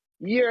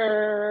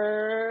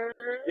Yeah.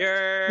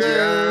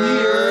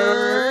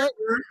 Yeah.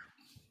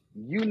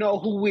 You know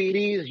who it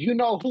is. You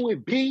know who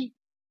it be.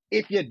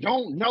 If you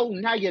don't know,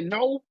 now you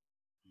know.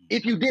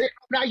 If you didn't,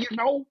 now you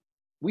know.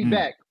 We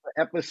back for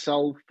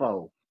episode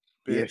 4.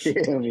 Bitch.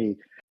 You feel me?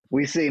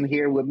 We sitting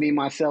here with me,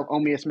 myself,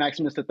 Omius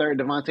Maximus III,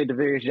 Devontae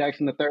DeVarius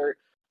Jackson III.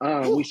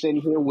 We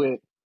sitting here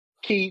with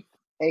Keith,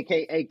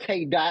 a.k.a.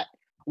 K-Dot.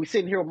 We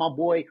sitting here with my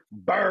boy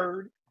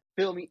Bird,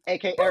 feel me?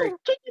 A.k.a.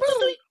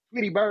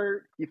 Sweetie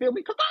Bird. You feel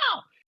me? Come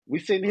on. We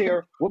sitting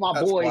here with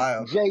my boy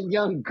wild. Jay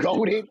Young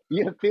Goated.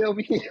 You feel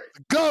me?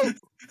 Go. Do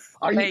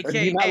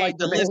you not like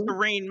the the name?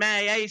 Listerine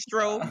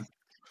Maestro.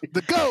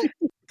 The GOAT.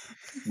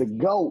 The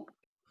GOAT.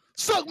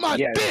 Suck my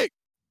dick.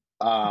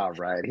 All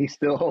right. He's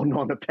still holding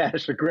on to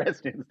past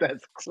aggressions.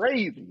 That's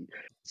crazy.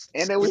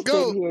 And then we're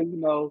sitting here,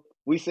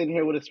 we sitting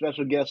here with a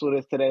special guest with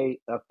us today,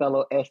 a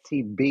fellow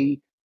STB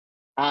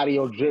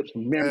Audio Drips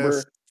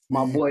member,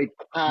 my boy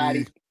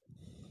Cuddy.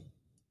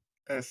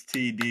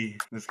 STD.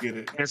 Let's get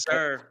it. Yes,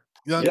 sir.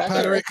 Young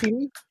Patrick.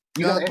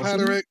 Young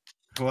Patrick.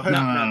 What? No.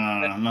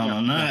 I'm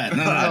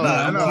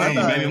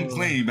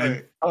clean,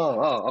 baby.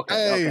 Oh,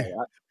 okay. Hey,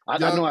 I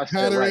know I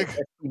said right.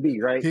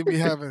 STB, right? He be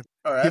having,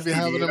 He be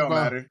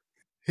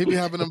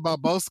having them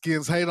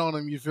Barboskins hate on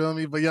him, you feel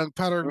me? But Young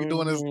Patrick be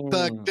doing his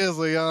thug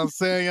dizzle, you know what I'm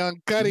saying?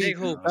 Young Cuddy.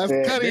 That's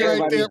Cuddy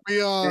right there for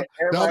y'all.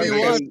 Don't be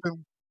watching.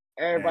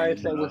 Everybody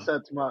say what's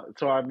up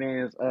to our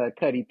man's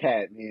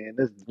CuddiePat, man.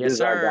 This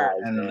is our guy.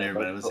 Handling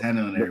everybody. The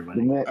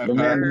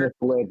man, the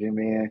legend,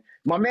 man.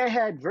 My man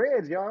had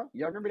dreads, y'all.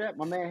 Y'all remember that?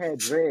 My man had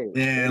dreads.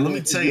 Yeah, let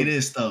me tell you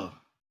this though.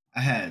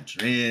 I had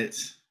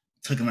dreads,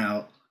 took them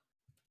out,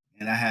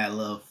 and I had a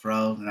little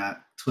fro, and I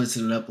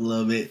twisted it up a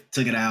little bit,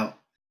 took it out.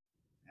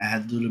 I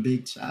had to do the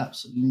big chop,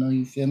 so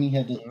you feel me?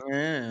 Had to.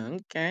 Yeah,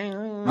 okay. I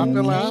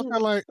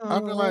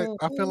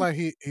feel like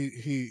he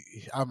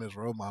I'm his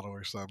role model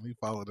or something. He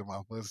followed in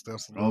my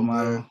footsteps a little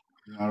bit.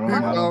 He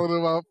followed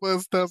in my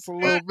footsteps a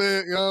little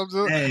bit. You know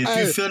what I'm saying?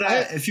 Hey, if you feel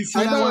that,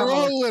 ain't nothing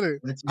wrong with it.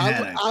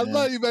 I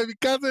love you, baby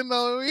cousin.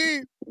 No,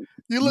 you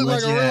look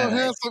like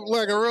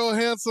a real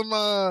handsome.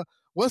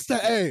 What's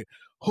that? Hey,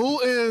 who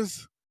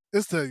is?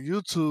 It's the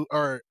YouTube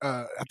or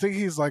I think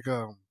he's like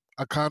a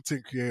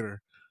content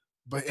creator.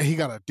 But he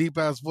got a deep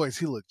ass voice.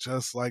 He look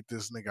just like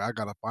this nigga. I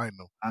gotta find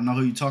him. I know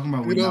who you talking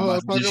about. We're not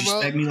about to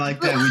disrespect me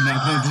like that. We're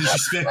not gonna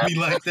disrespect me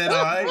like that.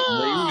 All right.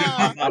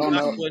 I don't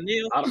know.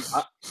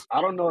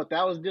 I don't know if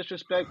that was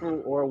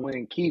disrespectful or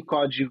when Keith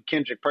called you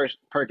Kendrick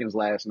Perkins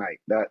last night.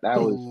 That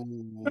was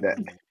that.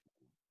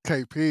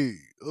 KP.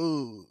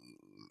 Ooh.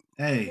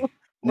 Hey.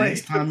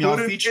 Next time y'all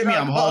feature me,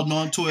 I'm holding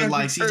on to it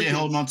like CJ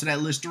holding on to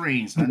that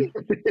Listerine, son.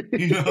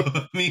 You know what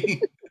I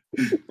mean?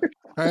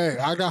 Hey,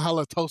 I got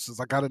halitosis.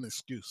 I got an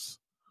excuse.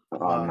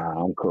 Oh no,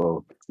 I'm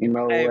cool. You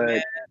know what?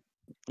 Man,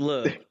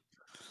 look,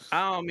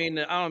 I don't mean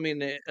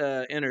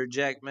to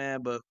interject,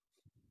 man, but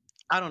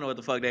I don't know what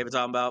the fuck David's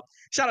talking about.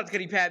 Shout out to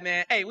CuddiePat,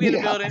 man. Hey, we in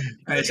the building.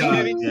 Hey,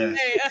 Hey,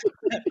 I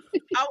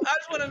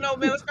just want to know,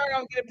 man. Let's start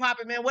off getting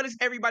popping, man. What is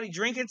everybody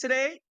drinking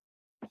today?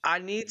 I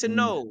need to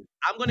know.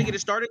 I'm gonna get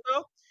it started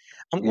though.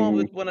 I'm going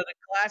with one of the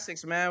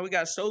classics, man. We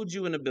got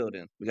soju in the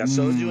building. What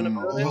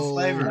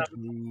flavor?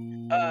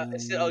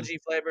 It's the OG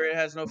flavor. It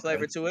has no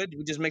flavor to it.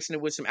 We're just mixing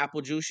it with some apple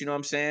juice. You know what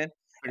I'm saying?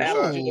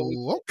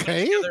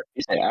 Okay.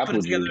 Put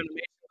it together in a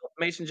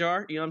mason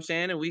jar. You know what I'm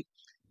saying? And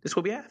that's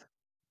what we have.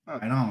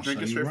 I know. Drink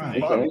so it straight from right.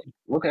 the bottle.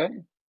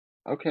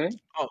 Okay.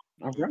 Oh,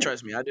 right.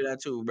 Trust me, I do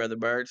that too, Brother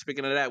Bird.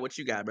 Speaking of that, what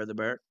you got, Brother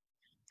Bird?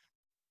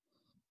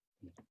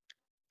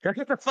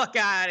 Get the fuck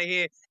out of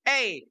here.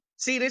 Hey,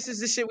 see, this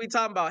is the shit we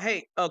talking about.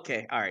 Hey,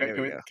 okay. All right,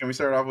 here we go. Can we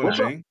start off with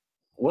a bang?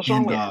 What's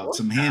hen dog?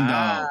 Some hen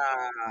dog.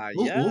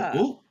 Yeah.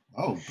 Ooh.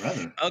 Oh,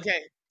 brother.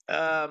 Okay.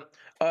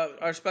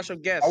 Our special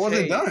guest. I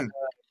wasn't done.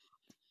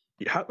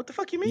 What the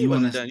fuck you mean you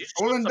wasn't done?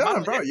 I wasn't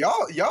done, bro.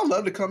 Y'all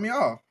love to cut me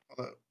off.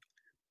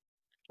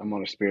 I'm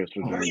on a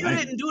spiritual journey. You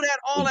didn't do that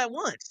all at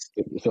once.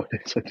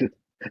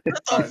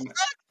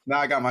 Now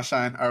I got my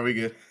shine. Are we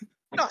good?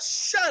 No,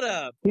 shut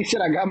up. He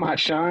said I got my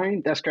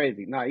shine. That's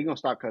crazy. Nah, you gonna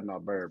stop cutting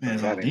off Bird.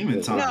 Man,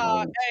 demon time.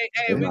 No,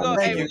 hey, we go.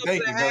 Thank you,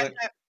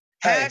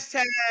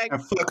 hashtag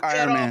and fuck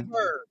Iron Man.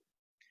 Bird.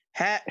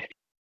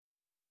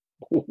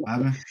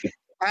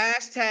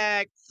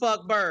 Hashtag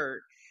fuck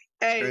Bird.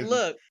 Hey, Crazy.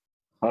 Look.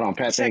 Hold on,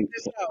 Pat. Check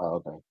this out.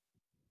 Oh, okay.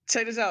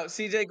 Check this out,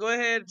 CJ. Go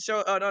ahead.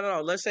 Show. Oh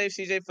no. Let's save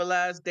CJ for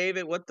last.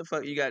 David, what the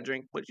fuck you got?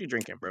 Drink? What you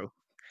drinking, bro?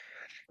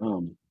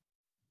 Bro.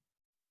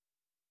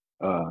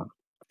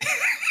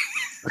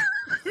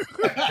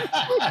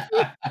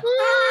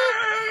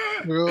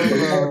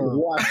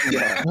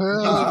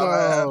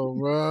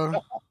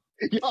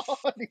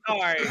 All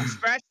right,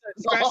 scratch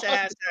the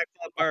hashtag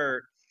fuck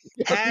Bird.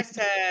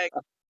 Hashtag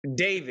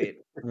David,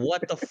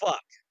 what the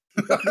fuck?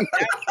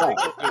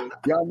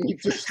 Y'all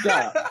need to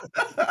stop.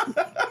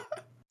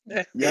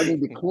 Y'all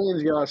need to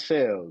cleanse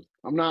yourselves.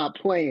 I'm not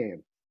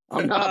playing.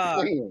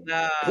 Nah.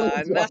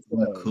 I'm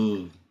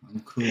cool.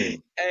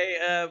 Hey,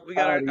 we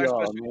got our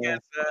special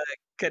guest,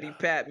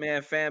 CuddiePat,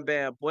 man, fan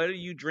bam. What are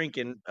you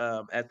drinking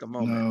at the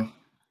moment?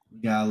 We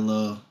got a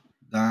little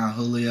Don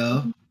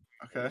Julio.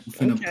 Okay. We're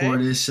finna pour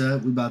this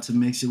up. We about to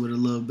mix it with a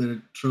little bit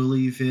of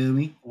Truly. You feel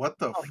me? What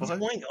the fuck?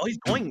 He's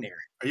going there.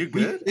 Are you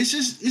good? It's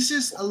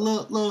just a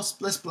little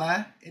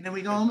splat, and then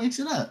we gonna mix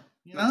it up.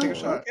 You know? Take a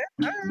shot.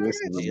 This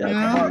is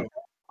a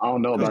I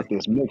don't know about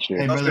this mixture.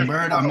 Hey, brother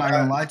Bird, I'm not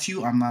gonna lie to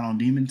you. I'm not on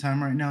demon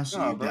time right now,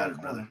 so you got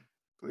it, brother.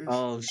 Please.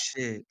 Oh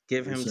shit!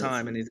 Give him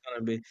time, and he's gonna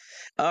be.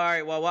 All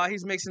right. Well, while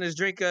he's mixing his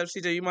drink up,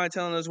 CJ, you mind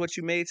telling us what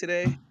you made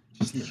today?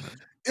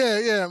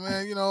 Yeah,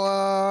 man. You know,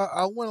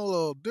 I went a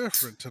little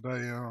different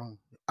today.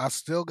 I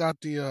still got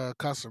the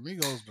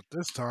Casamigos, but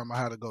this time I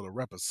had to go the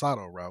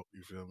Reposado route.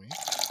 You feel me?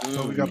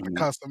 So we got the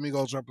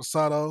Casamigos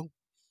Reposado.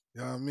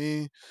 You know what I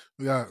mean?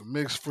 We got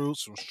mixed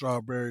fruits, some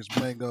strawberries,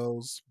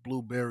 mangoes,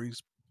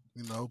 blueberries,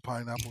 you know,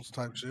 pineapples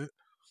type shit.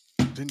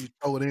 Then you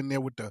throw it in there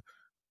with the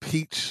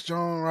peach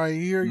strong right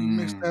here. You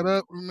mix that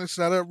up. You mix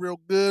that up real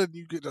good.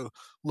 You get a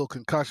little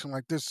concoction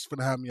like this. It's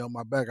gonna have me on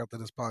my back after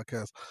this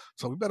podcast.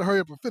 So we better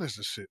hurry up and finish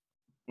this shit.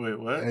 Wait,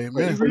 what?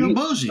 Amen. He real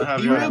bougie.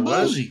 He real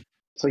bougie.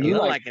 So you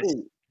like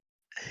fruit?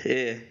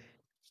 Yeah.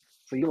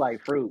 So you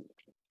like fruit?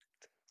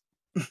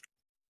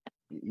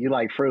 You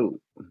like fruit?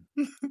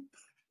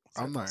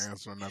 I'm not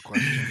answering that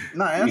question.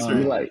 Not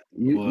answering.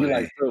 You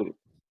like fruit?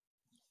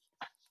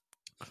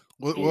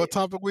 What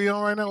topic we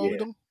on right now? What we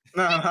doing?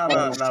 No.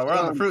 We're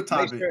on the fruit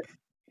topic. Sure,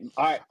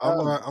 all right.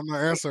 I'm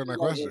not answering that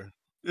question.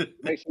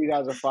 Make sure you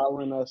guys are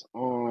following us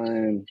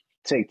on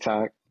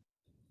TikTok.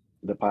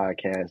 The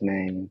TikTok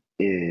name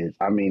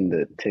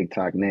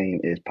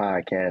is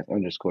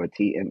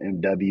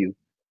podcast_TMMW.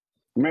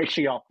 Make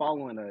sure y'all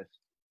following us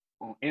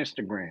on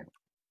Instagram.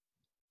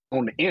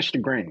 On the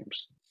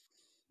Instagrams.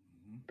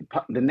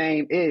 The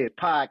name is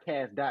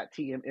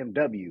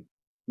podcast.tmmw.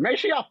 Make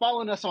sure y'all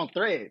following us on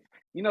Threads.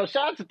 You know,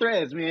 shout out to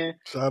Threads, man.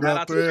 Shout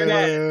out to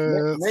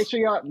Threads. Make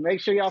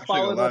sure y'all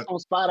following us on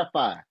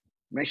Spotify.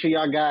 Make sure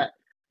y'all got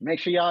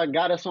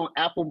us on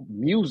Amazon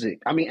Music.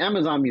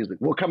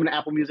 We're coming to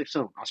Apple Music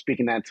soon. I'm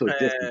speaking that into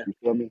existence. You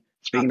feel me?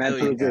 Speaking that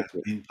into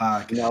existence. You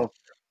know,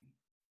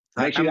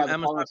 make sure you guys are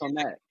following us on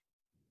that.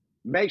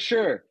 Make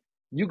sure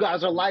you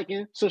guys are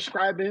liking,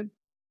 subscribing,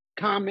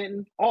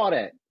 commenting, all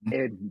that.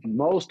 And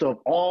most of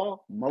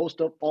all,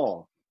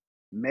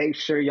 make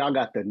sure y'all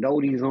got the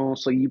noties on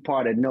so you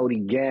part of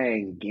Noti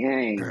gang.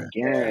 You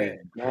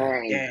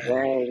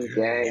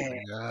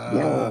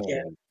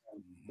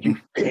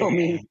feel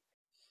me?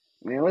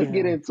 Man, let's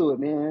get into it,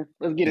 man.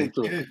 Let's get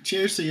into it.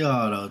 Cheers to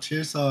y'all, though.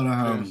 Cheers to all the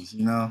homies,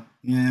 you know?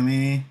 You know what I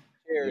mean?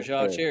 Cheers,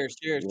 y'all. Cheers.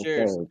 Don't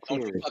you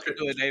fucking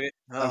do it, David.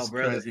 That's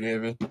crazy,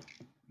 David.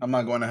 I'm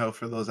not going to hell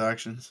for those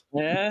actions.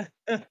 Yeah.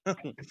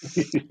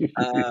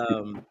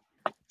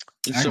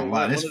 So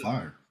wow, that's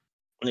fire.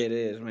 It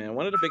is, man.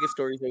 One of the biggest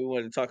stories that we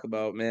wanted to talk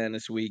about, man,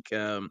 this week,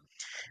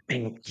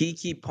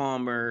 Keke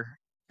Palmer,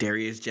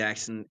 Darius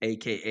Jackson,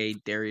 aka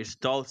Darius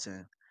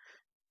Dalton,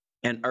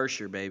 and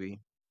Usher, baby.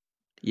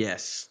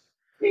 Yes.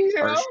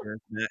 Usher.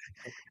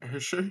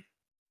 Usher?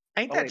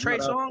 Ain't that Trey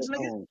Songz,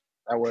 nigga?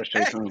 That was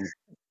Trey Songz.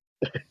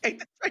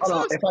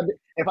 Hold on.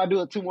 If I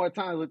do it 2 more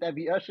times, would that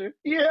be Usher?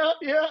 Yeah.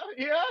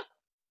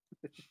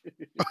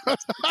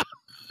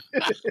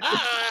 This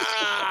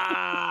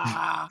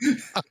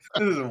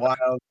is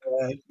wild,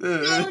 man.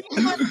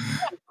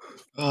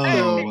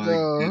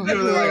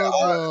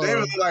 David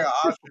looks like an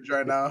ostrich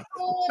right now.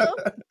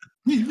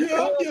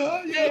 Yeah.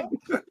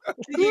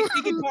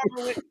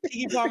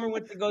 Keke Palmer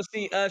went to go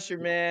see Usher,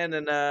 man,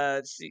 and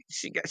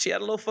she had a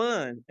little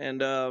fun,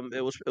 and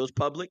it was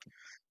public.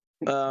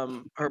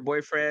 Her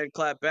boyfriend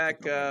clapped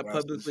back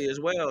publicly as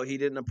well. He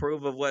didn't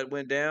approve of what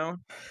went down.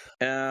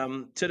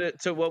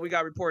 To what we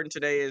got reporting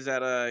today is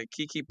that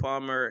Keke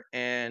Palmer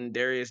and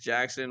Darius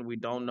Jackson, we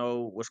don't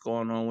know what's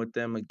going on with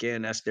them.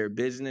 Again, that's their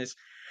business.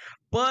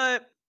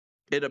 But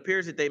it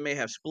appears that they may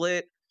have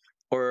split,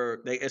 or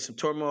there's some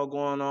turmoil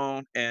going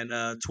on, and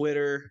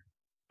Twitter,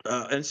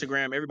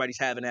 Instagram, everybody's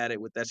having at it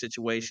with that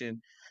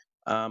situation.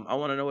 I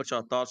want to know what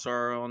y'all thoughts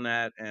are on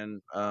that,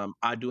 and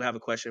I do have a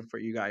question for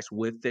you guys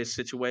with this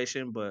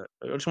situation, but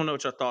I just want to know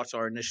what your thoughts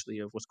are initially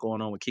of what's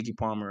going on with Keke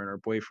Palmer and her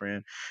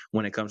boyfriend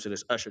when it comes to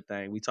this Usher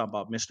thing. We talk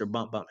about Mr.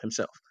 Bump Bump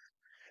himself.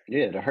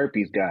 Yeah, the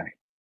herpes guy.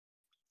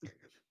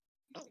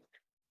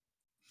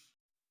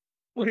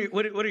 What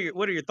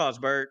are your thoughts,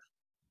 Bird?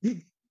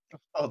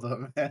 Hold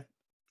on, man.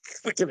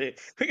 We're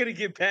gonna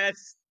get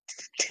past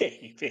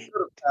David.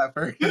 That's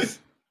crazy.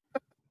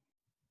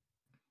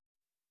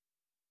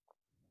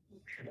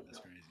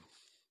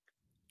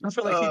 I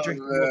feel like he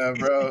drinks. Man,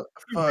 bro.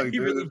 Fuck, he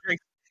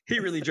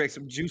really drank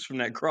some juice from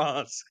that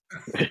cross.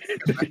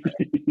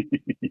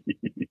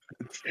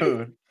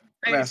 Dude,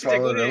 man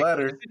swallowed a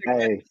letter.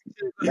 Hey,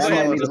 that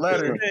man needs a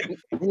letter.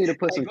 You need to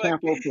put some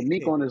Campo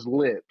Flamique on his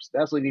lips.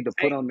 That's what you need to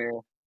put on there.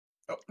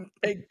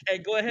 Hey,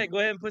 go ahead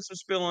and put some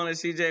spill on it,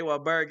 CJ, while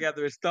Bird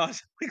gather his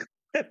thoughts.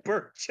 Let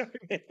Bird chime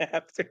in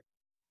after.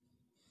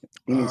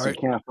 You need some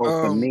Campo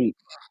Flamique.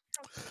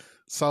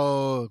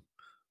 So,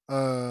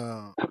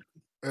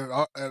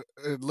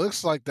 it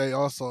looks like they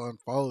also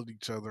unfollowed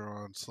each other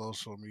on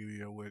social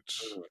media,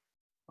 which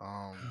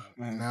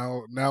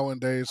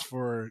nowadays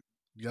for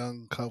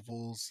young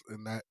couples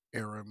in that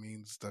era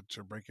means that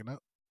you're breaking up.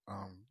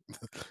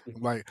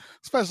 Like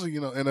especially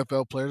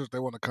NFL players, if they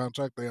want a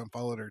contract, they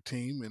unfollow their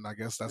team, and I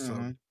guess that's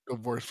a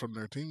divorce from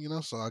their team.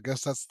 So I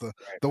guess that's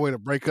the way to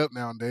break up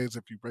nowadays.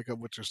 If you break up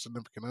with your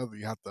significant other,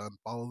 you have to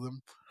unfollow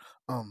them.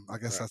 I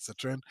guess that's the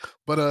trend.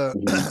 But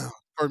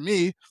for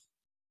me,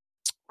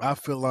 I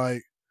feel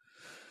like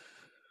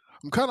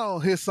I'm kind of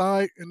on his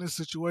side in this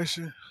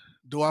situation.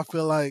 Do I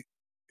feel like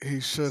he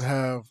should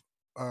have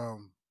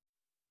um,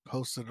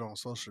 posted it on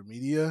social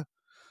media?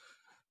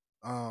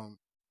 Um,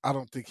 I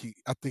don't think he.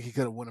 I think he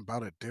could have went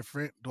about it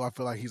different. Do I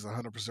feel like he's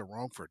 100%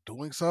 wrong for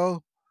doing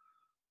so?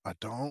 I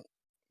don't,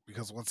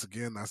 because once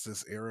again, that's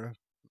this era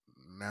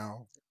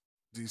now.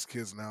 These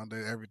kids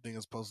nowadays, everything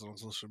is posted on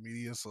social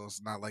media, so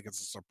it's not like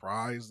it's a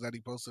surprise that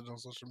he posted it on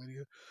social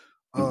media.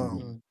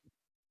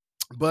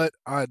 But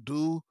I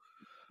do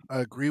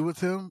agree with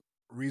him.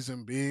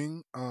 Reason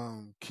being,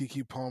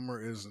 Keke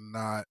Palmer is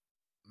not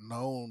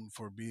known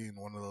for being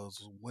one of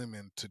those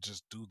women to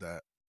just do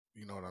that.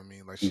 You know what I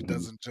mean? Like she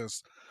doesn't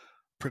just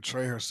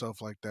portray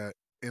herself like that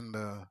in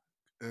the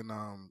in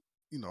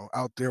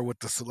out there with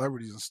the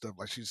celebrities and stuff.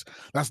 Like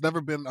that's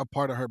never been a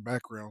part of her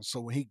background.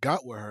 So when he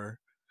got with her,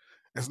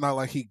 it's not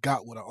like he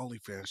got with an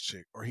OnlyFans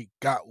chick or he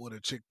got with a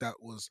chick that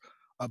was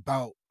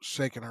about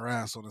shaking her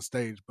ass on the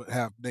stage but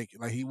half naked.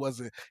 Like he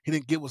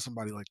didn't get with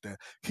somebody like that.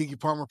 Keke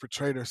Palmer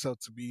portrayed herself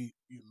to be,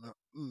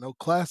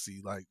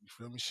 classy. Like, you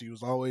feel me? She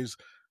was always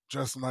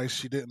dressed nice.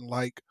 She didn't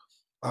like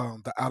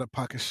the out of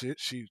pocket shit.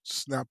 She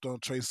snapped on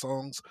Trey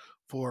Songz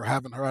for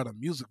having her at a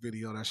music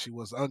video that she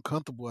was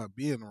uncomfortable at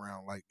being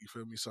around. Like, you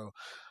feel me? So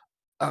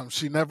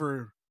she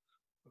never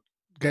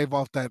gave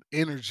off that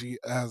energy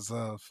as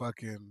a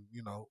fucking,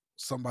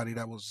 somebody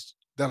that'll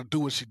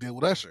do what she did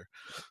with Usher.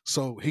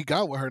 So he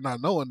got with her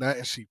not knowing that,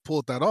 and she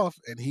pulled that off,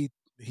 and he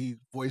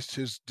voiced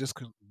his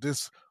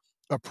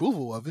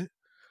disapproval of it.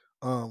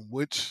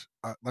 Which,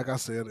 like I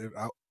said,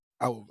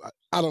 I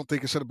don't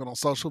think it should have been on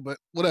social, but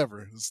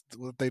whatever, it's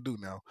what they do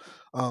now.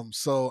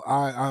 So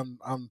I'm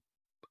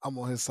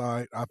on his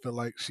side. I feel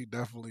like she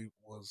definitely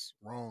was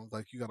wrong.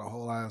 Like, you got a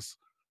whole ass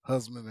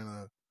husband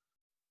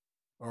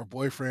or a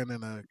boyfriend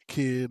and a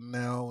kid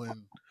now,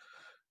 and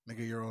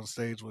nigga, you're on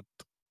stage with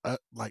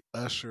like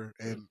Usher,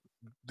 and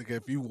nigga,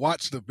 if you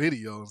watch the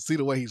video and see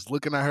the way he's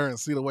looking at her and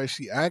see the way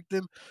she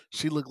acting,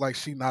 she looked like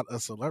she not a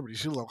celebrity.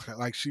 She looked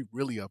like she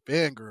really a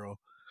fangirl,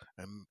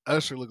 and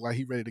Usher looked like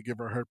he ready to give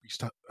her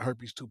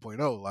herpes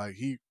 2.0. Like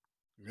you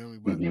feel me?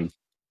 But you know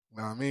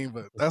what I mean?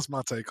 But that's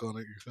my take on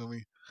it. You feel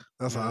me?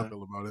 That's how I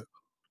feel about it.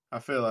 I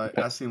feel like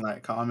I seen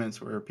like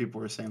comments where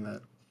people were saying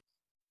that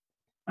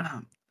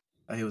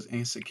that he was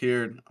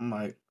insecure. I'm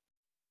like,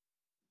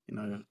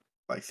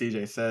 like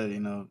CJ said,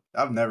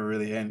 I've never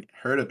really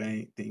heard of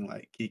anything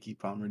like Keke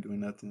Palmer doing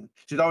nothing.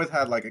 She's always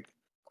had like a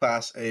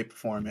class A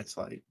performance,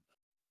 like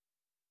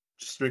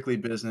strictly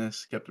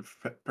business, kept it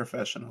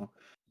professional,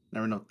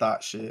 never no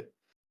thought shit.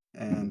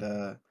 And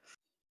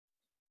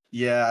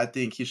yeah, I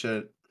think he's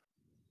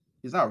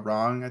not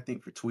wrong, I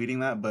think, for tweeting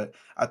that, but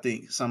I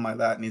think something like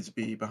that needs to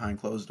be behind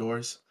closed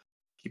doors.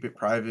 Keep it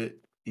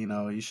private.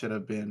 You should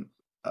have been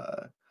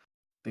I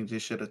think they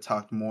should have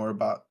talked more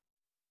about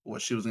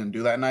what she was going to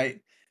do that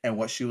night and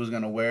what she was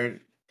going to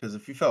wear. Because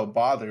if you felt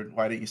bothered,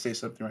 why didn't you say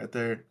something right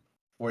there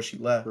before she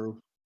left?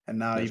 True. And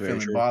now That's you're very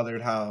feeling true.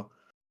 bothered. How,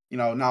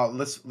 now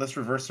let's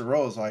reverse the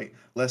roles. Like,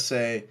 let's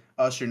say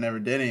Usher never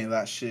did any of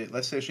that shit.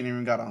 Let's say she never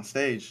even got on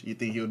stage. You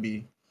think he would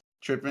be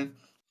tripping?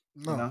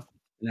 No,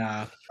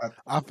 Nah.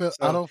 I So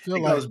don't feel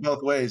it like goes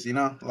both ways.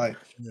 Like.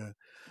 yeah.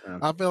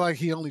 I feel like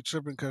he only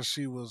tripping because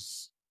she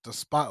was the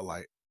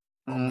spotlight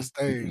on the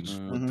stage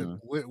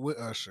with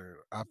Usher.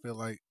 I feel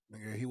like,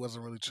 nigga, he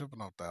wasn't really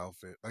tripping off the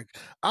outfit. Like,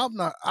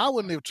 I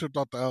wouldn't have tripped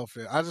off the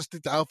outfit. I just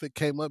think the outfit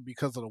came up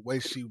because of the way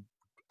she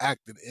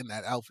acted in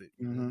that outfit.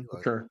 You feel me?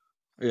 Like, Sure.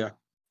 Yeah.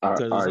 Are,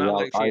 Because it's are not y'all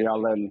like are she.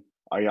 y'all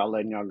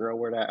letting y'all girl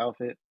wear that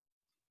outfit?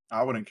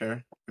 I wouldn't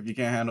care. If you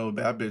can't handle a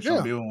bad bitch, don't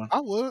yeah, be with one.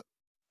 I would.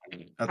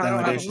 At the I end don't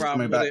of the have day, a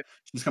problem with it.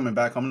 she's coming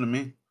back home to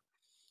me.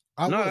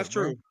 I No, that's would,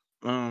 bro.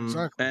 true.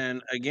 Exactly.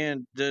 And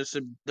again,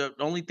 the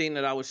only thing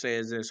that I would say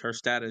is this: her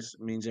status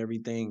means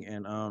everything,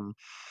 and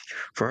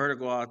for her to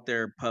go out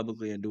there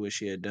publicly and do what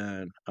she had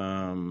done,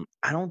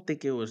 I don't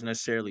think it was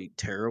necessarily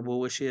terrible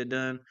what she had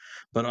done,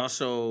 but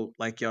also,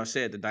 like y'all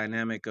said, the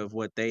dynamic of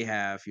what they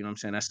have. You know what I'm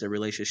saying? That's their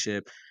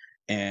relationship.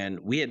 And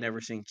we had never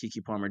seen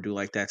Keke Palmer do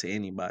that to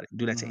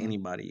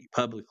anybody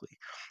publicly.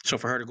 So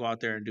for her to go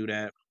out there and do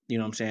that, you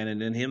know what I'm saying?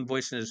 And then him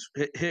voicing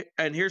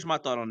and here's my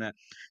thought on that.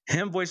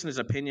 Him voicing his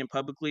opinion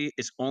publicly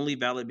is only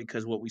valid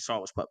because what we saw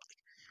was public.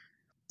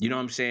 You know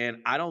what I'm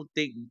saying? I don't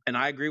think, and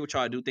I agree with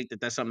y'all. I do think that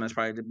that's something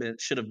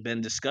that's should have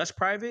been discussed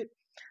private.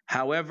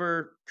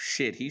 However,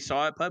 shit, he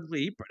saw it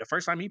publicly. The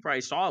first time he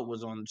probably saw it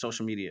was on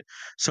social media.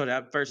 So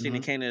that first thing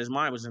that came to his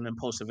mind was an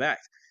impulsive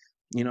act.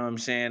 You know what I'm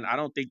saying? I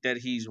don't think that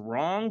he's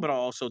wrong, but I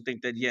also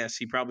think that yes,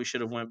 he probably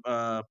should have went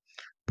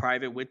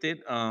private with it.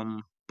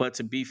 But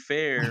to be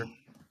fair,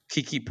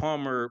 Keke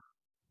Palmer,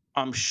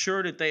 I'm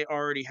sure that they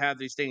already have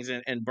these things.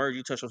 And Bird,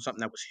 you touched on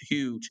something that was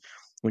huge.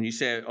 When you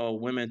said, "Oh,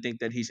 women think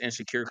that he's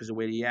insecure because of the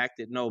way he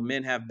acted," no,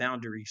 men have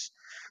boundaries.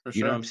 For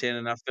You know what sure. I'm saying?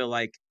 And I feel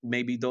like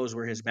maybe those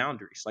were his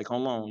boundaries. Like,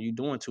 hold on, you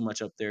doing too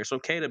much up there. It's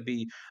okay to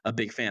be a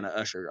big fan of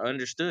Usher. I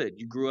understood.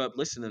 You grew up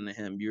listening to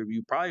him.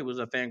 You probably was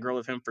a fangirl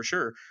of him for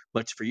sure.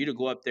 But for you to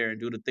go up there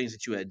and do the things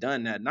that you had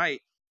done that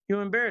night, you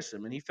embarrassed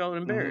him, and he felt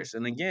embarrassed.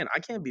 And again, I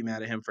can't be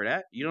mad at him for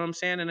that. You know what I'm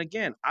saying? And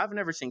again, I've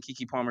never seen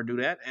Keke Palmer do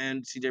that.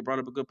 And CJ brought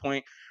up a good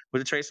point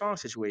with the Trey Songz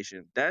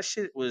situation. That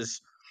shit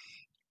was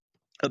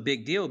a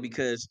big deal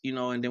because, you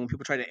know, and then when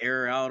people try to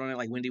air her out on it,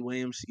 like Wendy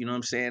Williams, you know what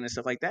I'm saying, and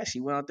stuff like that, she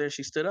went out there,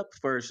 she stood up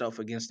for herself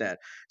against that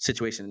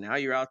situation. Now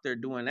you're out there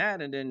doing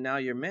that, and then now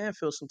your man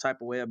feels some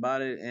type of way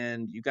about it,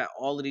 and you got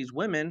all of these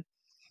women,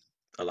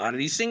 a lot of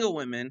these single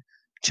women,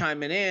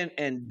 chiming in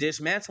and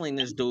dismantling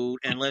this dude.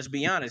 And let's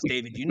be honest,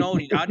 David,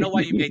 I know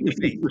why you made the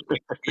face.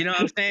 You know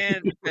what I'm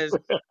saying? Because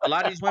a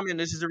lot of these women,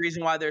 this is the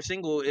reason why they're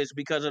single, is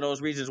because of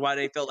those reasons why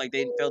they felt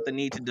the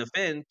need to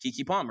defend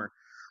Keke Palmer.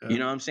 Yeah. You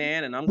know what I'm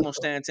saying? And I'm gonna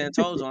stand 10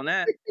 toes on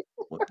that.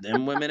 Well,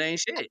 them women ain't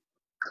shit.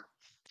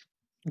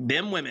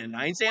 Them women,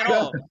 I ain't saying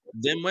all.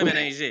 Them women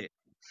ain't shit.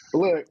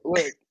 Look.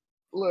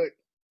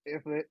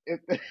 If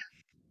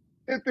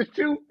the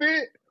shoe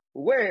fit,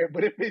 wear it.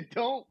 But if it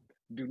don't,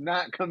 do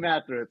not come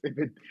after us.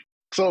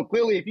 So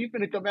clearly, if you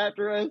finna come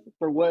after us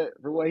for what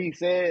he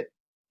said,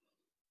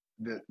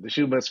 the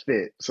shoe must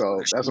fit.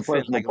 So that's a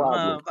personal like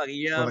problem.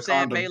 You know what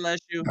I'm saying? Payless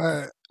shoe.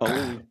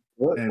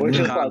 What's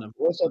your thoughts?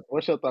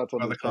 What's your thoughts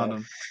on the this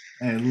condom?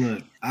 Hey,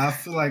 look, I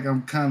feel like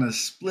I'm kind of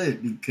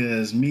split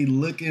because me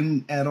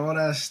looking at all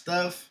that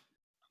stuff,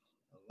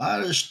 a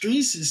lot of the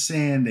streets is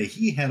saying that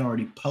he had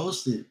already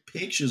posted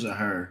pictures of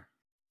her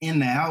in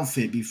the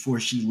outfit before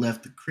she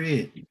left the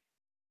crib.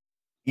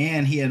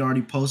 And he had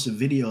already posted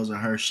videos of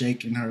her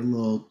shaking her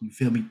little, you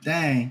feel me,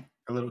 thing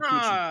A little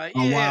coochie.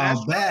 a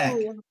while back.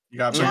 You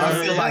got So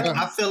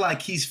I feel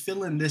like he's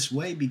feeling this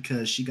way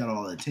because she got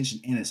all the attention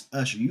and it's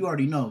Usher. You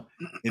already know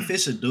if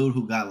it's a dude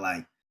who got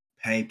like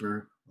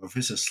paper or if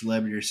it's a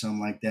celebrity or something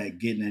like that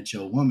getting at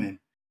your woman,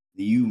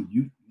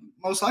 you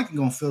most likely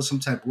gonna feel some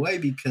type of way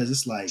because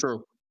it's like,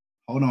 true.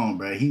 Hold on,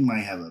 bro. He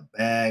might have a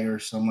bag or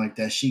something like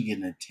that. She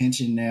getting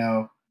attention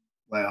now.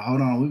 Like,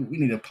 hold on, we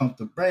need to pump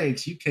the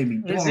brakes. You can't be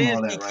doing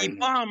all that right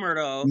now. Palmer,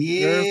 though.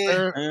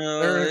 Yeah,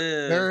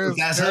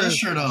 that's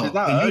Usher though.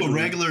 And you a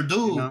regular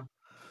dude. You know?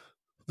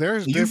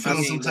 There's you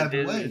feeling some type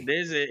of way.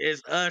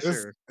 It's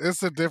Usher.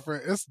 It's a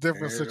different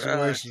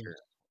situation.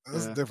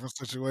 It's different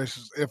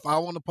situations. If I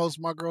want to post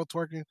my girl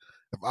twerking,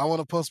 if I want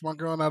to post my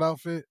girl in that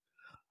outfit,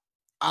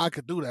 I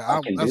could do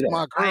that. That's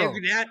my girl.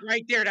 That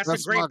right there. That's a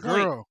great point.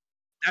 Girl.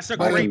 That's a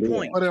great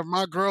point. But if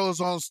my girl is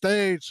on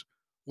stage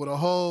with a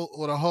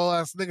whole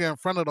ass nigga in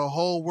front of the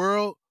whole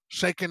world,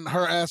 shaking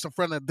her ass in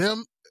front of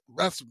them,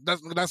 that's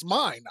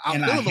mine.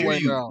 I'm feeling the way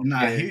now.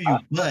 I hear you,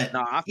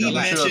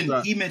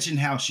 but he mentioned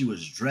how she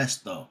was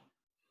dressed though.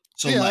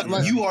 So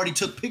you already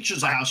took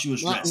pictures of how she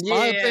was dressed.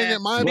 My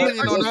opinion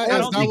on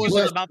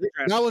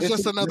that was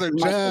just another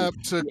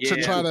jab to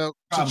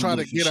try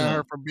to get at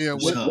her for being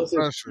with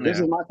Usher. This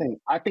is my thing.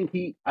 I think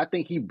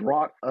he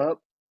brought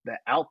up the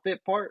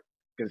outfit part.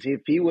 Because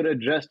if he would have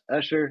dressed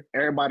Usher,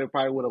 everybody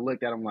probably would have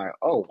looked at him like,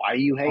 "Oh, why are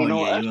you hating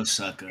on Usher?" You a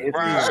sucker.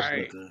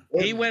 Right.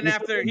 He went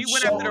after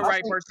the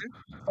right person.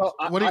 So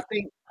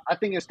I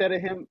think instead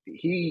of him,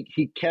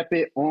 he kept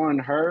it on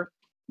her.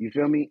 You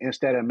feel me?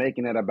 Instead of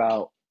making it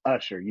about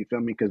Usher. You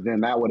feel me? Because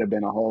then that would have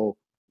been a whole.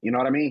 You know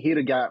what I mean? He'd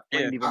have got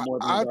even more.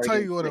 I'll tell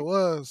you what it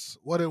was.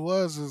 What it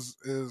was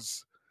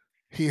is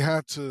he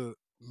had to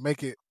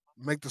make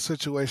the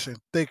situation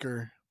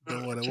thicker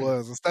than what it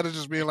was. Instead of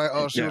just being like,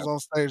 "Oh, she was on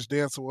stage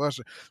dancing with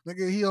Usher,"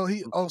 nigga, he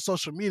on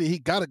social media, he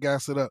gotta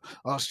gas it up.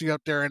 Oh, she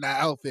up there in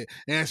that outfit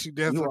and she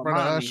dancing in front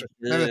of Usher.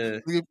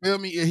 You feel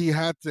me? He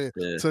had to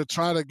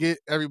try to get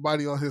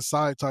everybody on his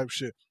side type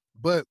shit.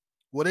 But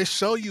what it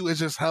show you is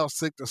just how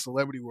sick the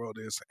celebrity world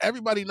is.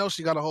 Everybody knows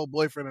she got a whole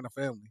boyfriend and a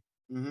family.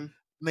 Mm-hmm.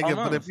 Nigga,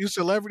 but if you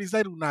celebrities,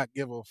 they do not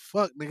give a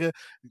fuck, nigga.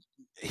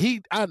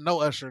 I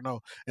know Usher,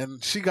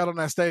 and she got on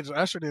that stage. And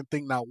Usher didn't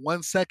think not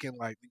 1 second,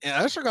 like, and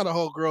Usher got a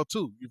whole girl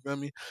too. You feel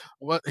me?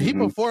 What he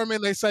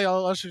performing? They say,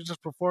 "Oh, Usher's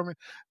just performing."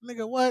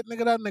 Nigga, what?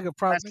 Nigga, that nigga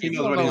probably. He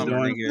knows what he's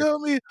doing. You feel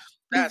me?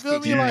 You feel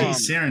me? Like he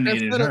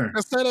serenaded her.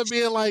 Instead of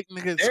being like,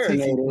 "Nigga, it's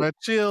Keke, but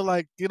chill,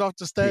 like, get off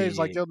the stage,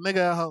 like your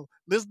nigga at home."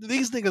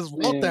 These niggas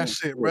want that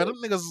shit, bro.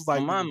 Them niggas is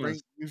like,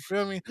 you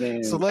feel me?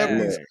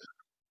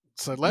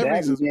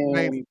 Celebrities is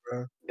many,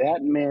 bro.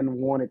 That man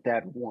wanted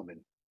that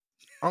woman.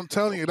 I'm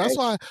telling you, that's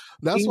why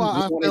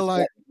I feel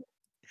like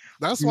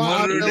he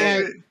wanted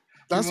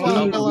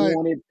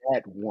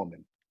that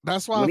woman.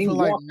 That's why I feel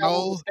like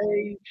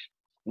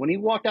when he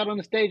walked out on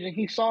the stage and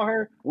he saw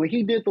her, when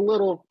he did the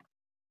little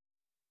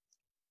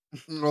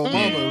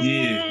mama.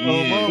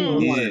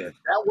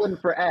 That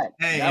wasn't for act.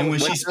 Hey, and when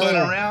she spun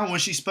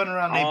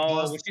around, they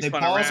paused it,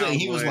 and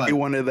he was like, he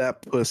wanted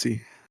that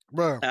pussy.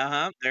 Bro.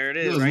 There it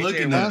is.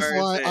 That's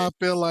why I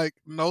feel like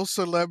no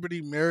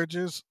celebrity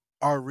marriages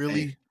are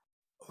really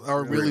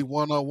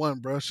one-on-one,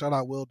 bro. Shout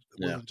out Will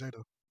and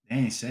Jada. They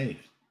ain't safe.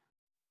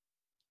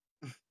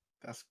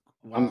 That's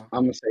wow.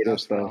 I'm gonna say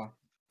this though.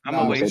 I'm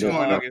gonna wait till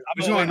August.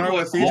 But you want to know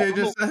what CJ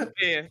just said?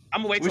 Yeah,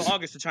 I'm gonna wait till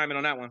August to chime in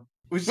on that one.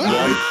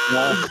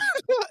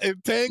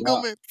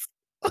 Entanglement.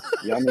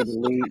 Y'all need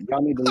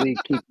to leave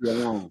Keke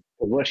alone.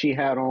 Because what she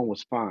had on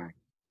was fine.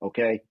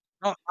 Okay.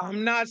 Oh,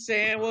 I'm not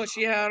saying what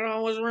she had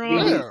on was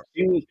wrong.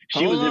 Yeah.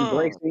 She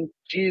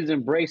was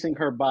embracing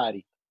her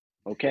body.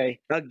 Okay.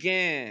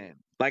 Again,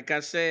 like I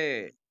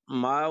said,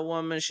 my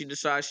woman, she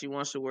decides she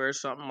wants to wear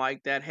something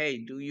like that. Hey,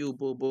 do you,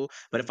 boo boo?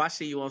 But if I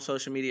see you on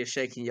social media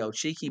shaking your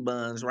cheeky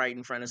buns right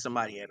in front of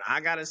somebody, and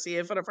I gotta see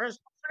it for the first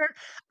time,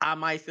 I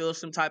might feel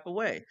some type of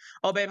way.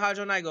 Oh, babe, how'd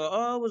your night go?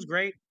 Oh, it was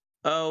great.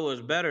 Oh, it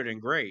was better than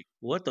great.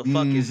 What the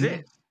fuck is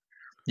this?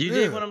 You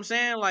dig what I'm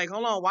saying? Like,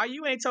 hold on, why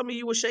you ain't tell me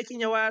you was shaking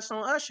your ass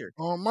on Usher?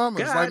 Oh,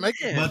 mama, it's like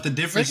but the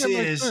difference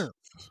is,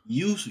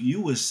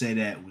 you would say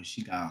that when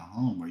she got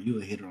home, or you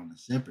would hit her on the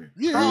zipper.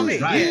 Yeah,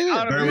 right.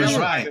 Yeah. Bird was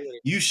right.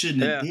 You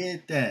shouldn't have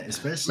did that,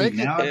 especially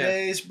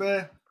nowadays,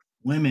 bruh.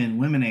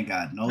 Women ain't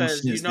got no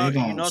sense. They're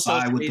gonna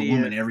side with the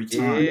woman every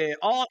time. Yeah,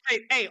 all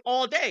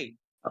day.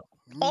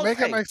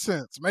 Make it make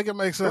sense. Make it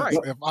make sense. Right.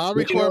 If I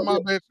record my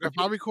bitch, if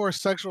I record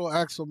sexual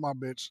acts with my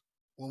bitch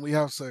when we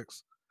have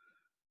sex,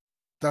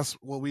 that's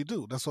what we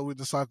do. That's what we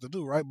decide to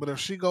do, right? But if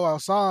she go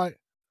outside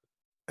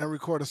and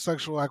record a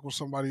sexual act with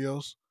somebody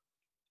else,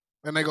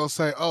 and they gonna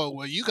say, "Oh,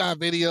 well, you got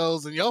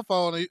videos in your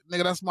phone,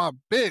 nigga. That's my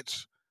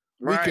bitch.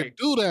 We can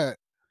do that."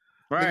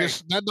 Right.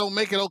 Nigga, that don't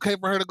make it okay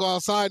for her to go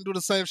outside and do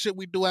the same shit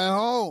we do at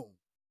home.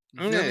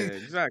 You feel me?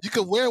 Exactly. You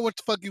can wear what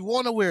the fuck you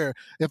want to wear.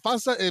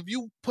 If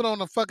you put on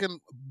a fucking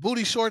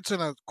booty shorts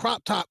and a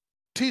crop top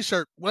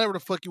t-shirt, whatever the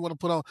fuck you want to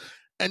put on,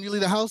 and you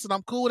leave the house and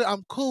I'm cool with it,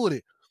 I'm cool with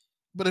it.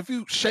 But if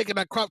you shaking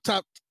that crop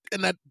top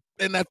in that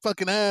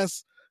fucking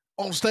ass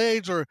on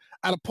stage or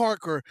at a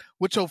park or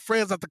with your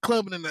friends at the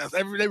club and then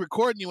every day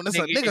recording you and it's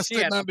a nigga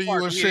sitting under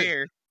you and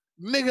shit.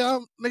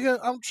 Nigga,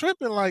 I'm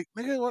tripping. Like,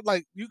 nigga, what?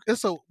 Like,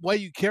 it's a way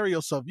you carry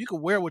yourself. You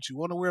can wear what you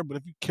want to wear, but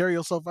if you carry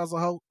yourself as a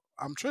hoe,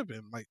 I'm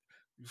tripping. Like,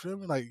 you feel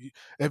me? Like,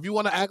 if you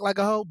want to act like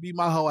a hoe, be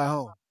my hoe at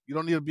home. You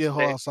don't need to be a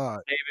hoe outside.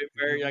 David,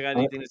 Barry, I got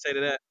anything to say to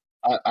that?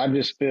 I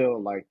just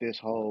feel like this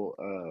whole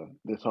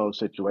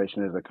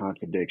situation is a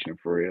contradiction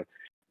for real.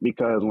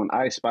 Because when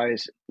Ice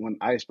Spice and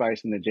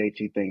the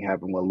JT thing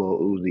happened with Lil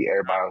Uzi,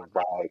 everybody was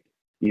like,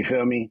 you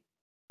feel me?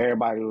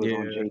 Everybody was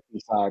on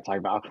JT's side talking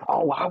about,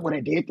 oh, I would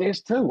have did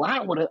this too.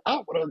 I would have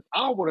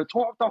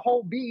talked the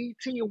whole BET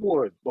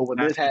Awards. But when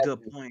this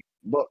happens,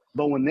 but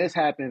when this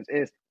happens,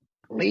 it's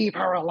leave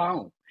her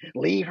alone.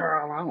 Leave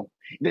her alone.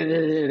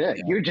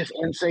 You're just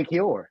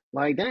insecure.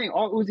 Like, dang,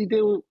 all Uzi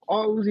did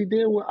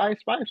with Ice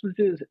Spice was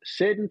just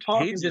sit and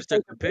talk. He just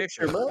took a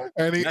picture, bro.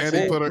 And he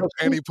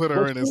put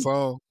her in his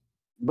song.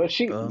 But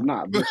she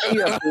but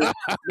she up there.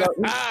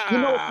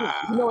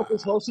 You know what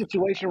this whole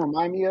situation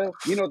remind me of?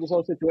 You know what this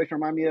whole situation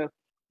remind me of?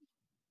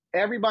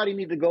 Everybody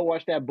need to go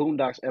watch that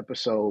Boondocks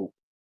episode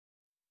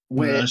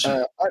with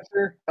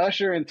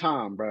Usher and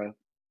Tom, bro.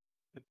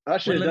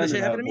 Usher done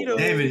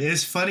David,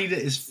 it's funny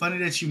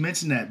that you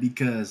mentioned that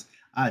because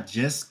I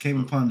just came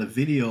upon the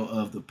video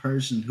of the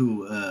person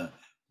who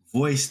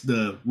voiced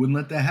the "Wouldn't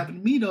Let That Happen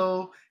to Me"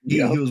 though.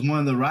 He was one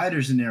of the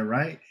writers in there,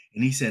 right?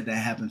 And he said that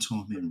happened to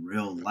him in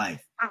real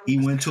life. He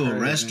went to a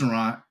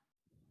restaurant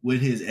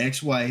with his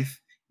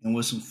ex-wife and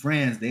with some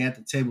friends. They at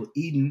the table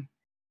eating,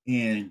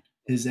 and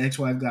his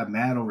ex-wife got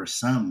mad over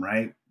something,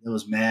 right? It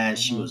was mad.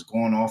 She was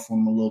going off on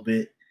him a little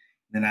bit.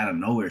 Then out of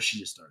nowhere, she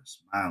just started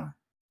smiling.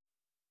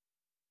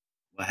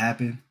 What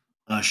happened?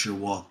 Usher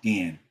walked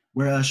in.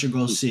 Where Usher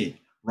go sit?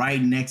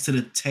 Right next to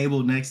the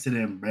table next to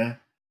them, bruh.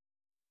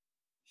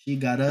 She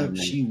got up.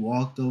 She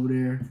walked over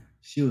there.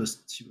 She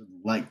was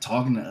like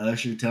talking to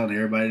Usher, telling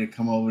everybody to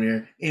come over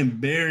there.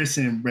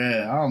 Embarrassing,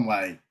 bruh. I'm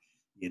like,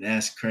 yeah,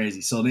 that's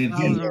crazy. So then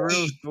he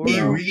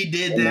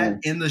redid that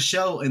in the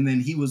show, and then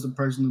he was the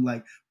person who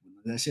like,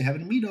 that shit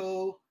happened to me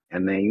though.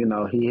 And then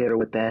he hit her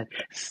with that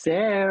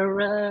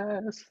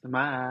Sarah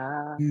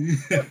smile.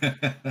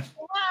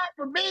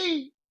 For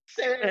me,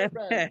 Sarah.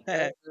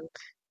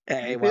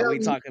 Hey, while we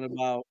talking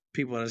about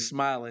people that are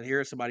smiling,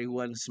 here's somebody who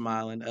wasn't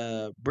smiling.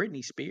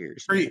 Britney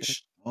Spears.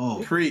 Preach.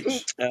 Oh,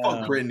 preach.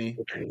 Fuck Britney.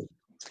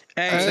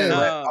 Hey,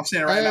 I'm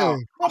saying right now.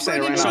 Fuck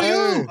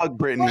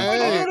Britney.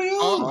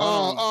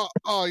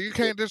 You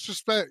can't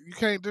disrespect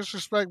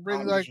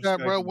Britney like that,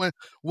 bro.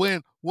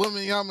 When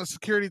Wemby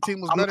security team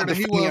was better than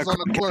he was on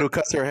the court. Who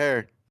cuts her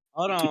hair?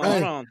 Hold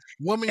on.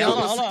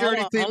 Wemby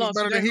security team was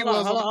better than he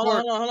was on the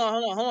court.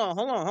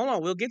 Hold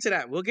on. We'll get to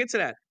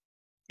that.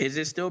 Is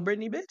it still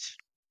Britney, bitch?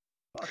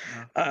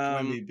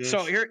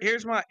 So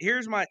here's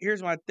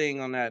my thing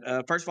on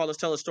that. First of all, let's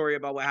tell a story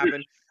about what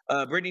happened.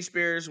 Britney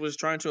Spears was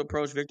trying to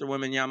approach Victor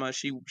Wembanyama.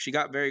 She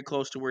got very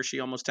close to where she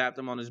almost tapped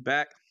him on his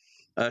back.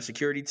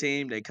 Security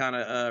team, they kind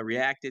of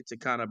reacted to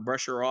kind of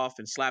brush her off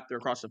and slapped her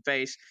across the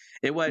face.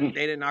 They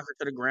didn't knock her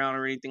to the ground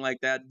or anything like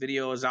that.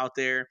 Video is out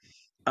there.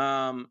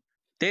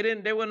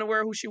 They weren't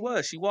aware who she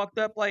was. She walked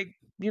up like,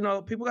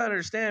 people gotta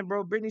understand,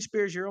 bro. Britney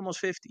Spears, you're almost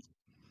 50.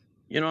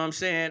 You know what I'm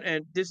saying?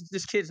 And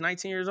this kid's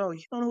 19 years old.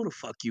 You don't know who the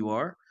fuck you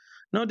are.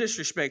 No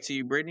disrespect to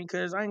you, Britney,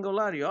 because I ain't gonna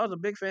lie to you. I was a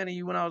big fan of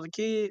you when I was a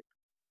kid.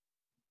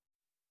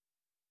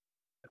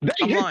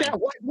 They hit that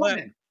white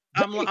woman.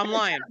 I'm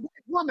lying.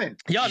 Woman.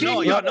 Y'all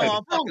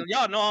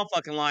know I'm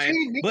fucking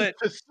lying. But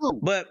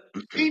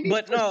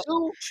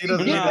no. She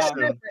doesn't need to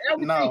sue.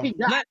 No.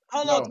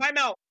 Hold on, time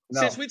out.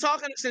 No.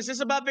 Since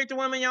it's about Victor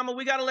Wembanyama,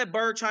 we gotta let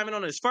Bird chime in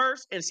on this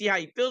first and see how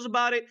he feels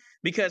about it.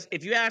 Because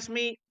if you ask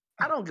me,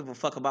 I don't give a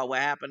fuck about what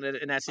happened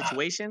in that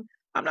situation.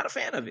 I'm not a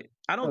fan of it.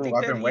 I don't think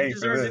that he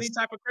deserves any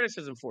type of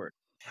criticism for it.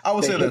 I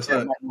will say this.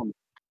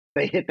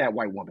 They hit that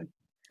white woman.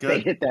 Good. They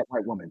hit that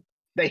white woman.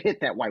 They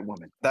hit that white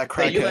woman. That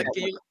crackhead.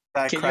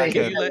 That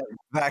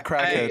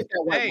crackhead.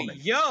 Hey,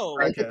 yo.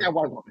 They hit that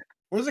white woman.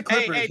 Where's the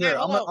Clippers? Here,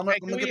 I'm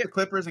gonna get the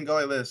Clippers and go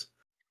like this.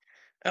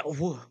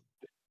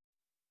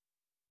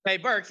 Hey,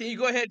 Bert, can you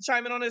go ahead and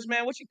chime in on this,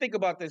 man? What you think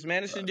about this,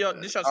 man? This is your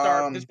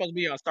star. This is supposed to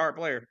be your star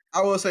player.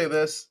 I will say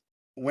this.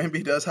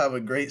 Wemby does have a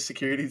great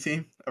security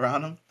team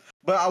around him.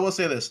 But I will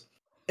say this.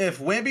 If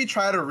Wemby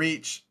tried to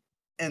reach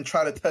and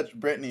try to touch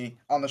Britney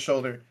on the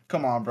shoulder,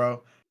 come on,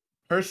 bro.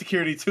 Her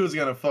security, too, is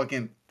going to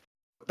fucking...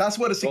 That's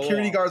what a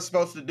security guard's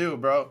supposed to do,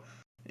 bro.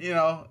 You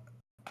know?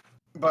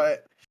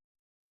 But,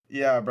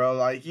 yeah, bro.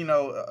 Like, you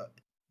know,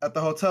 at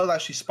the hotel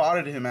that she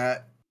spotted him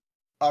at,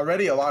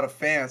 already a lot of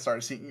fans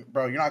started seeing,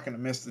 bro, you're not going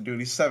to miss the dude.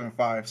 He's 7'5",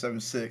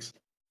 7'6".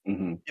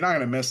 Mm-hmm. You're not going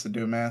to miss the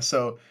dude, man.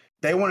 So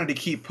they wanted to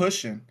keep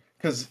pushing.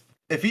 Because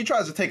if he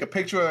tries to take a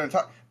picture of her and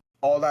talk,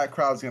 all that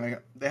crowd's going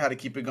to, they had to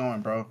keep it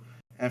going, bro.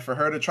 And for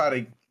her to try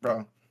to,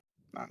 bro,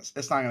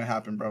 it's not going to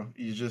happen, bro.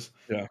 You just,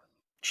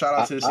 shout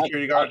out to the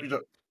security guard.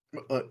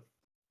 Look.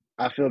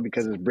 I feel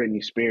because it's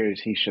Britney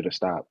Spears, he should have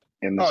stopped.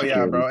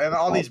 Yeah, bro. And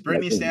all these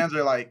Britney stands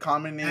are like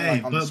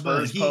commenting on the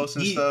Spurs posts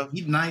and stuff.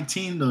 He's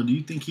 19 though. Do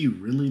you think he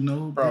really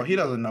knows? Bro, he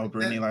doesn't know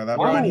Britney like that,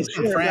 bro. And he's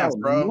from France,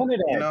 bro. None of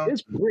that. You know?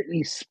 It's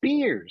Britney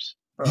Spears.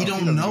 Bro, he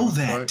don't know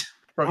that.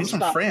 Bro, he's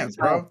from France,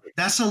 bro.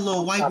 That's a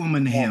little white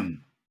woman to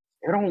him.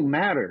 It don't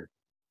matter.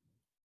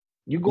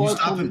 You go up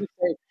to him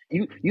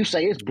and you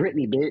say it's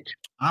Britney, bitch.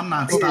 I'm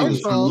not stopping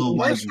for a little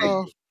white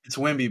woman. It's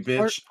Wemby,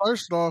 bitch.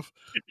 First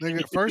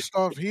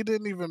off, he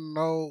didn't even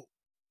know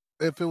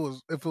if it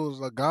was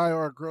a guy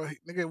or a girl.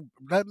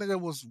 That nigga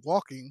was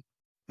walking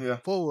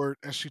forward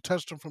and she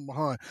touched him from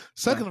behind.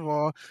 Second of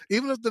all,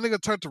 even if the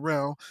nigga turned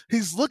around,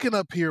 he's looking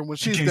up here when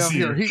she's down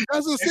here. He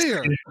doesn't see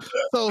her.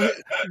 So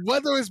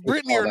whether it's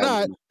Britney or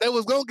not, they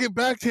was gonna get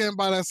back to him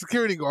by that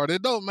security guard.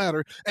 It don't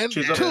matter. And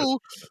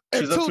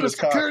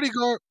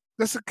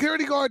the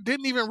security guard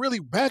didn't even really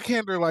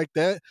backhand her like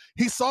that.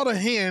 He saw the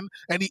hand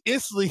and he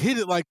instantly hit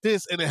it like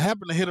this, and it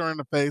happened to hit her in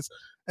the face.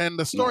 And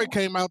the story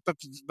came out that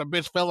the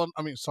bitch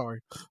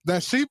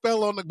that she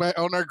fell on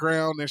the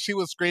ground and she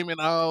was screaming,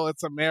 "Oh,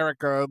 it's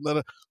America!"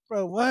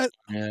 Bro, what?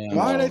 Yeah,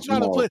 why are they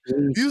trying to put?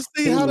 You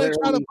see how they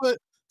try to put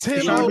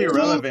 10 trying to be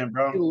relevant,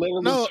 bro. She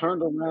literally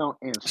turned around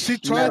and she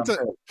tried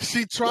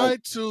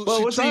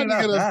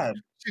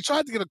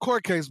to get a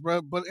court case,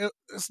 bro, but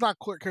it's not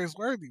court case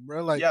worthy,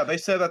 bro. Like, yeah, they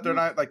said that they're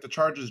not, like, the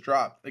charges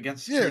dropped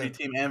against the security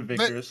team and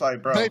Victor. It's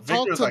like, bro, they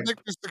talked to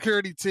Victor's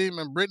security team,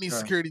 and Britney's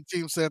security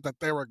team said that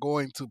they were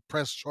going to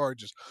press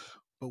charges.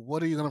 But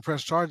what are you gonna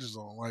press charges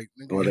on? Like,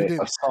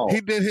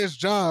 he did his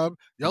job.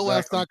 Your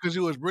ass thought because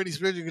you was Britney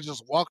Spears, you could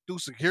just walk through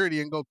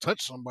security and go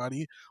touch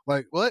somebody.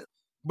 Like, what?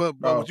 But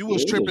you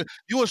was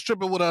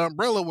tripping with an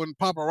umbrella when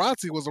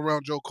paparazzi was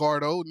around Joe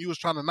Cardo, and you was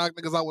trying to knock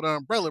niggas out with an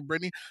umbrella,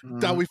 Britney.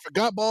 That we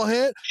forgot, bald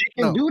head. She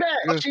can do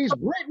that. She's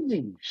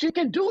Britney. She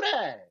can do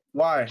that.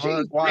 Why?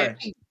 Why?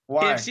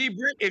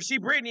 If she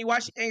Britney, why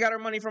she ain't got her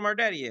money from her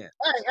daddy yet?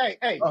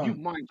 Hey! You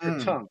mind your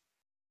tongue.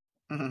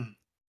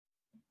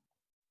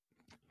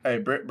 Hey,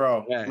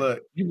 bro,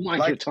 look. You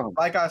mind your tongue.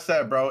 Like I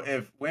said, bro,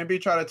 if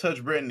Wemby try to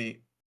touch Britney,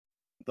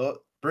 the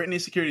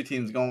Britney security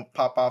team's gonna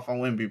pop off on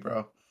Wemby,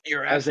 bro.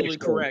 You're absolutely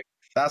correct.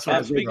 That's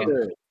what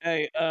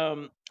Hey,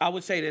 I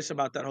would say this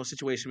about that whole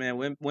situation, man.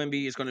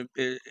 Wemby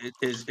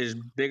is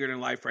bigger than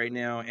life right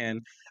now,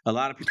 and a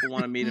lot of people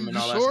want to meet him and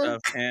all that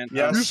stuff. And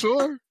you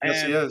sure?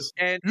 Yes, he is.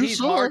 And he's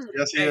hard.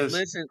 Yes, he is.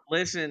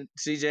 Listen,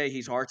 CJ,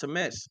 he's hard to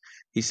miss.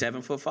 He's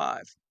 7'5",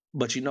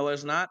 but you know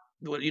it's not.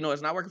 You know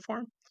it's not working for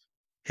him.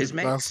 His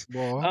mates.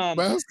 Basketball.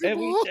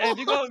 If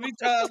you go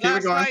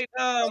last night,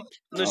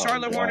 the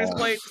Charlotte Hornets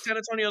played the San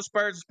Antonio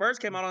Spurs. The Spurs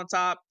came out on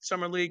top.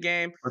 Summer League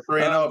game. We're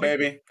 3-0,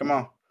 baby. Come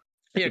on.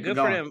 Yeah, good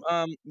for them.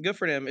 Good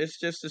for them. It's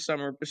just the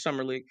summer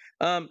league.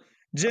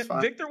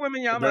 Victor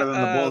Wembanyama. Better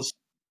than the Bulls.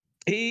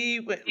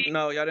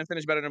 Y'all didn't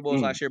finish better than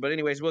Bulls last year. But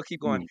anyways, we'll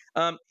keep going.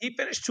 He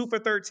finished 2 for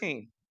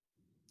 13.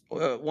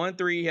 1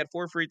 3, he had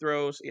 4 free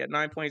throws, he had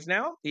 9 points.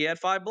 Now he had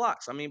 5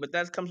 blocks. I mean, but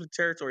that comes with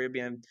territory of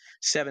being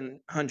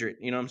 700.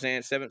 You know what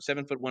I'm saying? 7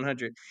 foot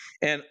 100.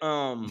 And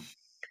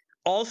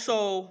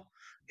also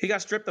he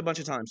got stripped a bunch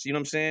of times. You know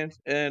what I'm saying?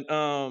 And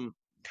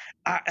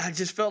I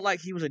just felt like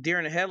he was a deer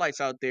in the headlights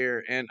out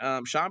there. And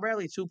Sean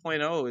Bradley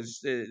 2.0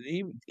 is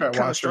he kind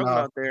of struggled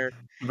out there.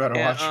 You better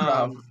watch him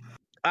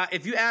out.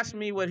 If you ask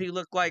me what he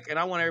looked like, and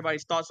I want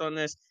everybody's thoughts on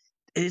this.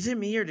 Is it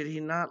me or did he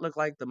not look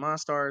like the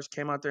Monstars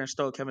came out there and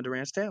stole Kevin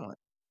Durant's talent?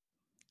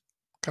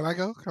 Can I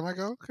go? I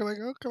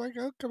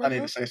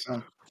need to say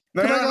something.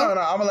 No.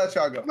 I'm gonna let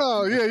y'all go.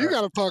 No, yeah, you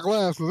gotta talk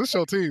last because it's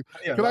your team.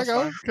 Yeah, Can I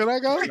go? Fine. Can I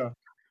go?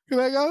 Can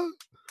I go?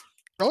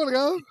 I want to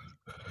go.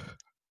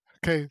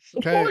 Okay.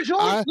 The floor is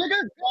yours,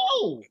 nigga.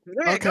 Go.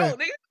 Okay. Go,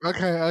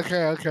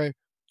 nigga. Okay.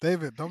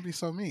 David, don't be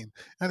so mean.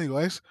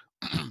 Anyways,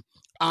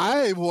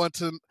 I want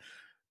to.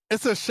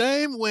 It's a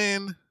shame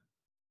when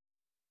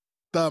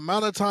the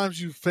amount of times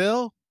you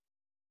fail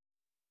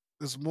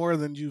is more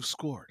than you've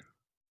scored.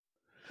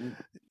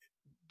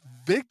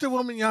 Victor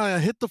Wembanyama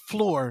hit the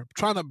floor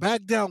trying to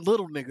back down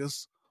little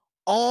niggas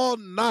all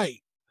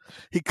night.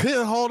 He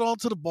couldn't hold on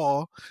to the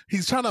ball.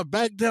 He's trying to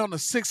back down the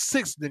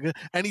 6'6" nigga,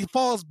 and he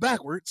falls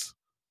backwards.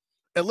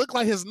 It looked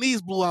like his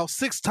knees blew out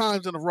 6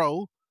 times in a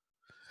row.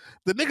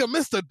 The nigga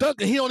missed a dunk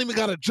and he don't even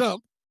got to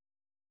jump.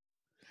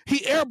 He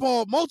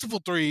airballed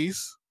multiple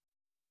threes.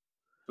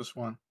 Just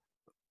one.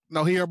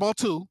 No, he airballed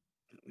 2.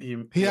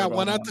 He had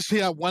one at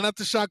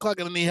the shot clock,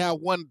 and then he had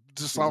one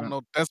just I don't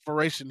know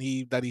desperation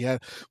that he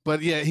had.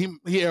 But yeah, he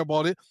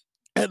airballed it,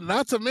 and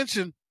not to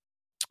mention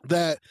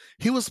that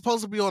he was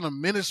supposed to be on a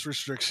minutes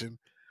restriction,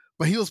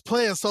 but he was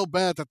playing so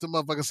bad that the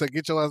motherfucker said,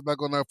 "Get your ass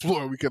back on that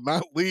floor. We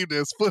cannot leave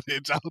this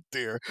footage out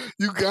there.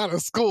 You gotta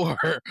score,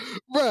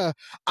 bruh."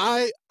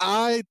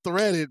 I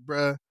threaded,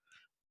 bruh,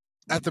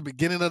 at the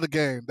beginning of the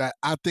game that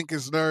I think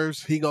his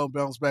nerves, he gonna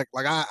bounce back.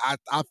 Like I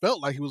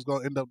felt like he was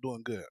gonna end up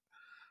doing good.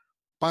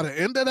 By the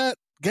end of that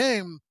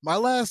game, my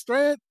last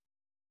thread,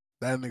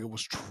 that nigga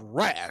was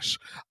trash.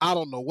 I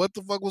don't know what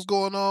the fuck was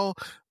going on.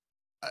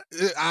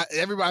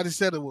 Everybody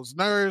said it was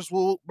nerves.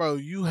 Well, bro,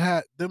 you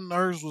had them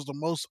nerves was the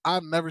most.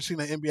 I've never seen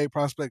an NBA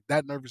prospect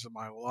that nervous in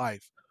my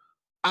life.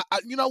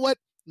 You know what?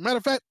 Matter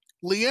of fact,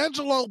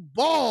 LiAngelo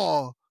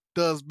Ball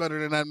does better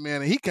than that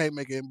man, and he can't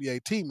make an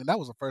NBA team, and that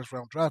was a first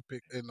round draft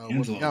pick in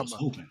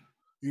Wembanyama.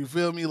 You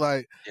feel me?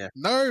 Like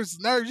nerves.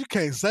 You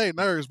can't say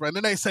nerves, bro. And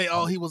then they say,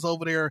 "Oh, he was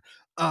over there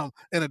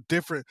in a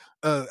different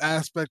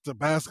aspect of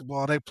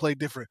basketball. They play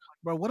different."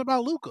 Bro, what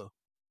about Luka?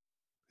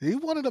 He's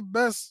one of the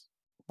best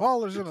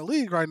ballers in the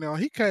league right now.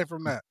 He came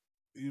from that.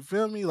 You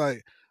feel me?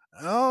 Like,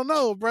 I don't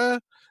know, bro.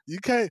 You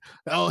can't.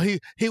 Oh, he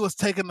was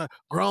taking the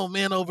grown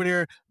men over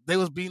there. They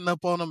was beating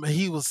up on him, and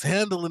he was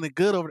handling it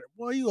good over there.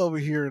 Boy, you over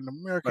here in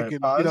America getting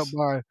beat up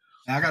by.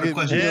 I got a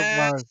question.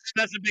 Yes,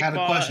 that's a big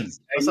question.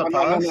 What's up,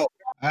 Paz?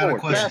 I got a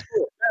question.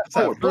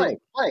 Play.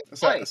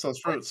 So it's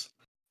fruits.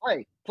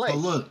 Play.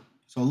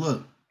 So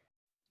look.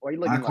 Why you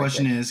looking My like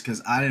question that? is,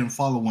 because I didn't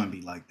follow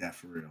Wemby like that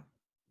for real.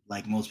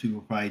 Like most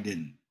people probably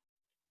didn't.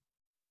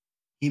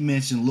 He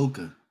mentioned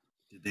Luka.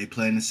 Did they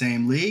play in the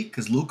same league?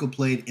 Because Luka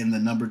played in the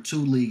number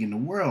 2 league in the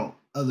world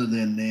other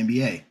than the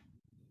NBA.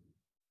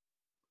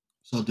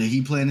 So did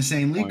he play in the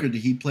same league, or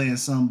did he play in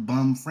some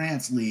bum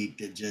France league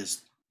that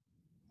just...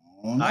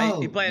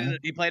 He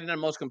played in the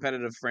most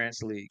competitive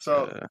France league.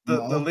 So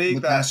the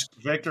league that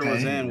Victor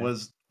was in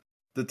was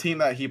the team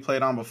that he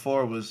played on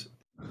before was.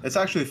 It's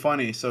actually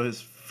funny. So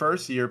his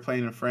first year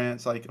playing in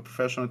France, like a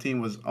professional team,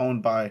 was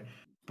owned by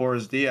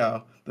Boris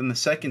Diaw. Then the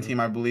second team,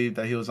 I believe,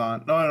 that he was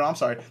on. No, I'm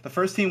sorry. The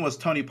first team was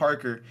Tony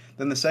Parker.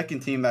 Then the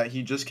second team that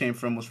he just came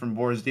from was from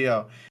Boris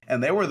Diaw,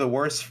 and they were the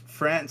worst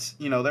France.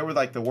 They were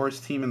like the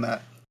worst team in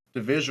that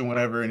division,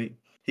 whatever. And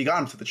he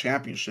got him to the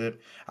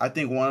championship. I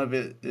think one of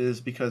it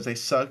is because they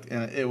sucked,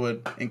 and it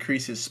would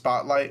increase his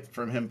spotlight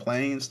from him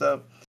playing and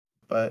stuff.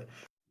 But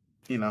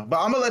but I'm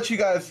gonna let you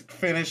guys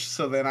finish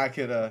so then I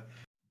could,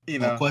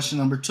 Question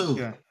number 2.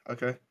 Yeah.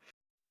 Okay.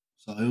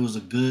 So it was a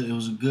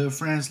good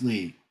France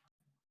league.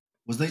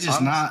 Was they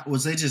just not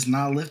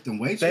lifting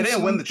weights? They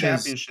didn't win the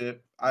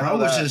championship. Bro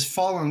was just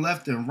falling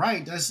left and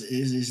right.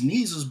 His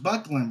knees was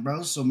buckling,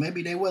 bro. So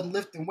maybe they wasn't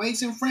lifting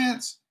weights in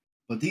France.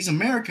 But these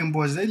American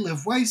boys, they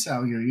lift weights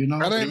out here, you know.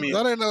 That ain't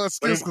no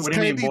excuse because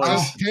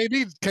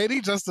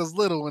KD just as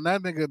little, and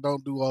that nigga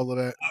don't do all of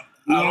that.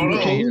 I don't know.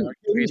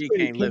 KD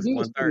can't lift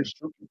 1/3.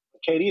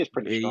 KD is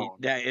pretty strong.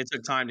 Yeah, it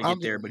took time to get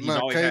there, but he's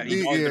always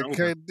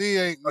KD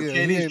ain't.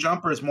 KD's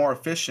jumper is more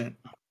efficient.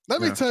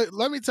 Let me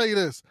tell you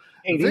this.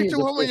 Victor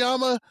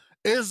Wembanyama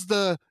is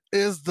the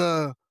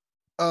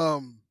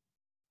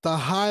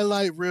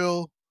highlight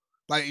reel.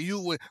 Like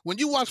when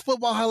you watch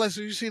football highlights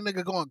and you see a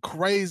nigga going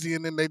crazy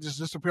and then they just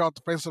disappear off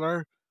the face of the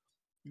earth,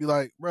 you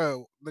like,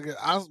 bro, nigga,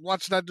 I was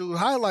watching that dude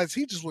highlights.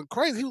 He just went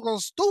crazy. He was going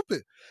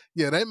stupid.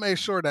 Yeah, they made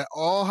sure that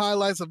all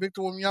highlights of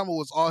Victor Wembanyama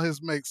was all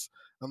his makes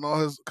and all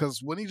his,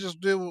 because what he just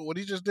did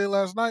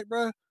last night,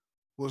 bro,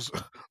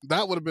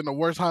 that would have been the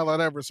worst highlight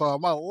I ever saw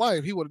in my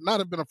life. He would not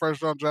have been a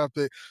first round draft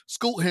pick.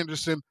 Scoot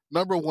Henderson,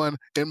 number 1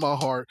 in my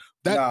heart.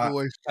 That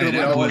boy. We'll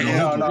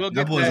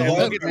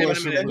get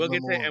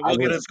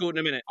to Scoot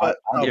in a minute. But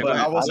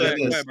I will say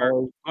this.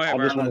 Go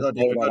ahead,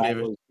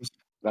 David.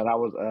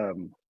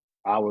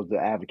 I was the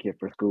advocate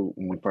for Scoot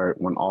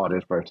when all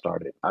this first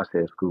started. I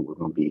said Scoot was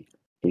gonna be.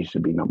 He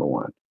should be number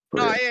 1.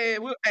 No,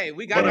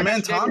 we got him.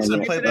 Man,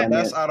 Thompson played the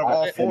best out of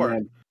all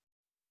 4.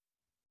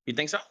 You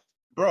think so?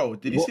 Bro,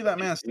 did you see that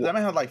man? That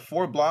man had like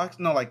 4 blocks.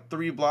 No, like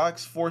 3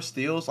 blocks, 4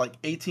 steals, like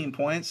 18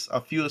 points, a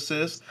few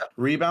assists,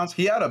 rebounds.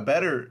 He had a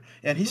better,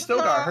 and he still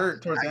got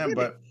hurt towards the end.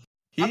 But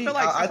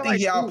I think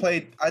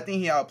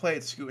he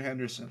outplayed Scoot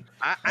Henderson.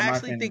 I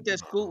actually think that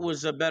Scoot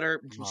was a better.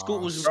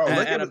 Scoot was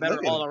had a better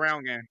all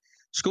around game.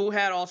 School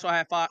had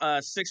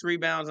 6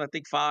 rebounds, I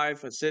think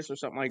 5 assists or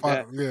something like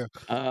that. Yeah.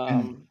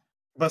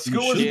 But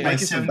School was like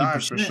making some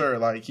dimes for 70%. sure.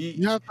 Like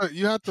you have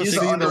to he's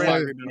see an the way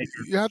underrated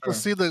you have to sure.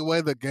 see the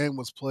way the game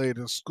was played.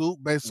 And Scoop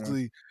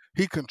basically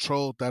he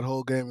controlled that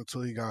whole game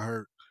until he got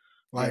hurt.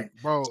 Like,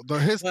 bro,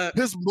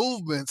 his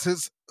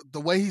movements, the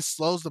way he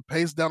slows the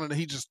pace down and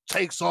he just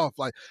takes off.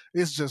 Like,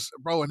 it's just,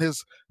 bro, and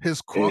his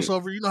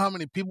crossover. You know how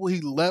many people he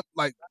left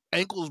like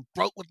ankles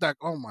broke with that?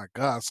 Oh my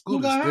God,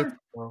 Scoot is different,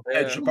 bro.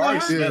 Yeah,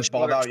 Jabari Smith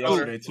balled out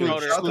yesterday too.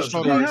 Shout out to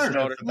Jabari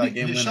Smith for that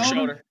game winner.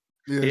 Shoulder.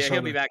 Yeah,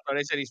 he'll be back though.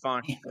 They said he's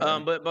fine.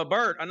 But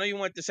Bert, I know you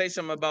wanted to say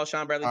something about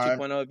Sean Bradley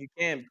 2.0. If you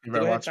can, you go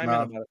better ahead and watch chime him in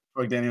out. about it.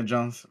 Fuck Daniel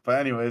Jones. But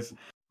anyways,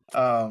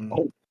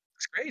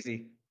 it's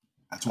crazy.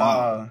 That's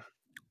wild.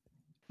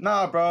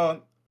 Nah,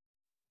 bro.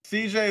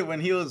 CJ, when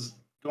he was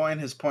going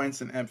his points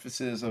and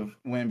emphasis of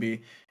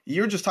Wemby,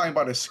 you were just talking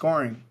about his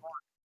scoring.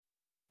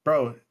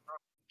 Bro,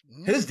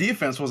 his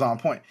defense was on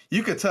point.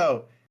 You could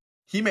tell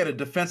he made a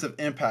defensive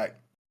impact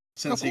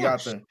since he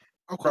got there.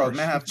 Bro,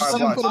 man had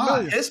 5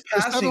 blocks. His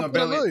passing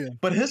ability,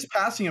 but his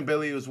passing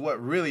ability was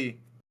what really,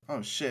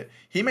 oh shit.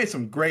 He made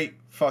some great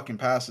fucking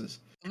passes.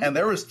 And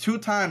there was 2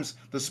 times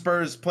the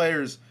Spurs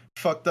players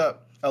fucked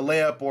up a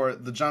layup or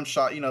the jump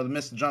shot, the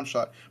missed jump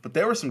shot. But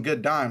there were some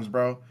good dimes,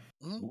 bro.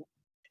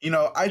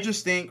 I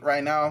just think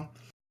right now,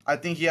 I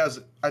think he has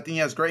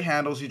great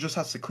handles. He just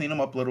has to clean them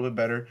up a little bit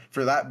better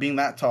for that being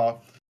that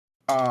tall.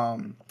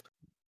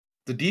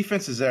 The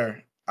defense is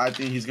there. I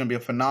think he's going to be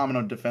a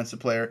phenomenal defensive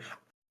player.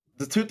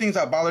 The 2 things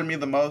that bothered me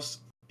the most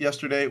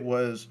yesterday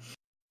was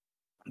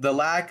the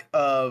lack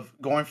of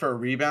going for a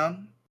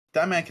rebound.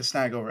 That man can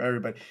snag over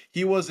everybody.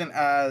 He wasn't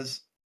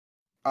as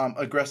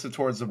aggressive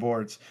towards the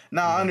boards.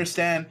 Now, I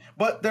understand,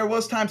 but there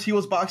was times he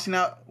was boxing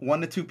out 1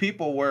 to 2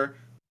 people where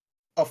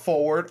a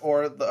forward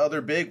or the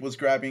other big was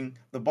grabbing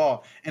the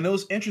ball. And it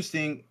was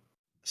interesting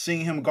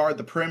seeing him guard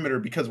the perimeter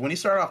because when he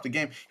started off the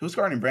game, he was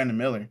guarding Brandon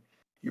Miller.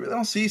 You really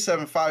don't see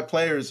 7'5"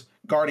 players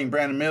guarding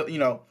Brandon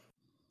Miller,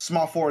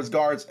 small forwards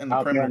guards in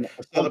the perimeter.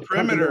 So the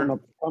perimeter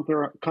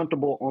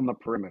comfortable on the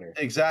perimeter.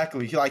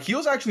 Exactly. He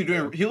was actually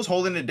he was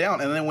holding it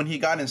down, and then when he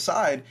got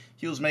inside,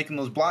 he was making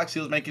those blocks. He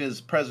was making his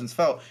presence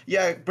felt.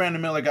 Yeah,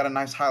 Brandon Miller got a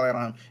nice highlight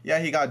on him. Yeah,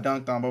 he got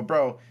dunked on, but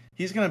bro,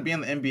 he's gonna be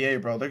in the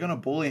NBA, bro. They're gonna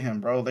bully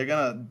him, bro. They're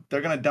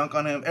gonna dunk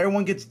on him.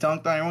 Everyone gets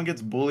dunked on. Everyone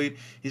gets bullied.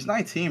 He's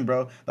 19,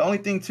 bro. The only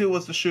thing too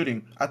was the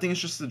shooting. I think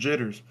it's just the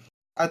jitters.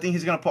 I think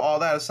he's gonna put all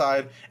that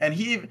aside, and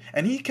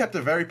he kept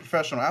it very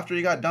professional. After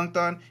he got dunked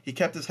on, he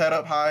kept his head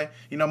up high.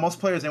 Most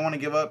players, they want to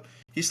give up.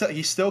 He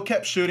still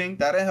kept shooting.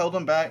 That held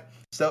him back.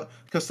 So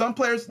because some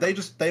players they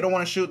don't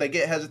want to shoot, they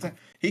get hesitant.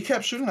 He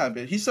kept shooting that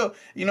bit. He still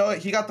he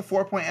got the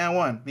 4-point and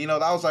 1. That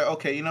was like,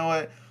 okay, you know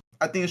what?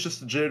 I think it's just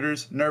the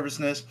jitters,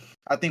 nervousness.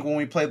 I think when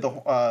we played the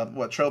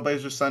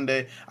Trailblazers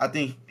Sunday, I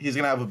think he's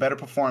gonna have a better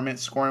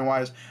performance scoring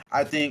wise.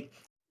 I think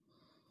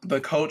the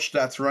coach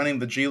that's running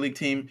the G League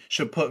team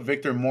should put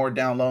Victor more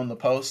down low in the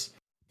post.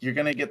 You're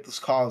going to get those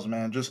calls,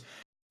 man.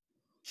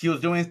 He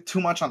was doing too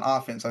much on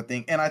offense, I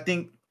think. And I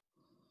think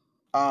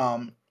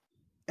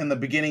in the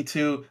beginning,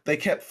 too, they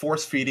kept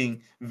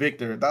force-feeding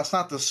Victor. That's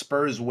not the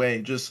Spurs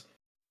way. Just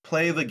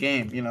play the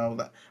game,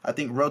 I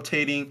think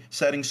rotating,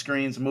 setting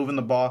screens, moving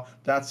the ball,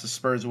 that's the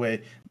Spurs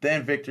way.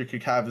 Then Victor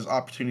could have his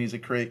opportunities to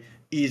create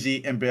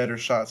easy and better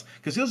shots.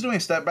 Because he was doing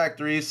step-back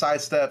threes,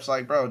 side steps.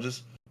 Like, bro,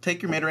 just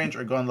take your mid-range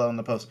or go low in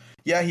the post.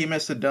 Yeah, he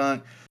missed a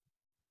dunk.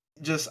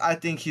 I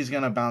think he's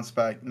going to bounce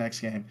back next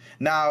game.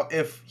 Now,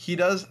 if he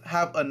does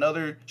have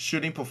another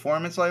shooting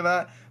performance like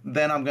that,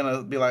 then I'm going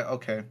to be like,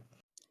 okay.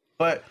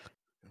 But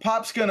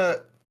Pop's going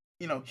to,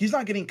 he's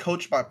not getting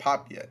coached by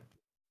Pop yet.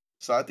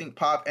 So I think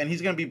Pop, and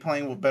he's going to be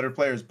playing with better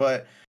players.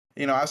 But,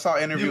 I saw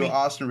an interview with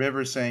Austin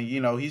Rivers saying,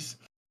 he's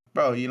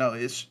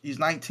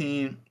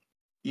 19.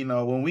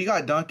 When we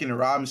got Duncan and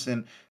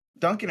Robinson,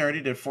 Duncan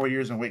already did 4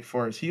 years in Wake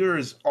Forest. He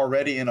was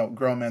already in a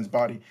grown man's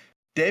body.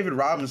 David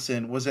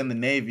Robinson was in the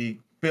Navy,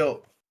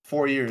 built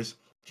 4 years,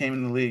 came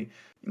in the league.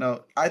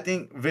 I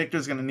think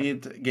Victor's going to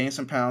need to gain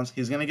some pounds.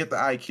 He's going to get the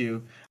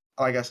IQ.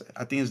 Like I said,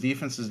 I think his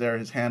defense is there.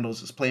 His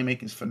handles, his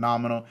playmaking is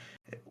phenomenal.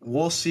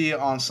 We'll see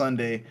on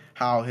Sunday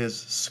how his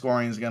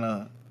scoring is going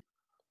to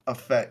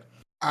affect.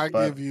 I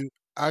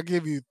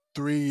give you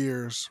 3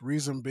 years.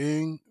 Reason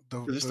being,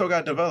 he still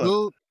got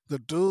developed. The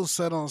dude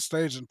sat on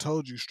stage and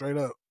told you straight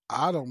up,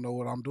 I don't know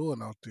what I'm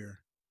doing out there.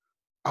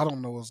 I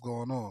don't know what's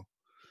going on.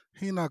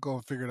 He's not going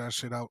to figure that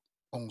shit out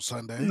on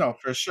Sunday. No,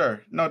 for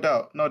sure. No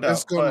doubt.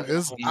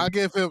 I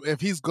give him,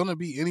 if he's going to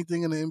be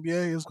anything in the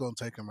NBA, it's going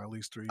to take him at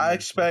least 3 years. I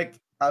expect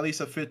at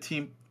least a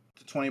 15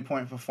 to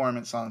 20-point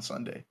performance on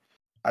Sunday.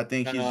 I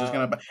think he's just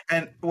going to...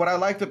 And what I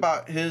liked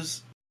about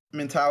his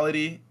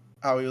mentality,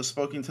 how he was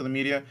speaking to the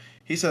media,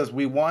 he says,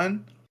 we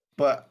won,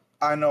 but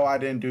I know I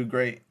didn't do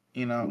great,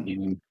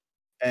 Mm-hmm.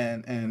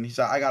 And he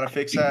said, I got to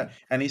fix that.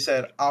 And he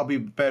said, I'll be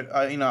better,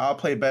 I'll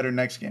play better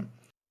next game.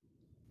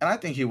 And I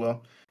think he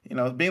will.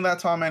 Being that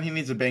tall, man, he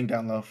needs to bang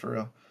down low for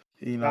real.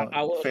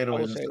 Fade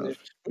away and stuff.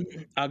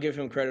 I'll give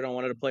him credit on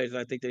one of the plays that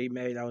I think that he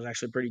made that was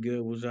actually pretty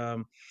good was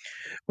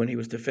when he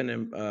was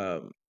defending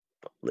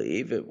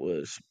believe it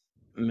was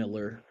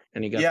Miller,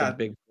 and he got the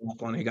big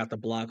block on. He got the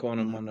block on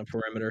him on the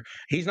perimeter.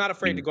 He's not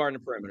afraid to guard in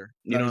the perimeter.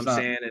 You know what I'm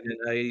saying?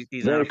 And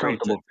he's Very not afraid to.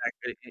 comfortable.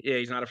 Yeah,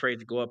 he's not afraid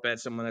to go up at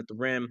someone at the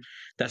rim.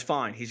 That's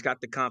fine. He's got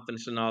the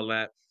confidence and all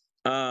that.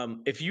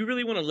 If you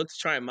really want to look to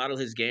try and model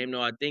his game,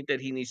 though, I think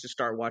that he needs to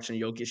start watching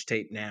Jokic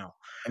tape now.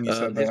 And you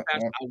said that. I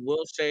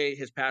will say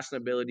his passing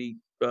ability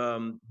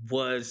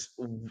was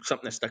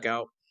something that stuck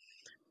out.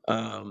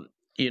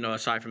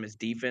 Aside from his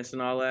defense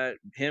and all that,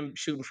 him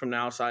shooting from the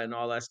outside and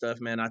all that stuff,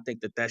 man, I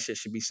think that shit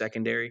should be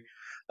secondary.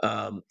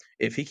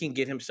 If he can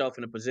get himself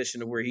in a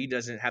position to where he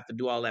doesn't have to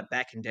do all that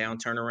back and down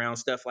turnaround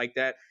stuff like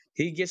that,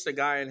 he gets the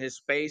guy in his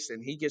space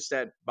and he gets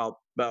that about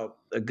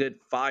a good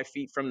 5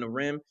 feet from the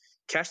rim,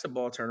 catch the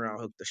ball, turn around,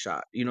 hook the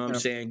shot. You know what I'm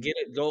saying? Get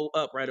it, go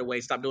up right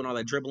away. Stop doing all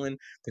that dribbling.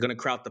 They're going to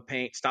crowd the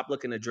paint. Stop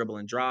looking to dribble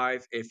and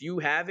drive. If you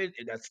have it,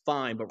 that's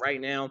fine. But right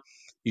now,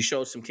 you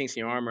show some kinks in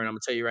your armor, and I'm going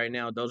to tell you right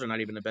now, those are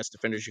not even the best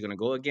defenders you're going to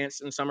go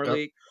against in Summer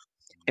League.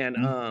 And,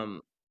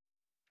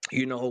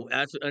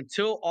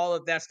 until all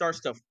of that starts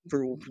to,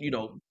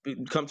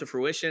 come to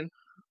fruition,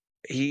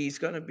 he's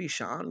going to be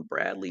Sean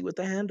Bradley with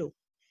the handle.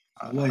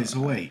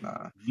 Wait.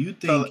 You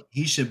think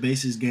he should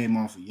base his game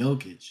off of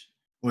Jokic?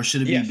 Or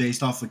should it be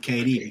based off of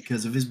KD?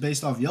 Because if it's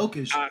based off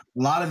Jokic, a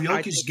lot of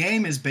Jokic's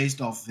game is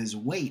based off of his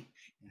weight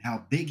and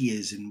how big he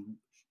is and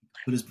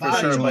put his body.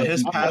 For sure, but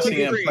his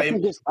passing and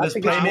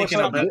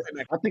playmaking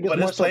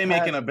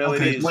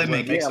ability is what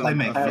makes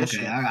him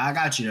efficient. Okay, I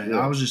got you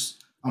there.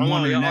 I'm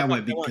wondering that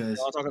way because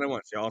y'all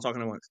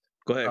talking at once.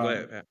 Go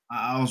ahead.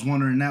 I was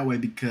wondering that way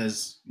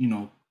because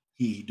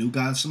he do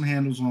got some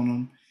handles on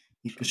him.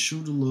 He could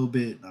shoot a little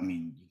bit. I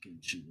mean, he can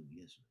shoot a little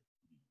bit.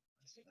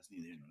 That's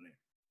neither here nor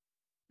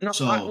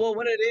there. No,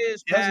 what it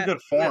is, he has a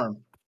good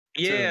form.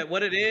 Yeah,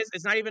 what it is,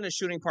 it's not even the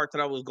shooting part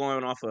that I was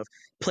going off of.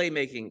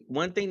 Playmaking.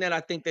 One thing that I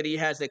think that he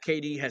has that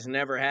KD has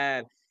never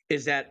had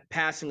is that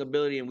passing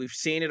ability, and we've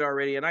seen it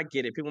already, and I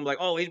get it. People are like,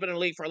 oh, he's been in the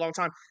league for a long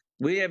time.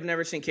 We have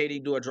never seen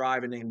KD do a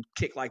drive and then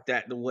kick like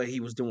that the way he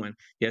was doing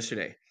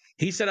yesterday.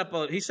 He set up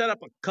a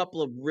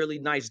couple of really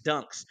nice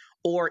dunks,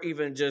 or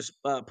even just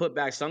put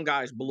back. Some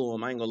guys blew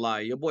him. I ain't gonna lie.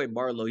 Your boy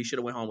Barlow, he should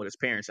have went home with his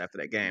parents after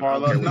that game.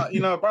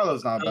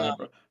 Barlow's not bad,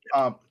 bro.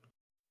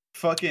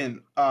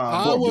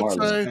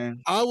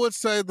 I would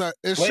say that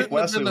it shouldn't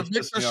have been the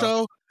Victor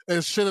show.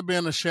 It should have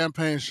been a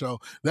Champagne show.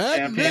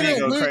 That nigga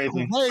go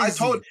crazy. I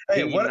told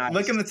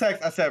look in the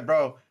text. I said,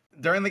 bro,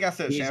 during the game, I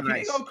said,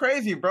 Champagne go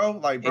crazy, bro.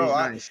 Like, bro,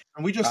 and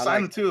we just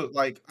signed him too.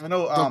 Like, I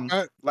know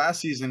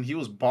last season he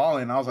was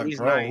balling. I was like,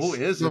 bro, who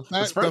is it?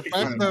 The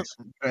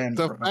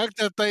fact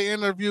that they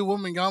interviewed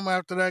Wemby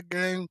after that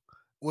game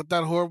with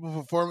that horrible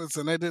performance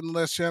and they didn't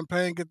let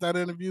Champagne get that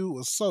interview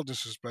was so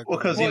disrespectful. Well,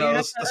 because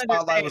the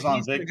spotlight was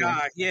on Victor.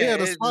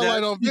 The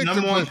spotlight on Victor.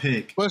 Number one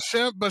pick. But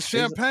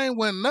Champagne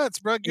went nuts,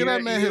 bro. Get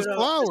that man his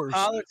flowers.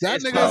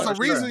 That nigga's the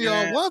reason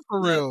y'all won for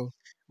real.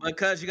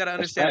 Because you got to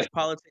understand there's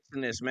politics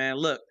in this, man.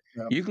 Look,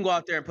 you can go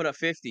out there and put up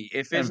 50.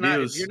 If you're not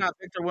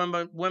Victor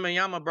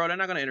Wembanyama, bro, they're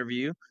not going to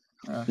interview you.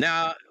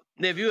 Now,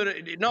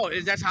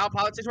 that's how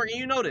politics work, and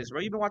you know this, bro.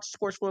 You've been watching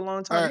sports for a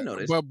long time. You know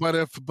this. But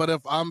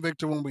if I'm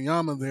Victor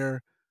Wembanyama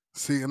there,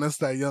 see, and that's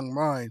that young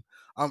mind,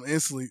 I'm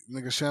instantly,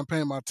 nigga,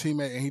 Champagne, my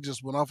teammate, and he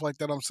just went off like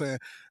that. I'm saying,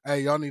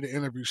 hey, y'all need to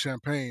interview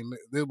Champagne.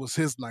 It was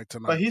his night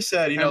tonight. But he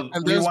said,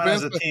 we won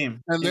as a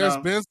team. And there's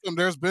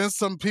been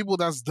some people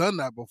that's done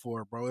that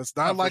before, bro. It's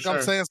not like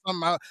I'm saying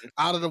something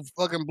out of the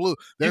fucking blue.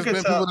 There's been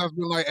people that's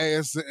been like,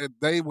 hey,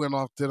 they went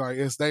off tonight.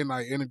 It's their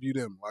night. Interview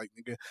them, like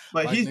nigga.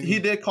 But like, he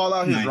did call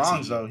out his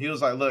wrongs though. He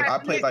was like, look, I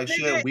played like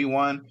shit. We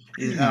won.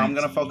 And I'm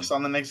gonna focus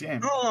on the next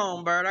game. Hold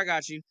on, Bird. I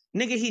got you.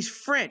 Nigga, he's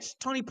French.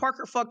 Tony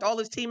Parker fucked all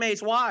his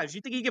teammates' wives.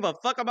 You think he give a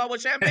fuck about what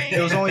Champagne? It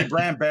was only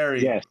Brand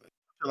Berry. Yes.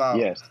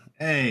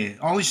 Hey,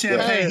 only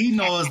Champagne he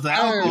knows the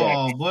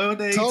alcohol. Boy, what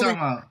they talking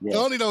about?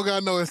 Tony don't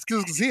got no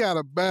excuse because he had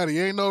a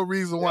baddie. Ain't no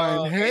reason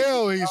why in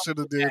hell he should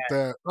have did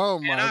that. Oh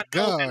my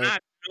God. I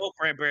know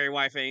Brand Berry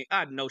wife ain't.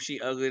 I know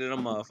she ugly than a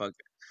motherfucker.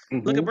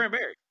 Mm-hmm. Look at Brand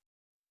Berry.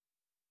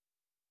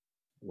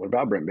 What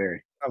about Brent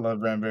Berry? I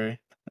love Brand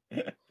Berry.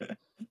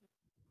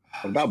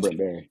 What about Brent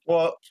Berry?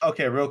 Well,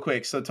 okay, real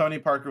quick. So Tony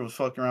Parker was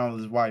fucking around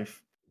with his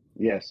wife.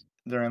 Yes.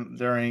 During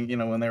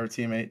when they were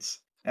teammates.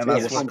 And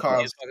that's what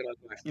caused,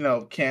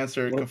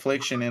 cancer,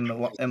 confliction in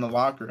the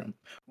locker room.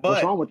 But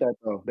what's wrong with that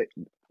though?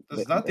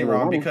 There's nothing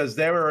wrong because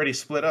they were already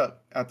split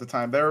up at the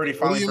time. They were already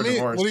filing for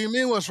divorce. What do you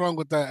mean? What's wrong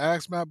with that?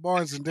 Ask Matt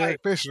Barnes and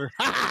Derek Fisher.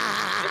 Shout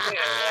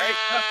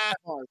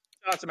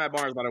out to Matt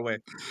Barnes, by the way.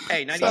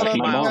 Hey,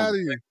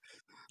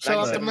 Shout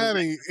out to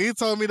Matty. He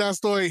told me that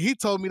story. He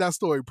told me that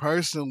story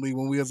personally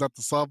when we was at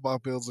the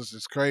softball fields, which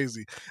is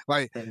crazy.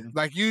 Like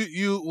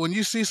you when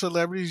you see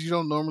celebrities, you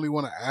don't normally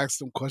want to ask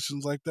them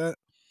questions like that.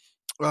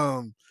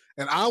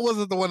 And I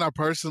wasn't the one that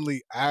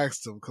personally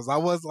asked him because I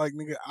was like,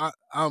 nigga,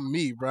 I'm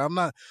me, bro. I'm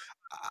not.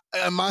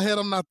 In my head,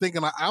 I'm not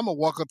thinking I'm gonna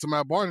walk up to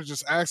Matt Barnes and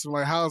just ask him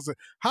like, how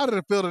did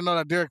it feel to know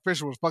that Derek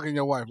Fisher was fucking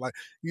your wife? Like,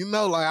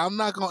 I'm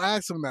not gonna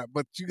ask him that.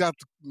 But you got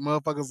the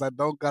motherfuckers that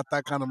don't got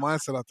that kind of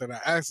mindset out there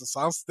that ask him.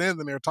 So I'm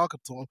standing there talking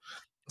to him.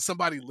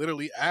 Somebody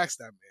literally asked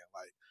that man,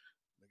 like,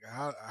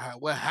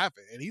 what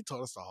happened? And he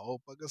told us the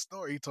whole fucking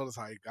story. He told us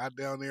how he got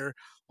down there,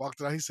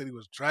 walked out. He said he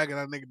was dragging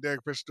that nigga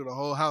Derek Fisher through the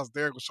whole house.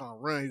 Derek was trying to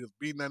run. He was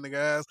beating that nigga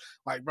ass.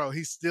 Like, bro,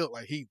 he still,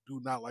 like, he do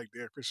not like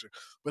Derek Fisher.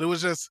 But it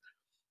was just,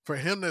 for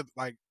him to,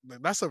 like,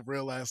 that's a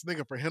real ass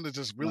nigga. For him to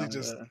just really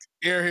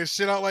air his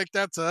shit out like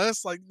that to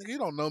us, like, nigga, you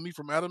don't know me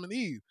from Adam and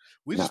Eve.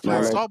 We just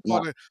playing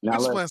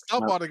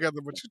softball together,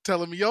 but you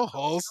telling me your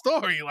whole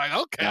story. Like,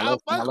 okay, I'll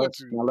fuck with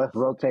you. Now let's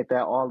rotate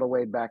that all the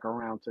way back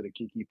around to the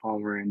Keke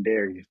Palmer and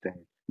Darius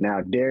thing.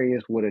 Now,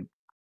 Darius would have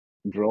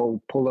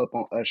pull up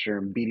on Usher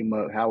and beat him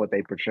up. How would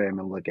they portray him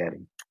and look at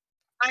him?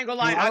 I ain't gonna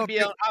lie, I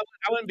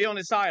wouldn't be on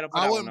his side.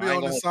 I wouldn't be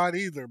on his side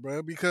either,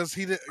 bro, because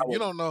he did. You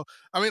don't know.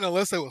 I mean,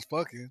 unless they was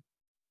fucking.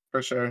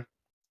 For sure.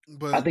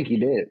 But I think he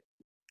did.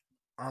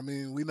 I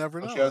mean, we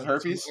never know. She has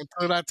herpes?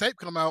 Until that tape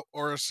come out,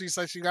 or she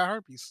say she got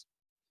herpes.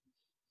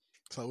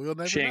 So we'll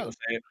never know. She ain't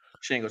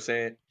gonna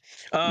say it.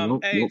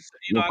 Hey,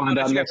 we'll find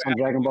out next on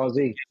Dragon Ball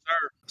Z.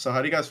 So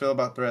how do you guys feel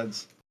about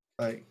Threads?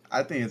 Like,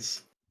 I think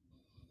it's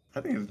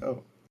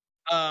dope.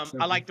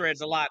 I like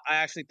Threads a lot. I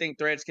actually think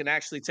Threads can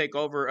actually take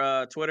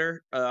over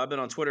Twitter. I've been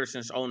on Twitter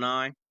since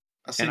 2009.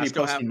 I seen you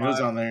posting news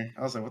on there.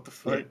 I was like, what the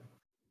fuck?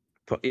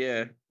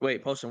 Yeah.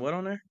 Wait, posting what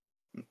on there?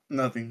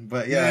 Nothing.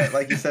 But yeah,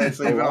 like you said,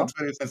 so you've been on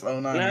Twitter since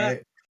 2009,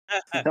 right?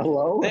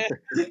 Hello?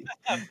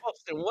 I'm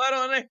posting what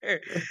on there?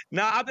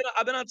 No, I've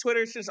been on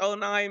Twitter since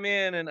 2009,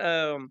 man,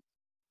 and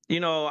you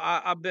know,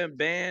 I've been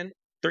banned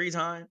 3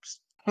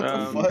 times. What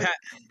the fuck?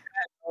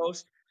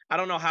 Post. I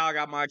don't know how I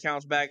got my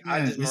accounts back.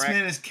 Yeah, this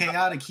man is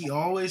chaotic. He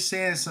always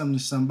saying something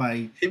to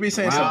somebody. He be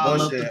saying some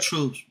bullshit. Up the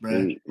troops,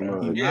 bro.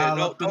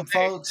 Up them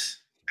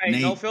folks. Hey,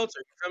 no filter.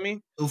 You feel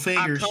me? 2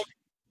 fingers.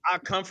 I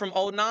come from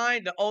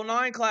 2009, the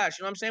 2009 class.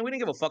 You know what I'm saying? We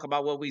didn't give a fuck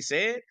about what we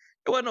said.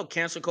 There wasn't no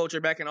cancel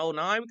culture back in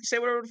 2009. We can say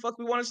whatever the fuck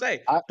we want to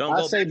say. I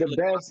say the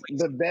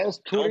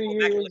best Twitter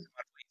years.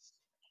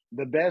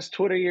 The best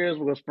Twitter years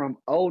was from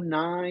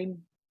 2009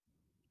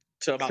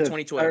 to about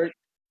 2012.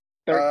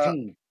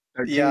 13.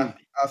 Yeah,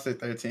 I'll say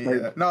 13.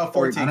 Yeah. No,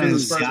 14. I didn't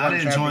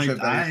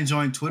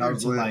join Twitter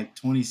until like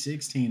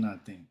 2016, I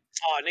think.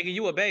 Oh, nigga,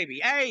 you a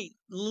baby. Hey,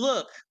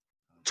 look,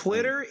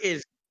 Twitter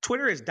is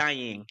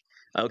dying.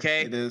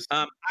 Okay, it is.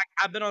 I've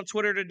been on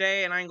Twitter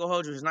today, and I ain't gonna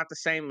hold you. It's not the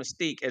same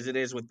mystique as it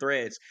is with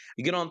Threads.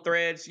 You get on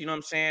Threads, you know what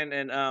I'm saying,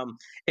 and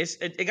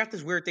it got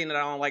this weird thing that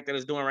I don't like that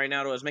it's doing right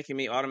now. Though, it's making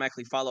me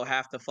automatically follow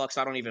half the fucks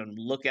I don't even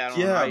look at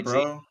on IG.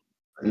 Bro.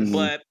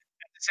 But at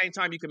the same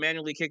time, you can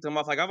manually kick them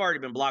off. Like I've already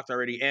been blocked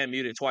already and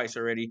muted twice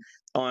already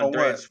on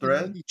Threads.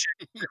 Thread?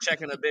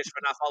 Checking a bitch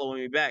for not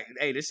following me back.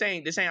 Hey, this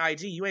ain't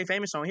IG. You ain't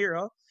famous on here,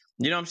 huh?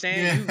 You know what I'm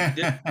saying?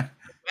 Yeah.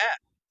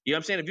 You know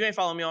what I'm saying? If you ain't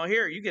following me on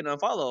here, you get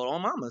unfollowed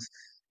on mamas.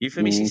 You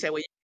feel me? She said,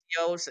 well,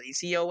 you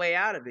see your way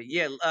out of it.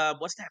 Yeah.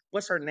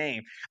 What's her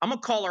name? I'm going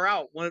to call her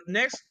out. When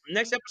next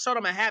episode,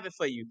 I'm going to have it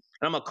for you.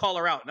 And I'm going to call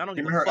her out. And I don't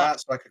give a fuck. At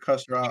so I could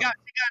cuss her out. She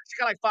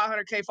got like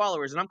 500K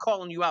followers, and I'm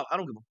calling you out. I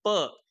don't give a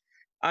fuck.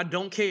 I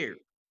don't care.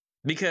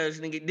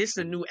 Because nigga, this is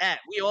a new app.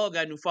 We all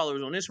got new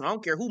followers on this one. I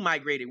don't care who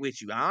migrated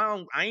with you.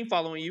 I ain't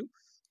following you.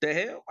 The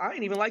hell? I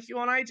ain't even like you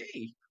on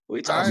IG. What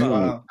you talking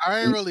about? I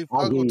ain't really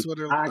fuck with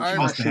Twitter.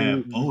 I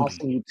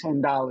seen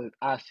 $10.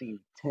 I seen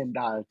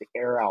 $10 to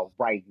air out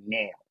right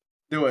now.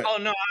 Do it. Oh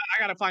no, I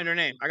gotta find her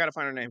name.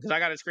 Because I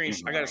got a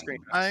screenshot.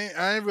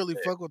 I ain't really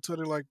fuck with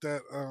Twitter like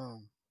that.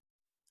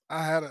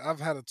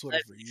 I've had a Twitter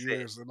for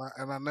years, and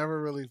I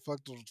never really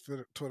fucked with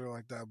Twitter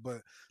like that.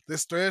 But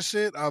this Thread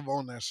shit, I'm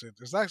on that shit.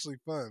 It's actually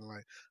fun.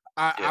 Like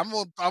I'm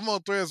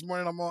on Threads more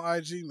than I'm on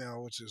IG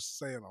now, which is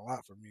saying a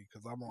lot for me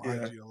because I'm on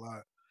IG a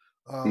lot.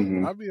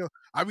 I'm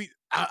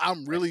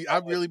really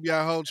be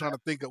at home trying to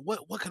think of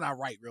what can I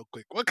write real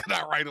quick? What can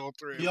I write on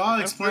Threads? Y'all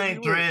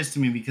explain Threads to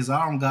me because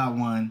I don't got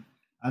one.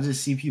 I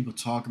just see people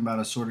talking about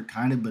it sort of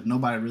kind of, but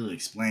nobody really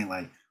explain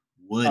like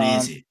what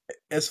is it?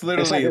 It's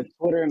literally like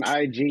Twitter and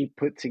IG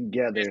put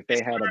together if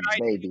they had a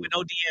baby. With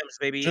no DMs,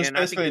 baby. Just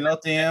basically no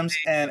DMs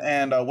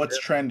and what's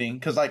trending.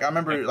 Because like I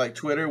remember like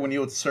Twitter when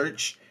you would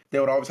search, they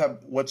would always have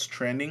what's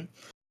trending.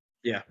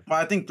 Yeah. Well,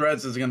 I think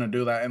Threads is gonna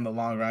do that in the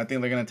long run. I think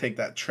they're gonna take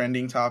that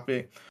trending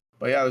topic.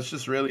 But yeah, it's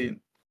just really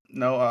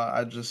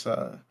there's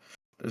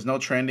no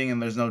trending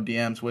and there's no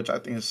DMs, which I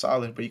think is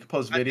solid. But you can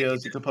post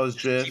videos, you can post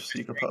GIFs,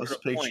 you can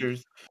post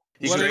pictures,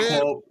 you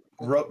can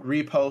quote,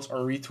 repost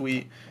or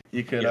retweet.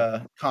 You could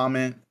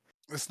comment.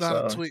 It's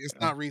not a tweet. It's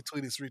not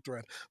retweet. It's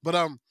rethread.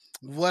 But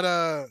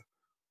what's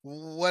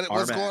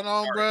going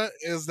on, bro?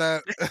 Is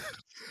that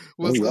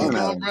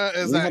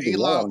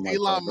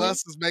Elon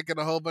Musk is making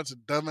a whole bunch of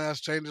dumbass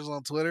changes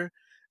on Twitter.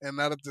 And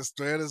now that this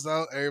thread is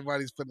out,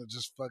 everybody's finna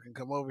just fucking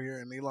come over here.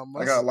 And Elon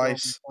Musk, I got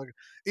lice.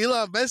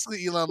 Elon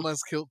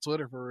Musk killed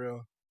Twitter for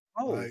real.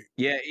 Oh,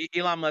 yeah,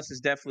 Elon Musk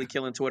is definitely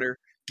killing Twitter.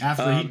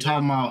 After he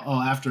talking about,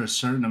 after a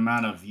certain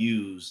amount of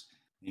views,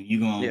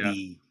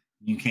 and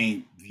you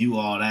can't view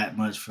all that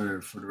much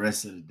for the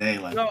rest of the day.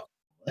 Like,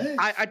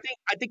 I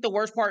think the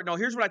worst part. No,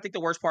 here's what I think the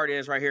worst part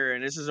is right here,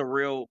 and this is a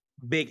real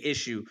big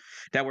issue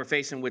that we're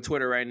facing with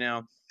Twitter right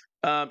now.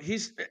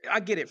 I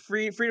get it.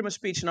 Freedom of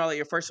speech and all that,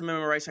 your First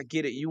Amendment rights. I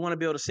get it. You want to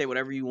be able to say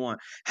whatever you want.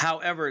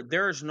 However,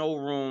 there is no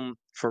room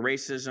for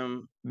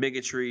racism,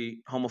 bigotry,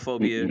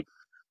 homophobia,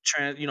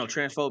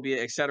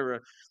 transphobia, etc.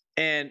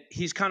 And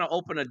he's kind of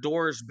opened the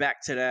doors back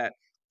to that.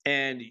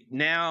 And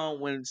now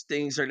when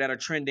things that are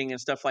trending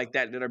and stuff like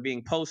that are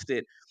being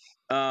posted,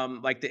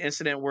 like the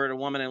incident where the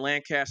woman in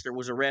Lancaster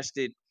was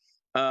arrested,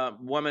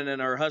 woman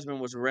and her husband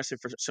was arrested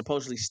for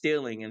supposedly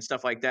stealing and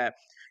stuff like that.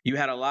 You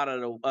had a lot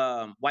of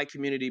the white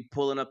community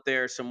pulling up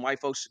there, some white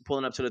folks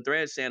pulling up to the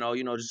thread saying, oh,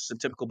 just some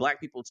typical black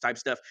people type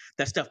stuff.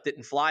 That stuff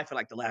didn't fly for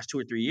like the last 2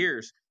 or 3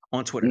 years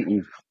on Twitter.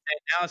 And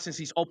now since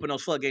he's opened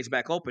those floodgates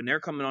back open,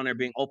 they're coming on there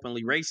being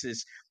openly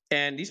racist.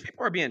 And these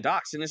people are being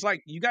doxxed. And it's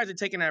like, you guys are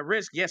taking that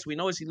risk. Yes, we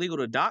know it's illegal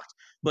to dox,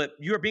 but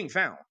you're being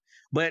found.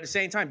 But at the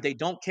same time, they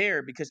don't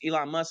care because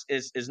Elon Musk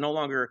is no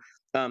longer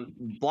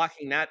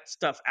blocking that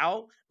stuff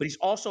out, but he's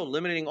also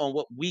limiting on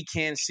what we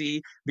can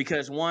see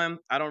because, one,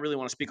 I don't really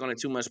want to speak on it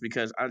too much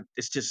because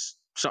it's just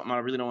something I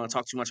really don't want to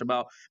talk too much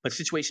about. But the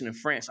situation in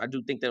France, I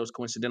do think that it was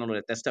coincidental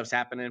that stuff's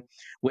happening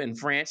in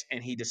France,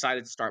 and he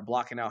decided to start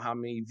blocking out how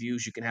many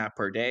views you can have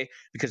per day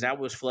because that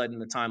was flooding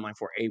the timeline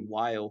for a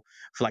while,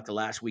 for like the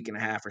last week and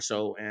a half or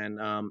so. And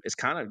it's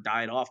kind of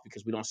died off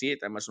because we don't see it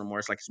that much no more.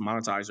 It's like it's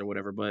monetized or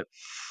whatever, but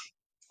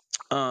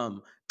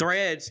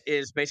Threads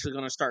is basically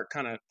going to start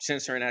kind of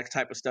censoring that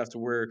type of stuff to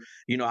where,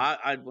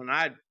 when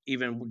I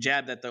even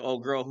jabbed at the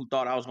old girl who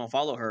thought I was going to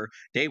follow her,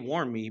 they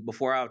warned me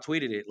before I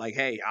tweeted it. Like,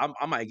 hey,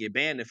 I might get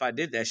banned if I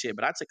did that shit.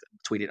 But I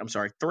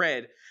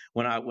thread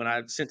when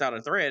I sent out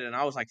a thread and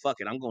I was like, fuck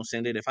it, I'm going to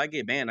send it. If I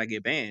get banned, I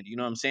get banned. You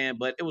know what I'm saying?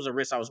 But it was a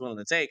risk I was willing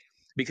to take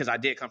because I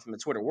did come from the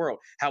Twitter world.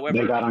 However,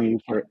 they got on you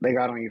for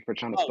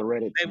trying to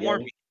thread it. They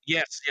warned me.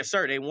 Yes,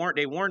 sir. They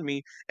warned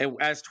me. And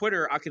as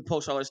Twitter, I could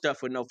post all this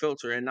stuff with no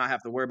filter and not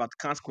have to worry about the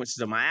consequences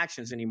of my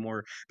actions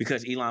anymore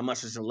because Elon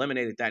Musk has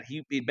eliminated that.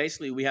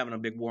 We having a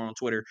big war on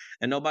Twitter,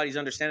 and nobody's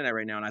understanding that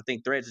right now. And I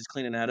think Threads is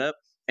cleaning that up.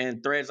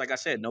 And Threads, like I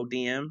said, no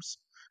DMs,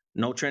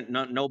 no trend,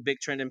 no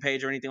big trending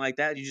page or anything like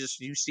that. You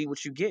see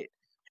what you get,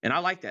 and I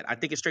like that. I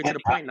think it's straight to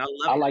the point, and I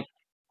love it.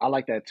 I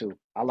like that too.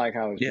 I like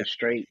how it's just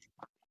straight,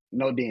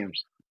 no DMs.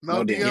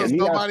 No DMs.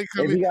 Nobody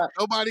could be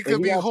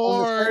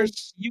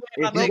whores.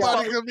 Nobody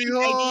could be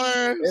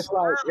whores.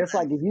 It's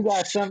like if you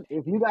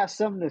got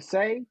something to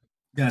say, you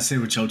gotta say it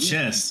with your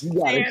chest. You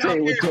gotta say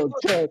it with your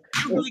chest.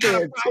 You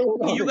gotta say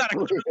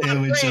it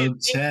with your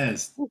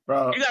chest,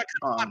 bro. You gotta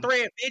cut my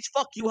thread, bitch.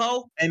 Fuck you,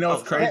 hoe. And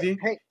it's crazy.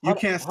 You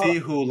can't see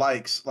who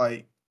likes.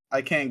 Like,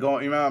 I can't go. I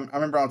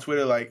remember on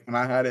Twitter, like when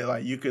I had it,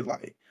 like you could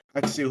I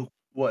could see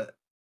what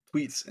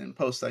tweets and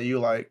posts that you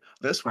like.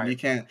 This one you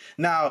can't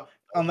now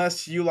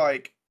unless you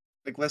like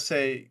let's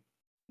say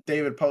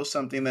David posts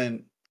something,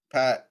 then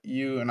Pat,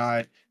 you and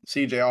I,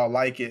 CJ all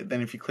like it.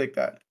 Then if you click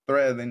that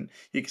thread, then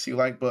you can see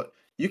but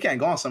you can't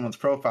go on someone's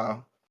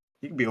profile.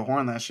 You can be a whore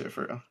on that shit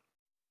for real.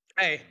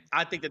 Hey,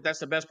 I think that's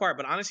the best part.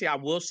 But honestly, I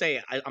will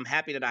say I'm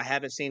happy that I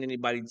haven't seen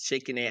anybody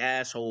shaking their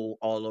asshole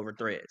all over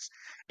Threads.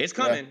 It's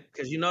coming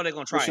because they're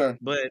gonna try it.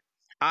 But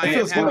I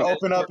am happy to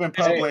open up in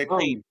public.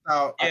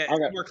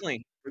 It's more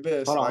clean.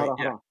 Hold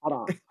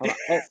on.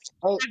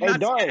 Hey,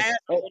 Dars.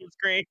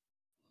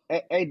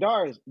 Hey,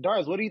 Dars,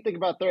 what do you think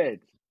about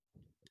Threads?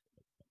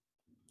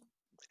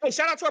 Hey,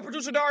 shout out to our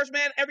producer Dars,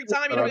 man. Every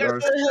time you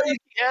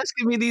keep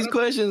asking me these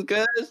questions,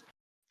 guys.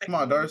 Come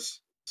on, Dars.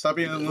 Stop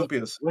being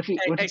Olympians. What you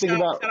think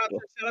about? Shout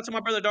out to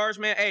my brother Dars,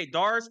 man. Hey,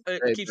 Dars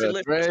keeps it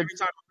lit every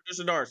time.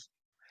 Producer Dars.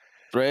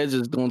 Threads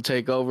is gonna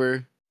take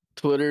over.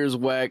 Twitter is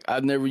whack.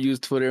 I've never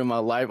used Twitter in my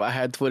life. I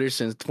had Twitter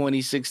since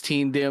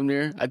 2016, damn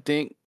near. I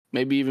think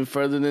maybe even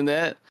further than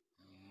that.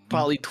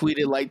 Probably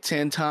tweeted like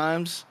 10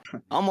 times.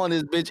 I'm on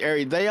this bitch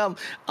every day. I'm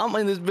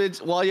in this bitch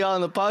while y'all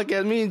on the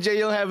podcast. Me and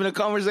J.O. having a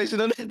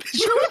conversation on that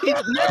bitch.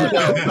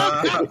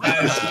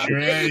 That's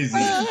crazy.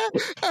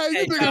 Hey,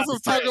 you niggas was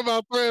talking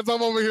about Threads.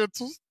 I'm over here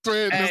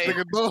threading this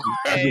nigga dog.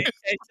 Hey,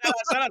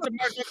 shout out to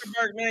Mark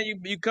Zuckerberg, man.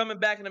 You coming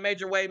back in a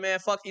major way, man.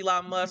 Fuck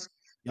Elon Musk.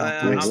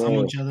 I'm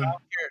each other.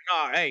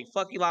 Hey,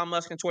 fuck Elon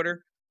Musk and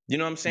Twitter. You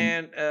know what I'm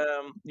saying?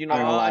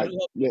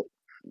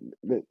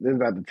 This is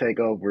about to take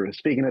over.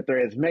 Speaking of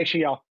Threads, make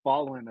sure y'all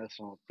following us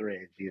on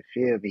Threads. You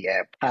feel me?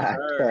 At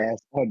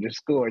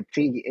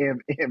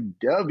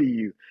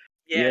podcast_TMMW.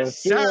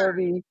 Yes, you feel sir.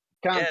 me?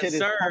 Content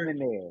is coming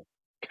there.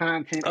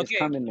 Content is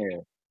coming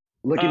there.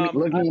 Look at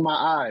me in my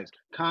eyes.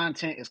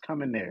 Content is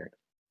coming there.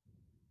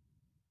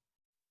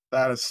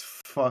 That is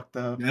fucked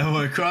up. Yeah,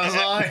 what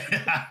cross-eye?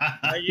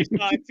 You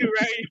saw it too,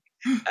 right?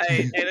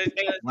 Hey,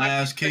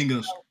 Last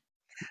Kingdoms.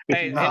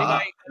 Hey,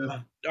 anybody?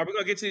 Are we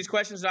gonna get to these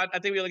questions? I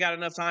think we only got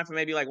enough time for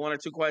maybe like 1 or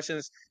 2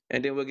 questions,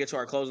 and then we'll get to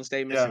our closing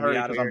statements. Yeah, and hurry be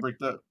out of because here. I'm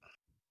bricked up.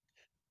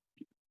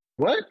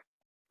 What?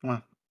 Come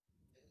on.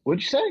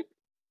 What'd you say?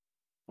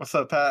 What's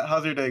up, Pat?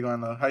 How's your day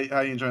going though? How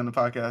you enjoying the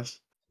podcast?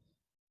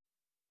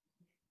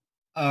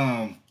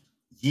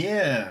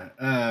 Yeah.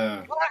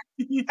 Nah.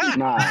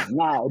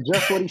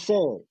 Address what he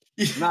said.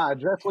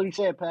 Address what he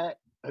said, Pat.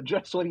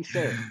 Address what he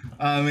said.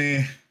 I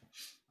mean,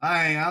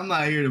 I'm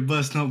not here to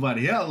bust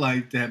nobody out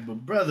like that,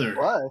 but brother.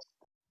 What?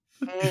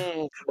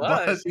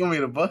 Bust? You want me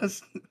to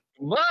bust?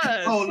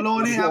 Bust. Oh,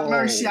 Lord, have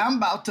mercy. I'm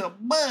about to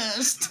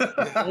bust.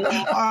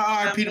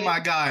 R.I.P. to my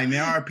guy,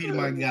 man. R.I.P. to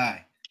my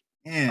guy.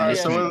 Yeah. All right,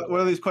 so what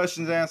are these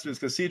questions and answers?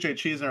 Because CJ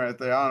cheesing right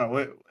there. I don't know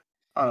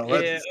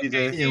what.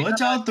 CJ. Yeah, what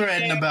y'all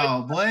threatening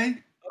about, boy?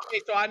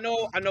 Okay, so I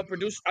know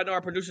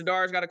our producer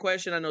Dar's got a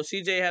question. I know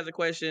CJ has a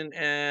question,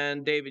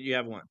 and David, you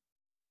have one.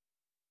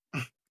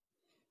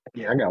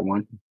 Yeah, I got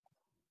one.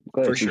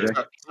 Go ahead,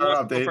 CJ. Start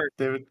off,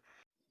 David.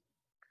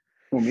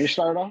 Want me to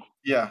start off?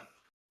 Yeah.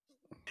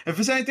 If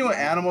it's anything with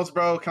animals,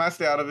 bro, can I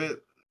stay out of it?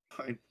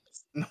 Like,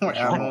 no more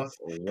animals.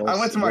 I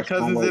went to my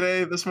cousin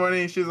this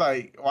morning. She's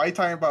like, "Why are you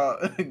talking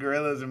about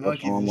gorillas and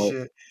monkeys and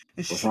shit?"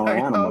 And she's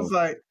like, I was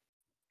like,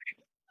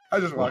 I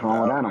just walked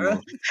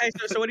out. Hey,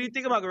 so what do you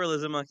think about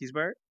gorillas and monkeys,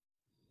 Bert?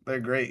 They're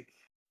great.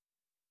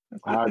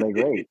 How are they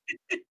great?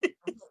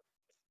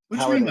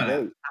 What you mean by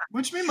that?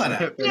 What you mean by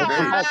that? They're great.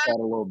 That a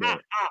little bit.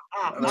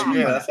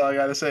 That's all I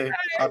gotta say.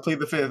 I plead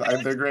the fifth.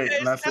 They're great,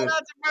 and that's it. Shout out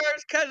to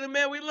Bert's cousin,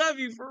 man. We love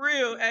you for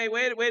real. Hey,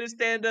 way to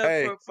stand up.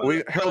 Hey,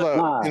 hold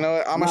up. You know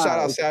what? I'm gonna shout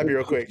out Sabby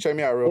real quick. Check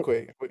me out real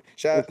quick.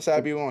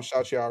 Sabby, we want to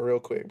shout you out real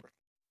quick, bro.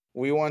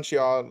 We want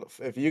y'all.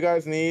 If you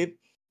guys need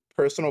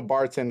personal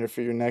bartender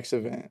for your next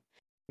event,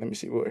 let me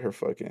see what her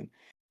fucking.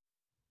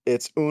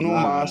 It's Uno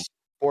Mas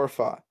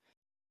Porfa.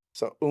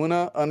 So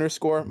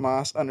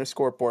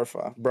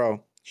Una_Mas_Porfa,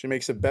 bro. She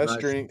makes the best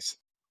drinks.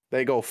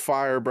 They go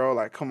fire, bro.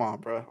 Like, come on,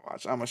 bro.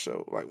 Watch, I'm gonna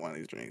show like one of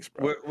these drinks,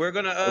 bro. We're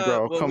gonna,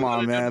 bro. Come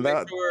on, man.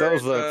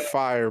 Those look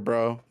fire,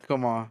 bro.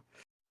 Come on.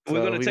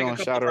 We're gonna take a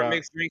couple of our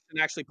mixed drinks and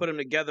actually put them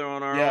together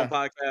on our own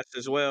podcast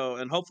as well.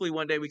 And hopefully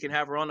one day we can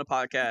have her on the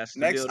podcast.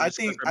 I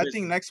think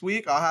next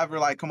week I'll have her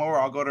like come over.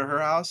 I'll go to her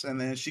house and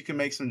then she can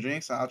make some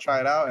drinks. And I'll try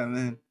it out and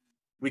then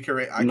we can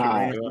rate. I can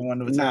rate it from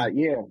 1 to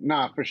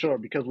 10. For sure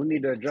because we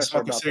need to address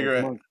her about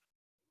those monkeys.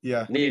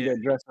 Yeah, we need to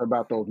address her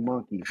about those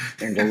monkeys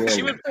and gorillas.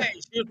 She was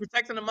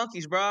protecting the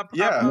monkeys, bro.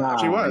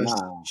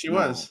 She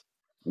was.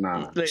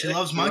 She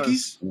loves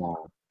monkeys.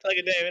 Look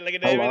at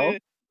David. Hello?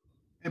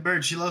 Hey,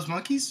 Bird. She loves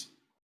monkeys.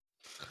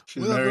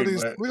 We gonna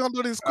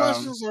do these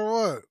questions or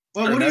what?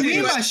 Well, what do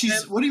you mean by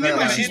she's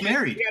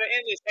married? We gotta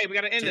end this. Hey, we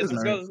gotta end this.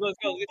 Let's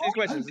go. Get these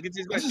questions.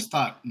 I just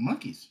thought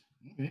monkeys.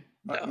 Okay.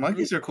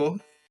 Monkeys are cool.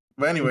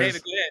 But anyways,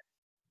 David, go ahead.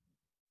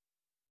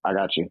 I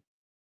got you.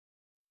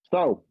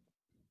 So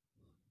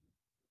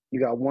you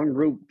got one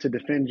group to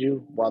defend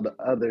you while the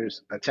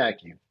others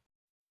attack you.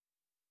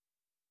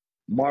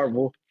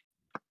 Marvel,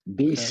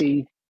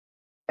 DC,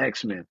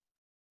 X-Men.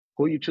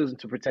 Who are you choosing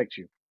to protect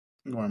you?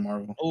 I'm going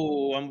Marvel.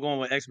 Oh, I'm going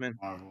with X-Men.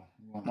 Marvel.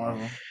 What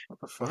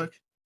the fuck?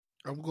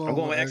 I'm going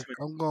with X-Men.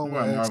 I'm going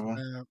with Marvel.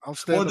 X-Men.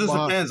 Well, it just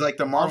depends. Like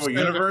the Marvel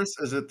universe,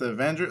 is it the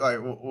Avengers? Like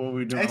what are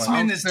we doing?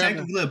 X-Men is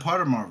technically a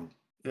part of Marvel.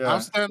 Yeah.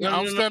 I'm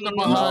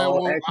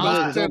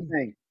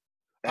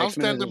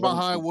standing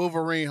behind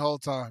Wolverine whole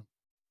time.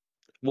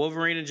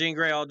 Wolverine and Jean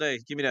Grey all day.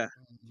 Give me that.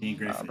 Jean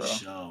Grey for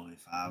sure.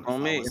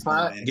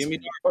 Give me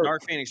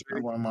Dark Phoenix.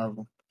 I'm going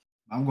Marvel.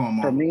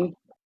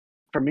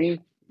 For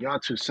me, y'all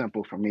too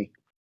simple for me.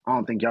 I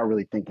don't think y'all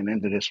really thinking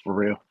into this for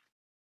real.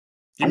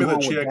 Give me the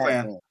Cheetah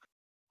Clan.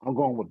 I'm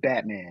going with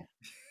Batman.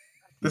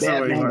 This is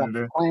what you want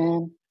to do.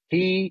 Plan.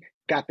 He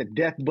got the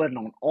death button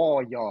on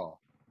all y'all.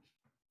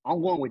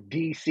 I'm going with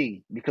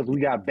DC because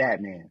we got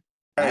Batman.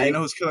 Hey, you know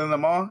who's killing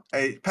them all?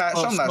 Hey, Pat,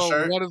 show them that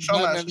shirt. Show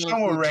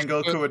them what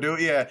Rengoku would do.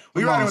 Yeah,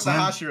 we riding with the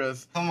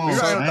Hashiras. We riding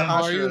with the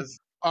Hashiras.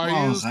 Are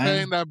you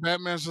saying that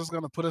Batman's just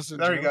going to put us in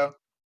jail? There we go.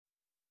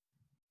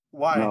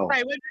 Why? No.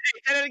 Hey,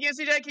 say that again,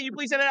 CJ. Can you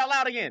please say that out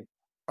loud again?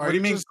 Are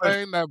you just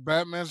saying that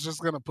Batman's just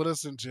going to put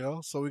us in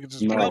jail so we can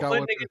just break out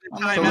with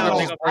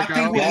I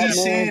think what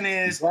he's saying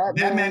is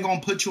Batman going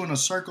to put you in a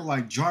circle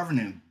like Jarvan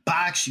and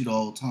box you the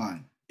whole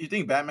time. You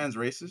think Batman's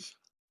racist?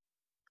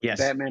 Yes.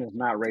 Batman is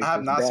not racist. I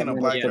have not seen a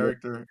black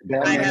character.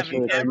 Batman is for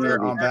the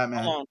community.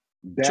 Batman.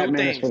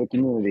 Batman is for the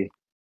community.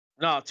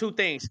 No, two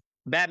things.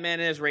 Batman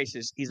is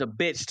racist. He's a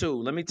bitch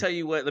too. Let me tell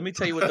you what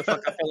the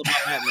fuck I feel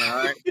about Batman,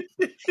 all right?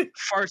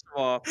 First of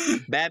all,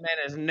 Batman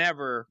has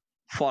never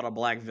fought a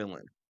black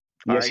villain.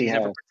 Yes, he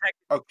has.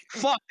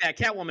 Fuck that.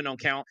 Catwoman don't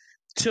count.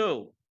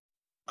 2.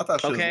 I thought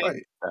she was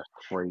white. That's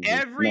crazy.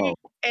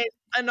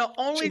 And the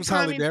only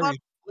time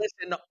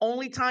the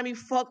only time he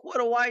fuck with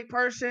a white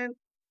person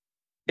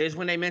is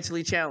when they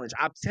mentally challenged.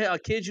 I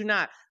kid you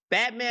not.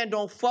 Batman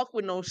don't fuck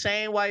with no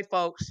sane white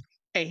folks,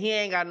 and he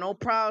ain't got no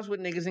problems with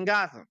niggas in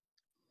Gotham.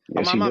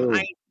 Yes,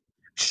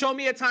 show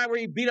me a time where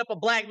he beat up a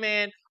black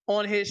man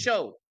on his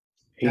show.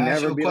 He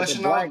never beat up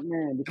a black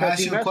man because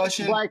he messed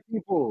with black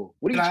people.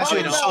 What are you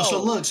talking about?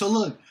 So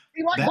look.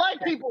 He like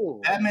black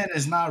people. Batman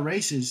is not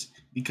racist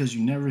because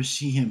you never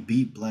see him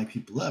beat black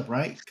people up,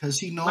 right? Because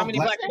he knows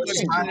black people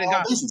is minding their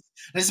own business.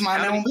 This is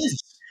minding their own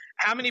business.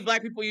 How many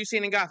black people you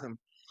seen in Gotham?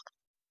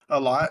 A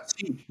lot.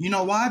 You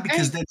know why?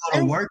 Because they go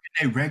to work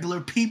and they're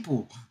regular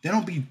people. They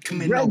don't be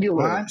committing no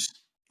crimes.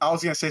 I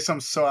was gonna say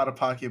something so out of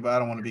pocket, but I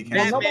don't want to be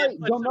canceled.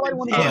 Nobody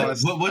want to.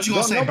 What you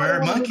gonna say,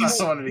 Bird?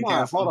 Monkeys? I don't want to be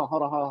canceled.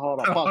 Hold on.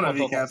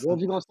 What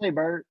you gonna say,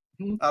 Bird?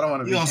 I don't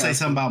want to be. You gonna say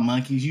something about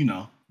monkeys? You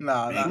know.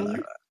 Nah.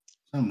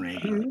 Some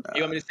regular.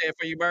 You want me to say it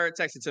for you, Bird?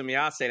 Text it to me.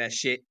 I'll say that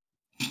shit.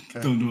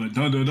 Okay. Don't do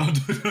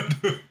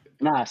it.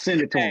 Nah,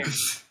 send it to him.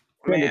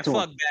 Man,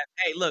 fuck that.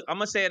 Hey, look, I'm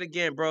gonna say it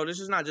again, bro. This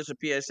is not just a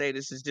PSA.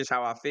 This is just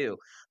how I feel.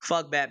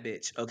 Fuck that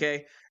bitch,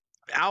 okay?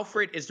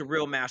 Alfred is the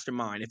real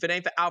mastermind. If it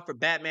ain't for Alfred,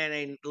 Batman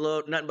ain't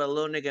nothing but a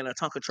little nigga in a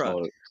Tonka truck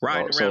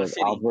riding around the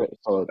city.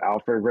 So is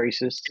Alfred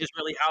racist? It's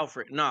really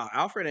Alfred. No,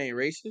 Alfred ain't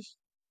racist.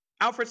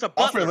 Alfred's a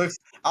butler.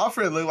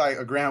 Alfred looked like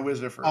a Grand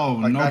Wizard for. Oh,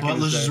 like no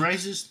butlers is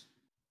racist.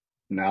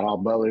 Not all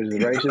butlers is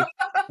racist.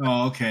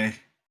 Oh, okay.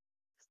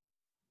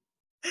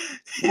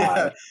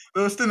 Yeah.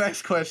 What's the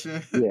next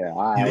question? Yeah.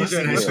 What's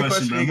the next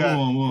question,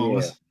 bro?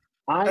 Move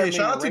on. Hey,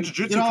 shout out to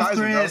Jujutsu Get off Kaisen,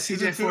 Threads,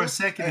 CJ, for a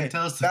second and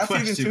tell us the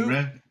question,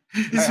 bro.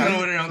 He's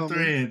over there on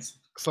Threads.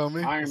 Iron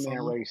Man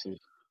racist.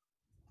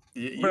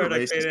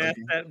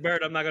 Bird,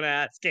 Bird, I'm not gonna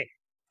ask it.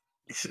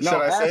 Should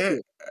I say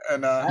it?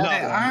 And, no,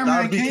 Iron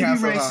Man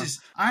can't be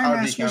racist. Iron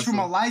Man switched from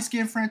a light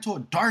skinned friend to a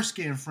dark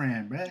skinned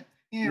friend, bro.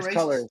 He ain't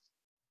racist.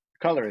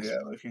 Colorist. Yeah,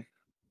 looking.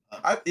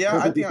 I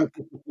think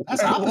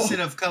that's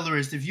opposite of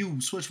colorist. If you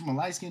switch from a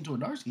light skin to a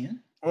dark skin.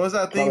 What was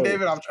that thing,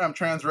 David? I'm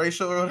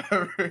transracial or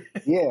whatever.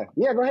 Yeah,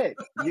 go ahead.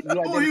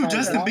 Who are you,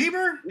 Justin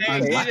Bieber?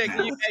 Hey,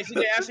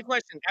 CJ, ask your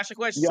question. Ask your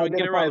question so we can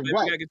get it right.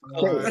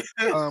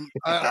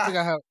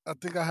 I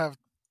think I have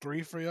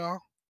 3 for y'all.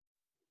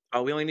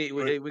 Oh, we only need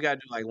we gotta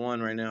do like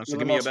 1 right now. So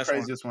give me your best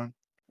craziest one.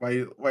 Why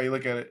you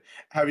look at it?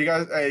 Have you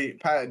guys,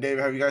 Pat,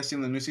 David, have you guys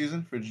seen the new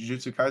season for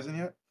Jujutsu Kaisen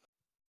yet?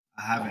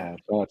 I haven't.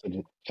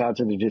 Shout out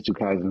to Jujutsu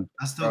Kaisen.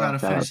 I still gotta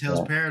finish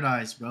Hell's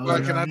Paradise, bro.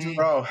 Like, can I do,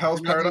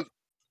 Hell's Paradise?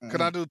 Can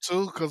I do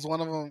 2? Because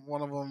one of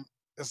them,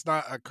 it's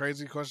not a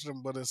crazy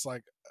question, but it's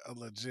like a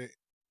legit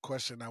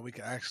question that we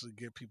can actually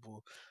get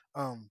people,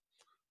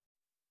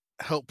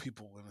 help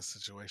people in a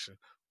situation.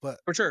 But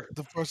for sure,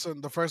 the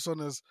first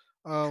one is,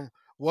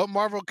 what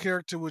Marvel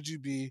character would you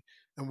be,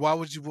 and why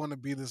would you want to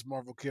be this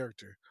Marvel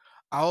character?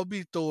 I would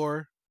be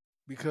Thor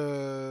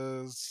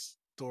because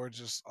Thor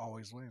just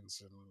always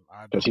wins, and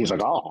because he's a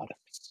god.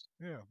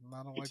 Yeah,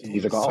 I don't like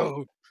he's a god.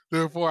 So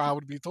therefore, I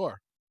would be Thor.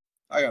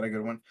 I got a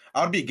good one.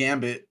 I would be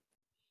Gambit,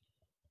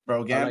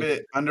 bro.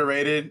 Gambit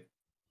underrated.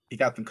 He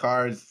got the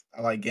cards.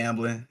 I like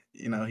gambling.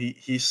 You know,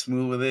 he's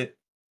smooth with it.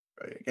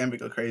 Gambit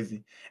go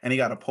crazy, and he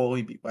got a pole.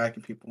 He be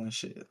whacking people and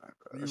shit. Like,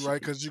 bro, you right,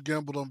 because you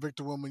gambled on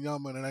Victor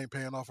Wembanyama and it ain't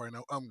paying off right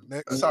now.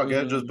 Next. That's all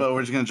good. But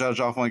we're just gonna judge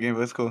off one game.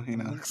 But it's cool, you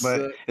know.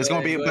 But it's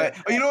gonna be. But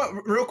you know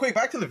what? Real quick,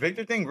 back to the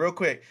Victor thing. Real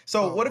quick.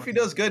 So what if he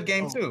does good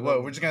game 2?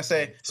 Well, we're just gonna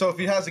say. So if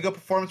he has a good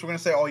performance, we're gonna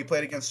say, oh, he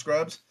played against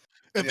scrubs.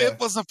 If it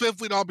was a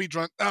 5th, we'd all be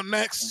drunk.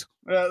 Next.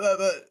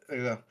 There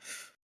you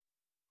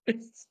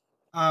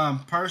go.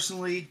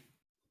 Personally,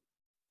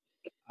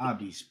 I'd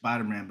be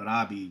Spider-Man, but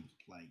I'd be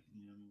like,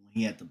 you know, when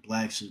he had the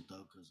black suit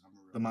though, because I'm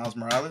the Miles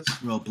Morales,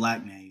 real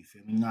black man. You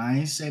feel me? No, I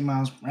ain't say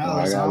Miles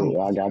Morales.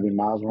 I gotta be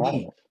Miles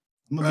Morales.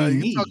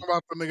 You talking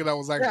about the nigga that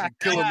was actually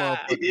killing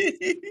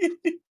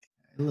motherfuckers?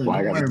 Look,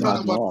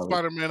 talking about the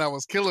Spider-Man that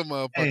was killing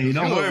motherfuckers. Hey,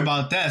 don't worry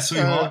about that,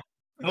 sweetheart.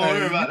 Don't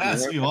worry about that,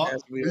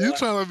 sweetheart. You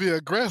trying to be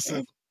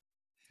aggressive?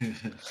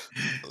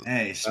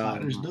 Hey,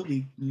 spiders do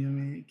be. You know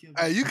what I mean?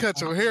 Hey, you cut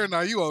your hair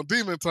now. You on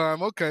demon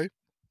time? Okay.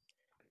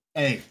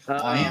 Hey,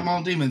 I am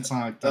on demon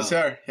time. Yes,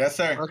 sir. Yes,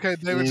 sir. Okay,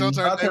 David, your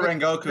turn.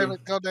 David,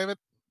 go, David.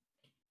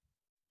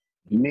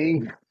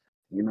 Me,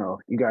 you know,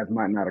 you guys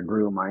might not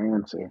agree with my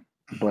answer,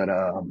 but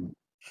I'm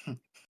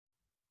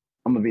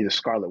gonna be the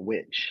Scarlet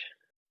Witch.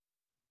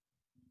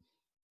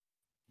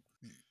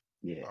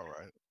 Yeah. All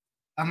right.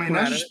 I mean,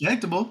 that's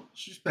respectable.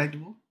 It's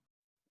respectable.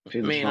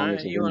 She's one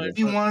of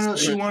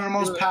the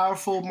most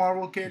powerful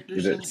Marvel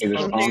characters. You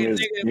want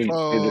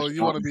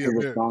to be a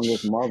bitch.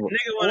 Nigga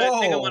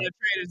want to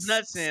trade his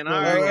nuts in.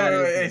 All right,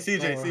 hey,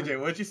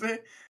 CJ, what'd you say?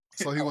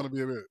 So he want to be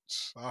a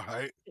bitch. All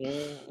right.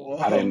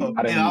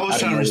 I was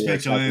trying to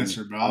respect your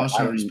answer, bro. I was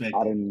trying to respect.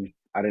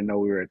 I didn't know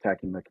we were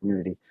attacking the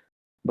community,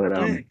 but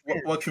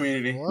what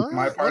community? What?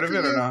 My part of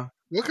it or not?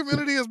 What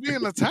community is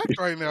being attacked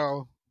right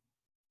now?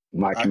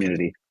 My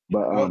community,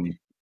 but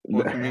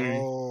What community?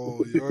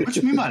 What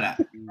you mean by that?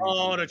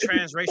 Oh, the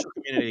transracial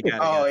community. Yeah.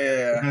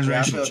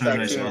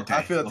 Transracial.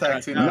 I feel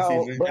attacked too.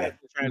 No, but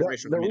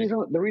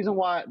the reason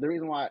why,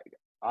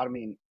 I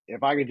mean,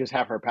 if I could just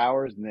have her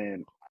powers,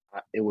 then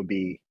it would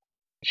be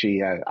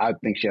I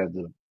think she has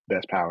the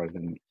best powers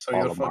in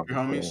all of fuck your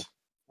homies.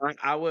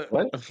 I would.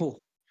 What?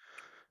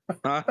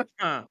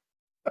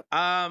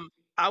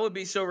 I would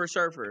be Silver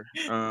Surfer.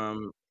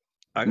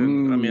 I could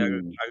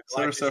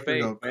Silver Surfer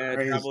space, man.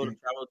 Travel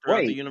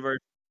throughout the universe.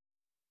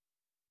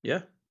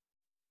 Yeah.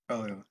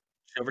 Oh yeah.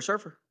 Silver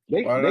Surfer.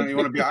 Why don't you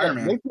want to be Iron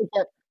Man?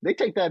 They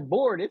take that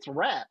board. It's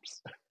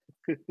wraps.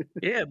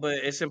 Yeah, but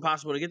it's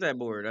impossible to get that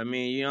board. I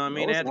mean, you know what I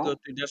mean? They have to go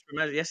through desperate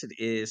measures. Yes, it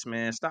is,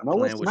 man. Stop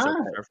playing with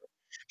Silver Surfer.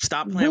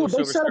 Stop playing with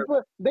Silver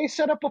Surfer. They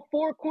set up a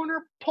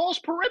 4-corner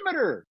post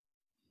perimeter,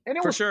 and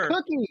it was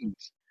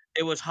cookies.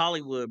 It was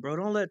Hollywood, bro.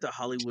 Don't let the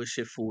Hollywood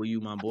shit fool you,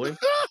 my boy. In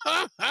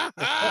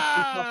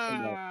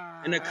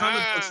the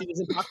comic books, she was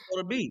impossible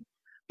to beat.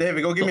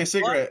 David, go give me a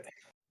cigarette.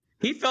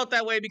 He felt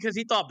that way because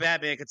he thought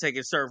Batman could take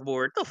his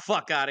surfboard. The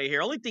fuck out of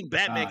here. Only thing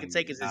Batman can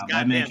take is his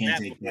goddamn Batman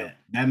can't take that.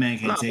 Batman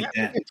can't take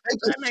that.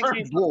 Batman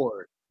can't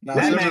surfboard.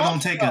 Batman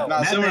gonna take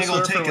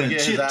a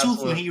chip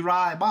tooth when he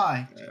ride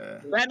by.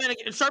 Batman,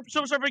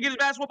 Silver Surfer get his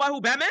ass whooped by who?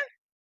 Batman?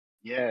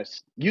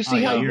 Yes. You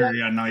see how you're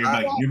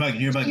bugging.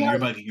 You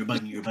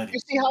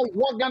see how he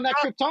walked down that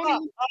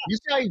Kryptonian? You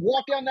see how he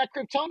walked down that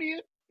Kryptonian?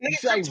 You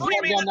see how he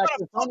walked down that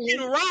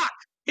Kryptonian? Rock.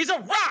 He's a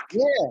rock.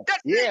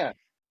 Yeah.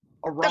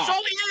 A rock. That's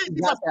all he is.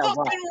 He's a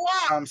fucking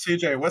rock.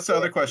 CJ, what's the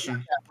other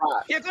question?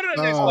 Yeah, go to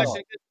the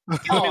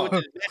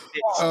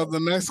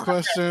next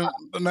question.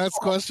 The next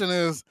question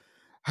is,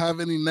 have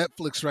any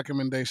Netflix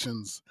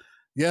recommendations?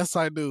 Yes,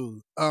 I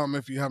do.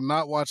 If you have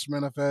not watched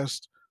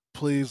Manifest,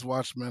 please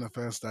watch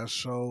Manifest. That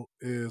show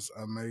is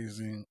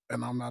amazing.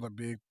 And I'm not a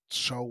big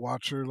show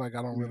watcher. Like,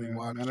 I don't really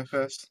watch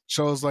Manifest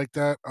shows like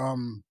that.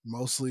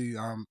 Mostly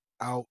I'm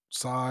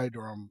outside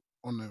or I'm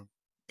on the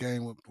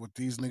game with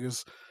these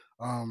niggas.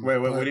 Wait,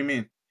 what do you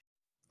mean?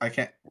 I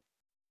can't.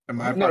 Am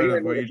I part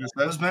of what you just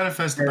said? What's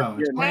Manifest about?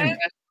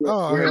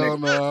 Oh, hell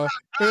no.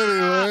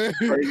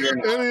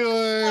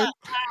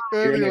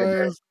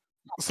 Anyways.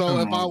 So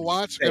if I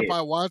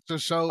watch a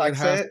show, it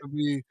has to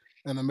be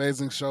an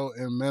amazing show.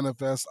 And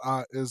Manifest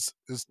is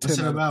 10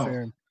 out of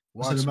 10.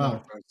 Watch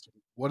Manifest.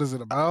 What is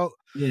it about?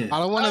 Yeah. I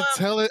don't want to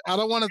tell it. I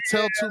don't want to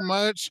tell too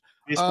much.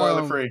 Be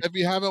spoiler free. If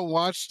you haven't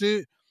watched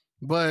it,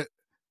 but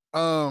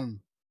I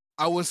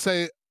would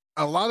say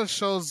a lot of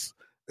shows.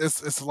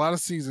 It's a lot of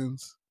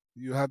seasons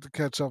you have to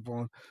catch up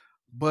on,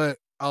 but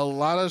a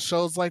lot of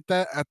shows like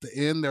that at the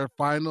end, the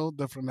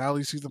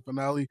season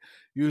finale,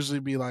 usually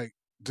be like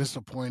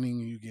disappointing.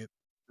 You get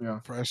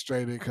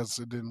frustrated because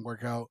it didn't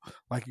work out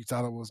like you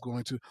thought it was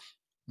going to.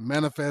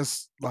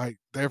 Manifest, like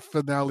their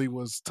finale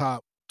was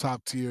top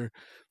tier,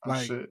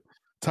 like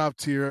top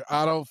tier.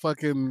 I don't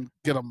fucking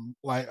get them.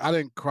 Like I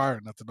didn't cry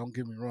or nothing. Don't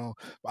get me wrong.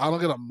 But I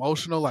don't get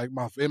emotional. Like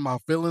my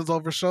feelings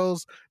over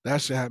shows.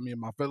 That shit had me in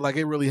my feelings. Like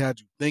it really had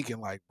you thinking.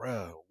 Like,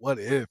 bro, what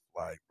if?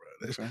 Like,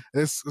 bro,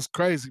 it's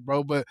crazy,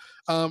 bro. But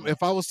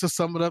if I was to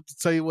sum it up to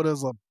tell you what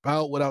it's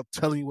about without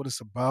telling you what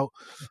it's about,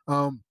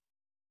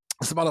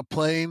 it's about a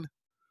plane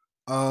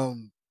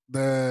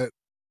that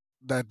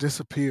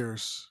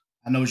disappears.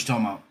 I know what you're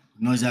talking about.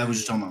 I know exactly what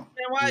you're talking about.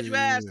 Then why'd you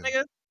ask,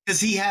 nigga? Because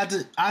he had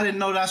to. I didn't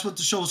know that's what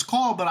the show was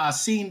called, but I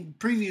seen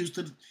previews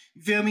to.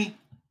 You feel me?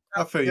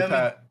 I feel you,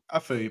 Pat.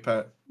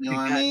 You know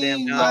what I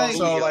mean?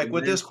 So, like,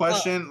 with this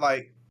question,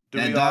 like, do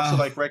we also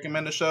like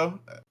recommend a show?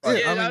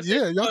 Like,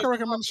 y'all can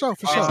recommend the show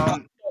for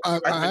sure.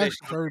 I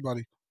asked for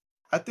everybody.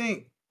 I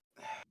think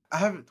I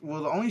have.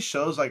 Well, the only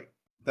shows like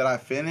that I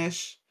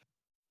finish.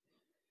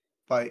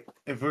 Like,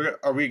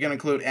 are we gonna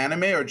include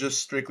anime or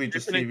just strictly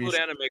just TV? Include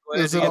anime.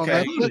 Is it on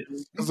Netflix?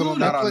 Is it on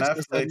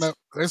Netflix?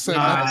 They said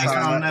Netflix. It's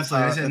on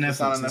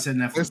Netflix. They said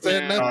Netflix. They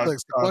said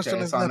Netflix. The question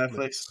is on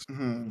Netflix.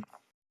 Mm-hmm.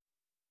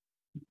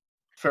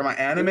 For my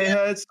anime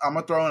heads, I'm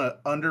gonna throw in an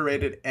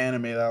underrated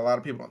anime that a lot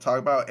of people don't talk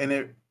about, and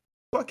it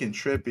fucking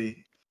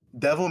trippy.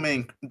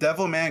 Devilman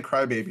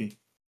Crybaby,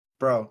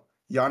 bro.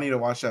 Y'all need to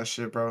watch that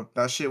shit, bro.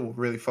 That shit will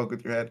really fuck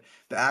with your head.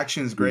 The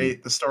action's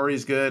great, the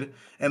story's good,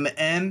 and the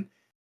end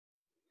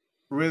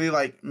really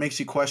like makes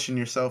you question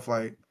yourself.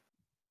 Like,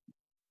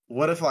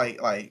 what if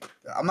like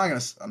I'm not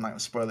gonna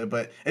spoil it,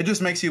 but it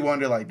just makes you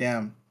wonder. Like,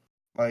 damn,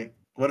 like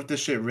what if this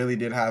shit really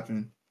did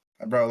happen,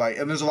 bro? Like,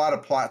 and there's a lot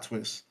of plot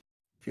twists.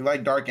 If you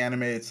like dark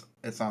anime, it's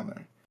on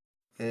there.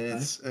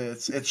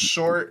 It's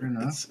short.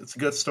 It's a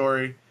good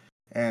story,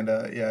 and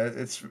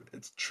it's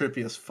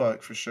trippy as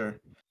fuck for sure.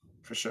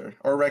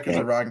 Or Record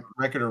of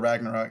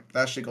Ragnarok.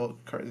 That should go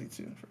crazy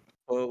too.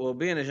 Well,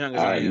 being as young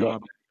as I am,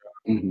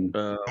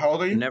 how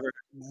old are you? Never.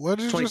 What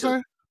did you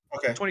say?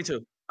 Okay,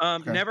 22.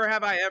 Never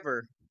have I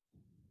ever.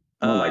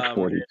 I'm like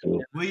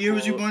 42. What year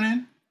was you born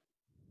in?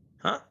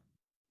 Huh?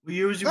 What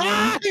year was you born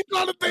in? He's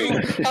trying to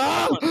think.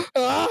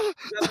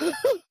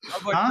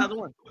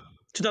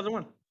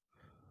 2001.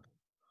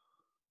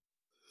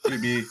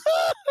 BB.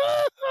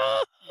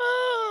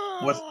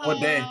 What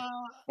day?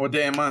 What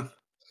day and month?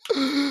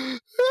 That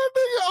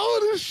nigga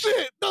old as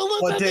shit. Don't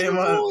let What that day nigga and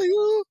month? fool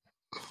you.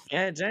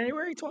 Yeah,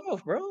 January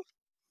 12th, bro.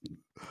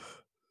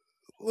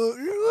 Look,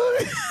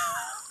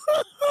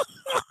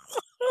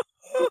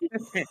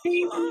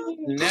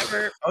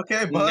 Never.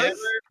 Okay, Buzz.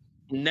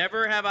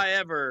 Never have I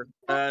ever.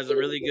 It's a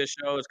really good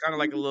show. It's kind of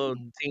like a little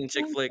teen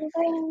chick flick.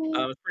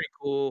 It's pretty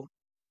cool.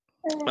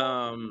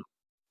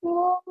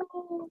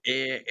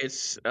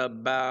 It's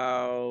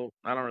about,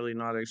 I don't really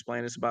know how to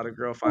explain. It's about a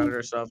girl finding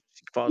herself.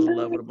 She falls in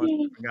love with a bunch of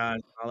different guys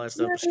and all that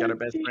stuff. But she got her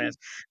best friends.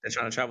 They're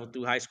trying to travel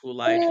through high school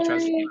life. Trying to high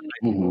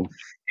school.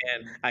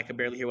 And I can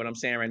barely hear what I'm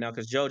saying right now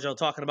because JoJo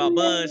talking about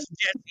Buzz,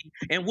 Jesse,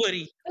 and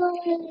Woody.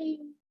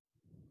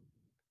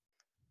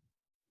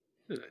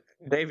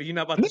 David, you're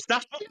not about to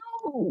stop?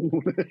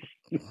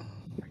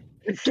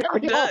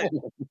 I'm done.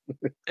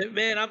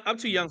 Man, I'm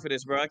too young for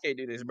this, bro. I can't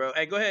do this, bro.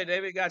 Hey, go ahead,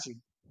 David. Got you.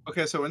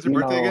 Okay, so when's your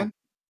birthday again?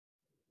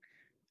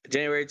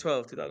 January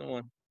 12th,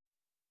 2001.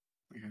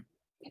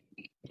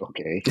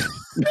 Okay.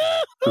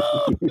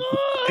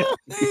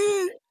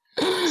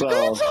 So,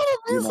 trying to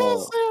be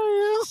so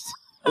serious.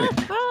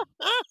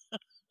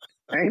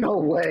 Ain't no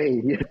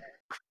way.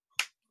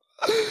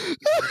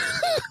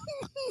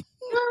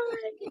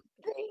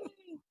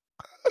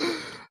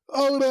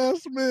 Oh,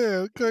 that's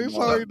man. Okay,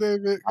 sorry,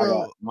 David. I Go.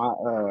 got my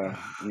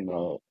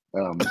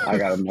I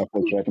got a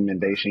Netflix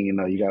recommendation. You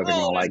guys are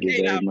gonna like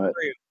it very much.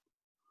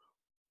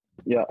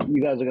 Yeah,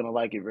 you guys are gonna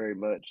like it very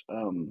much.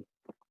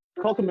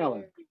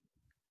 Cocomelon.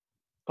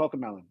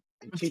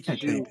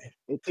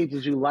 It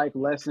teaches you life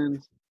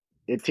lessons.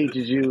 It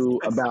teaches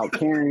you about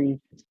caring.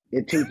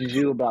 It teaches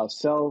you about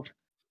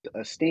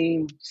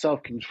self-esteem,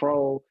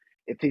 self-control.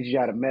 It teaches you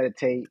how to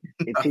meditate.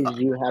 It teaches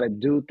you how to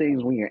do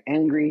things when you're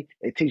angry.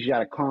 It teaches you how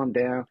to calm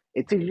down.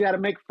 It teaches you how to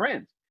make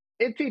friends.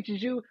 It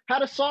teaches you how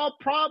to solve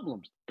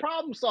problems,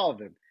 problem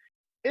solving.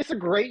 It's a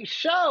great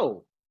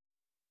show.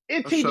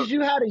 It teaches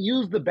you how to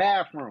use the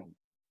bathroom.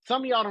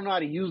 Some of y'all don't know how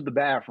to use the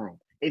bathroom.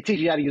 It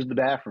teaches you how to use the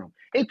bathroom.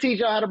 It teaches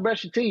you how to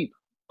brush your teeth.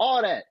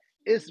 All that.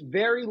 It's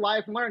very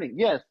life learning.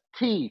 Yes,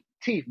 teeth,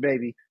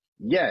 baby.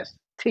 Yes,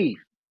 teeth.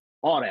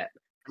 All that.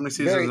 How many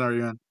seasons are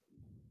you in?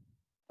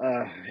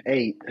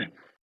 8.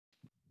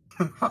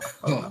 But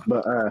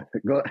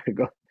go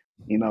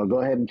go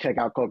ahead and check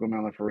out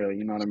Cocomelon for real.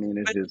 You know what I mean?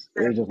 It's just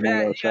one of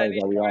those shows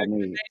that we all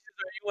need.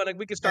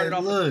 We can start it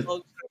off.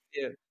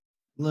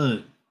 Look,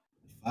 if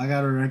I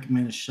gotta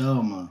recommend a show,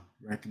 I'm gonna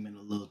recommend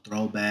a little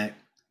throwback.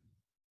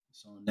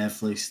 It's on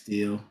Netflix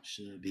still,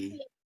 should be.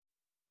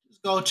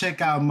 Just go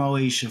check out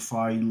Moesha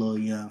for all you little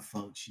young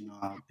folks,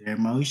 out there.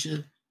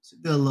 Moesha, it's a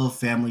good little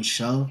family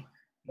show.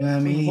 You know what I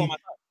mean?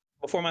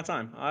 Before my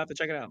time. I'll have to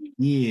check it out.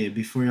 Yeah,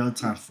 before your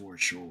time for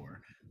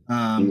sure.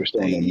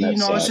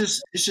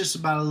 It's just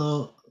about a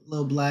little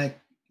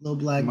black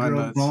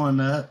girl growing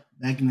up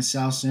back in the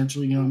South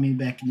Central, you know what I mean,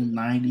 back in the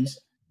 90s.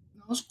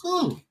 It's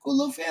cool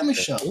little family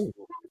show. Ooh,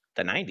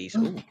 the 90s.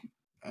 Ooh.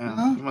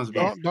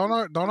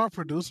 Don't our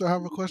producer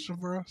have a question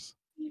for us?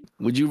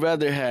 Would you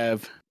rather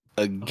have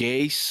a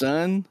gay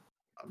son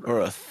or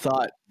a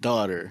thought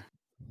daughter?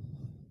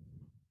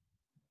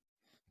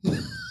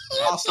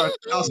 I'll start.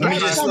 Let me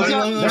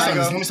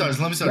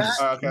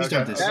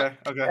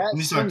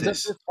start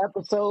this. This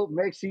episode.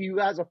 Make sure you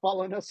guys are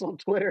following us on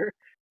Twitter.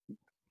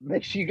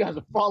 Make sure you guys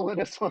are following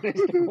us on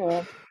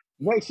Instagram.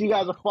 Make sure you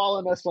guys are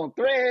following us on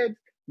Threads.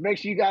 Make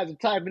sure you guys are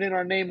typing in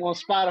our name on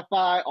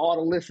Spotify, all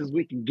the listens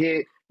we can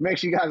get. Make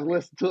sure you guys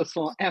listen to us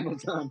on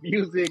Amazon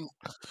Music.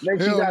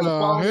 Make sure you guys are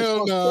following us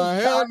on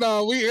TikTok. Hell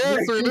no. We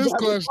answered this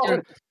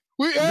question.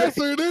 Look, let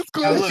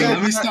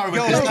me start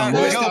with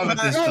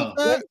this though.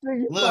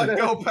 Look,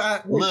 go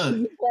Pat. Look.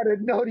 You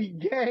started Noti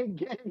gang.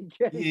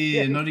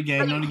 Yeah, Noti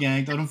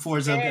gang. Throw them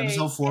 4s up.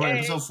 Episode 4.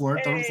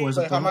 Throw them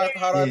 4s up.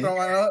 How do I throw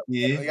mine up?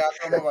 Yeah. You gotta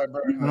throw them like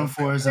bird. Throw them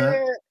 4s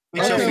up.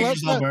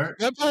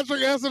 Let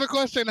Patrick answer the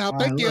question now.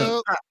 Thank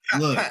you.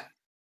 Look.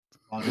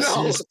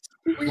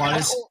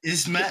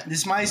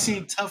 This might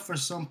seem tough for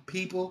some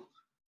people.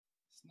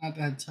 It's not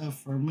that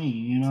tough for me.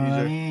 You know what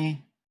I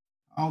mean?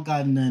 I don't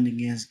got nothing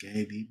against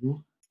gay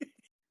people. You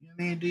know what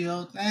I mean? Do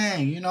your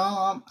thing.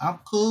 I'm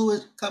cool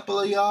with a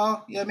couple of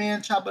y'all. You know what I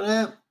mean? Chop it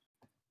up.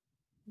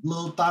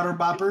 Little thotter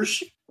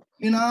boppers.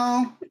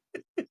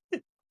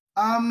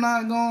 I'm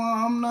not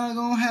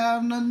gonna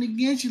have nothing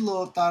against you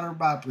little thotter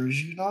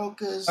boppers,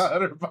 because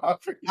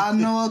I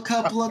know a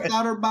couple of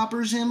thotter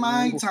boppers in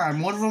my time.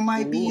 One of them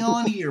might be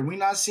on here. We're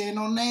not saying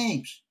no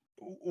names.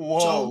 Whoa.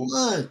 So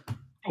look,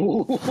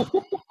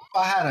 if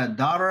I had a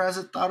daughter as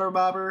a thotter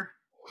bopper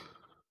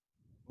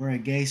or a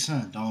gay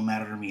son, don't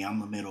matter to me. I'm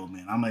the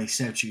middleman. I'm gonna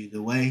accept you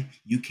either way.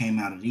 You came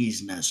out of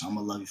these nuts, so I'm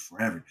gonna love you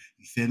forever.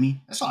 You feel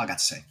me? That's all I got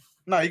to say.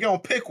 No, you're gonna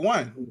pick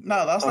one.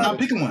 No, that's not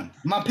picking one.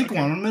 I'm not picking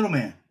one. I'm the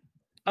middleman.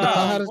 If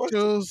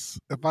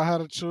I had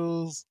to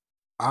choose,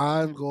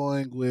 I'm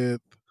going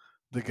with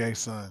the gay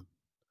son.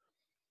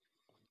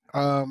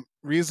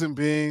 Reason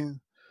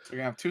being, you're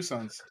gonna have 2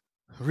 sons.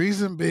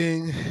 Reason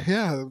being,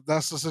 yeah,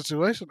 that's the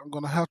situation. I'm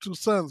gonna have 2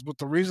 sons, but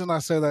the reason I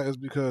say that is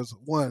because,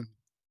 one,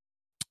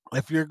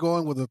 if you're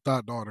going with a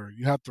thought daughter,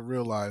 you have to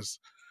realize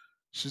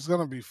she's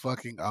gonna be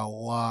fucking a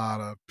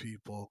lot of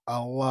people.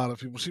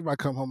 She might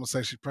come home and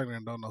say she's pregnant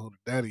and don't know who the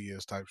daddy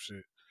is, type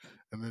shit.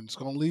 And then it's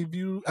going to leave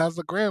you as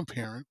the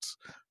grandparents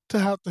to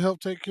have to help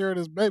take care of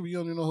this baby. You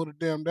don't even know who the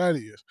damn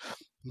daddy is.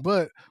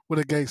 But with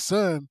a gay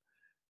son,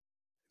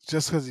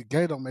 just because he's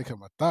gay don't make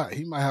him a thought.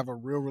 He might have a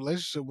real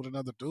relationship with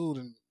another dude,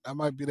 and that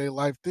might be their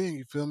life thing,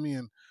 you feel me?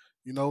 And,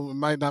 it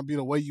might not be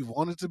the way you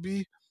want it to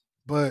be,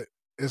 but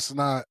it's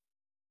not.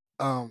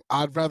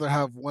 I'd rather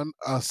have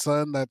a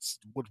son that's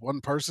with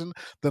one person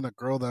than a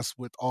girl that's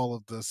with all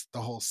of the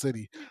whole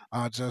city.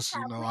 I'd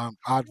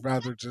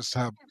rather just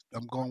have.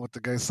 I'm going with the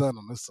gay son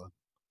on this one.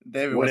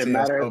 David, would it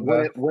matter?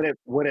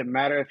 Would it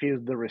matter if he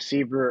was the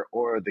receiver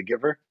or the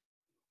giver?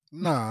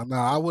 Nah,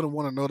 I wouldn't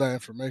want to know that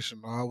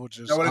information. I would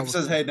just. What if he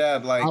says, "Hey,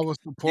 Dad, I would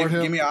support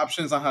him. Give me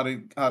options on how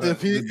to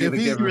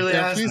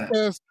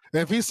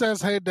if he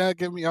says, "Hey, Dad,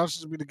 give me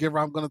options to be the giver,"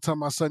 I'm going to tell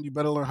my son, "You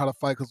better learn how to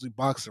fight because we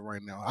boxing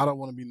right now." I don't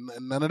want to be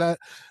none of that.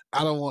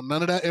 I don't want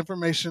none of that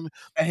information.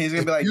 And he's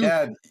going to be like,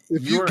 "Dad,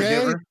 you're a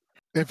giver."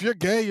 If you're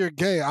gay, you're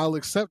gay. I'll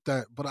accept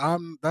that. But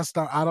that's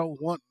not. I don't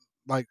want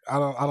I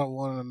don't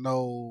want to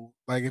know.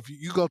 Like if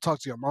you go talk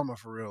to your mama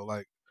for real,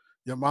 like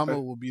your mama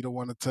will be the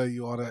one to tell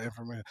you all that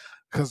information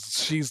because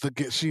she's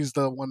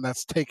the one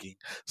that's taking.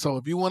 So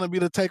if you want to be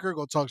the taker,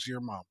 go talk to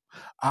your mom.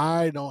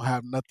 I don't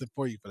have nothing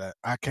for you for that.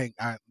 I can't.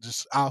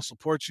 I'll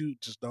support you.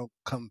 Just don't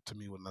come to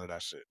me with none of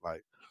that shit.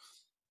 Like,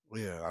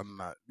 yeah, I'm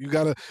not. You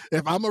gotta.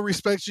 If I'm gonna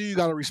respect you, you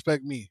gotta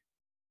respect me.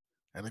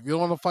 And if you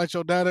don't want to fight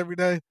your dad every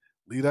day,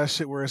 leave that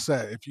shit where it's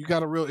at. If you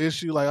got a real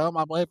issue, like, oh,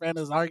 my boyfriend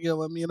is arguing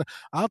with me,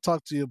 I'll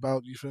talk to you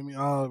about, you feel me?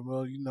 Oh,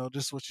 well,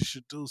 this is what you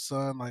should do,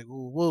 son. Like,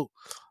 woo, woo.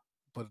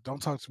 But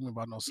don't talk to me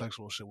about no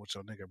sexual shit with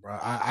your nigga, bro.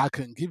 I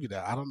couldn't give you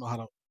that. I don't know how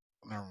to.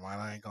 Never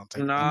mind. I ain't gonna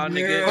take Nah, that.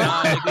 nigga.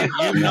 Nah,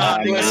 nigga. You nah,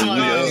 nigga.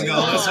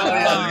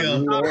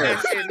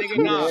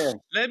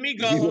 Let me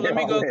go.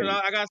 Cause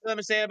I got something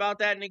to say about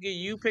that, nigga.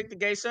 You picked the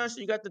gay son, so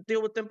you got to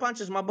deal with them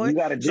punches, my boy. You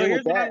got to deal with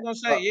here's what that. I'm gonna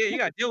say. Yeah, you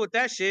got to deal with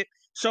that shit.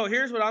 So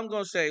here's what I'm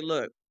gonna say.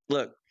 Look.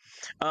 Shout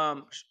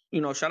out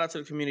to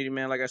the community,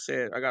 man. Like I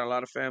said, I got a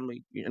lot of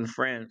family and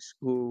friends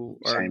who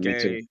are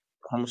gay,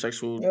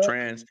 homosexual,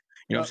 trans.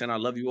 You know what I'm saying? I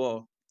love you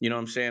all. You know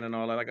what I'm saying? And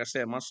all that. Like I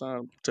said, my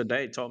son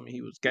today told me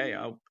he was gay.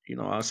 I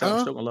said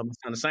I'm still gonna love my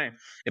son the same.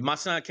 If my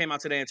son came out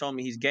today and told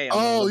me he's gay, I'm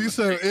gonna love him. You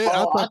said it.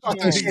 I thought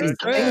you said he's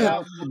gay.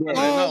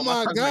 Oh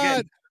my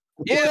God.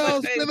 Yeah, I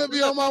was gonna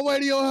be on my way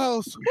to your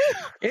house.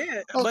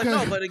 Yeah,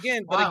 okay. But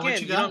again, you know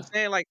what I'm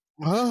saying? Like,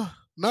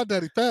 not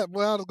Daddy Fat,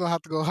 boy. I was gonna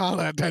have to go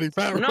holler at Daddy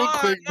Fat real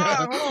quick.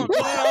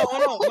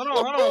 Hold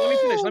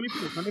on. Let me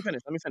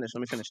finish.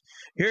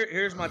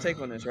 Here's my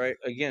take on this, right?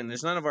 Again,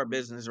 it's none of our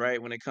business,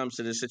 right? When it comes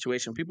to this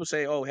situation, people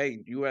say, "Oh, hey,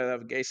 you rather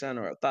have a gay son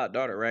or a thought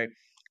daughter," right?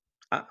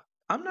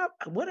 I'm not.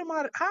 How am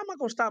I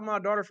gonna stop my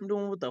daughter from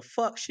doing what the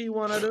fuck she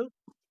wanna do?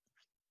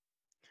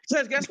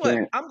 Because guess what?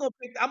 I'm gonna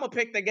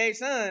pick the gay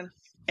son.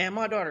 And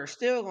my daughter's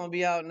still gonna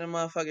be out in the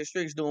motherfucking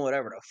streets doing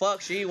whatever the fuck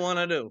she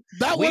wanna do.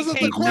 That wasn't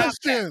the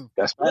question.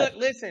 Look,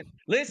 listen.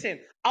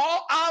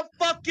 All I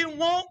fucking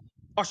want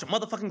are some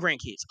motherfucking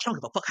grandkids. I don't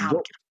give a fuck how I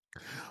get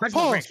them. I just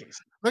want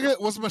grandkids. Nigga,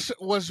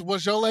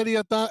 was your lady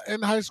a thought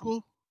in high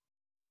school?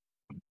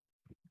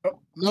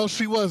 No,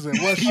 she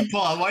wasn't. Was she?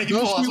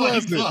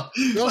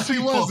 No, she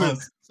wasn't.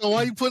 So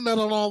why you putting that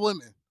on all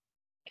women?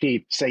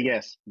 Keith, say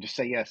yes. Just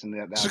say yes.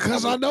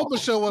 Because I know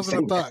Michelle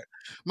wasn't a thought.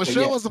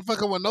 Michelle wasn't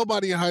fucking with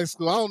nobody in high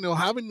school. I don't know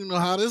how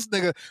this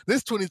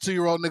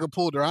 22-year-old nigga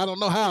pulled her. I don't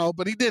know how,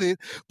 but he did it.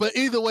 But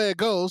either way it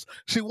goes,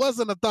 she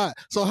wasn't a thought.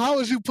 So how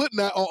is you putting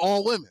that on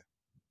all women?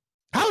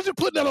 How is you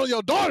putting that on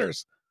your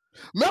daughters?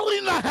 Melanie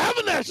not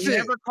having that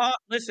shit.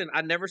 Listen,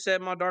 I never said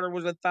my daughter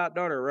was a thought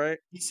daughter, right?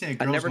 He said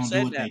girls gonna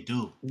do what they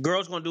do.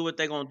 Girls gonna do what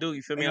they gonna do.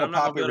 You feel me? I'm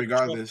not gonna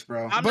regardless,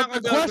 bro. But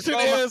the question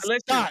is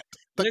thought.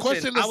 The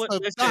question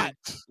is thought.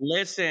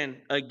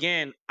 Listen,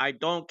 again, I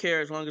don't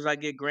care as long as I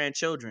get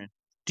grandchildren.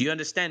 Do you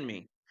understand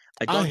me?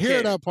 I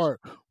hear that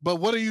part. But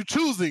what are you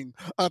choosing?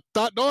 A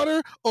thought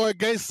daughter or a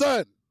gay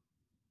son?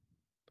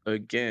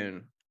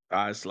 Again,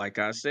 it's like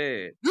I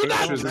said. You're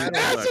not answering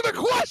the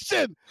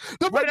question.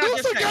 The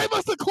producer gave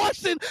us the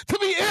question to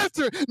be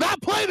answered,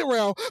 not played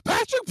around.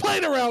 Patrick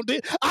played around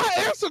it.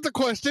 I answered the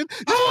question.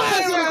 You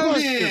answered the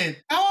question.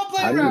 I won't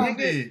play around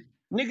it.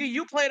 Nigga,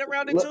 you played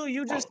around it too.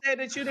 You just said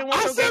that you didn't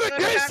want your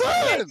gay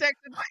son.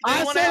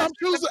 I said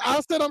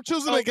I'm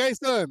choosing a gay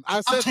son. I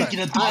said I'm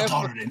taking a thought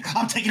daughter.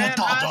 I'm taking a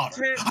thought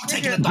daughter. I'm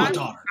taking a thought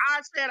daughter.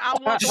 I said I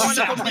want the one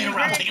that's playing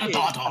around taking a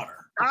thought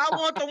daughter. I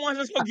want the ones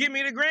that's gonna give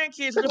me the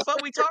grandkids. What the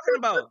fuck we talking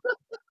about?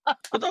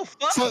 What the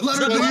fuck? So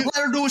let her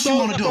do what she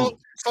want to do.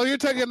 So you're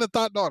taking the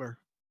thought daughter.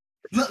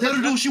 Let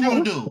her do what she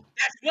want to do.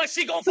 That's what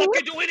she gonna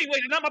fucking do anyway.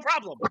 It's not my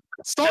problem.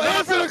 So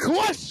answer the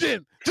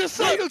question. Just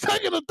say you're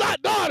taking the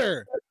thought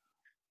daughter.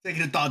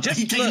 Taking a thought.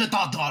 He taking a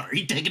thought daughter.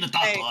 He taking a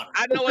thought daughter.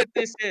 I know what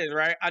this is,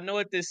 right? I know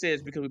what this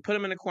is because we put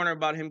him in the corner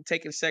about him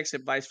taking sex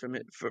advice from a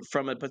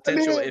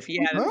potential. If he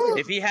had a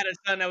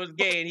son that was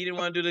gay and he didn't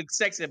want to do the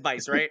sex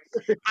advice, right?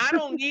 I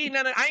don't need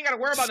none of. I ain't got to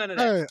worry about none of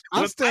that. Hey,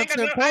 I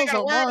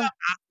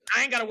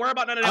ain't got to worry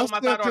about none of that with my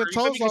thought daughter.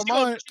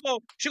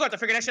 She got to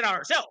figure that shit out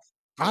herself.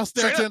 I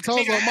stand 10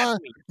 toes on mine.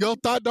 Your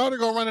thought daughter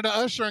gonna run into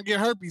Usher and get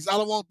herpes. I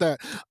don't want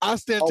that. I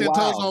stand 10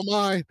 toes on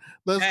mine.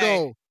 Let's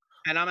go.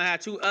 And I'm gonna have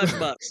 2 us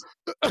bucks.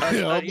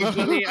 You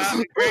feel me?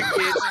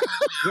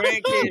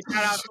 Grandkids.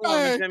 Shout out to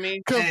them. You feel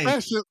me?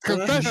 Confessions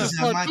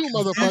part 2,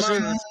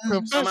 motherfucker.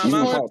 Confessions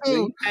part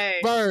 2.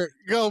 Bird,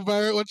 go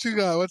Bird. What you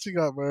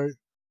got, Bird?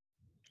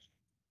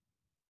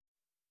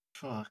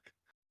 Fuck.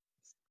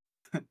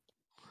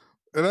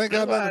 It ain't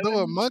got nothing to do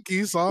with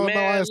monkeys, so I don't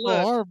know why it's so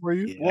hard for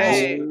you.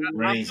 Hey,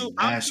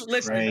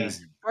 listen.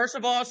 First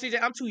of all,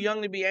 CJ, I'm too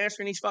young to be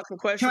answering these fucking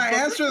questions. Can I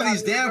answer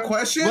these damn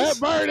questions?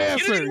 Let Bird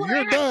answer.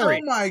 You're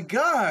done. Oh my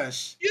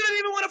gosh. You didn't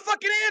even want to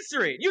fucking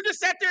answer it. You just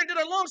sat there and did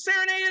a long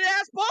serenade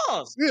ass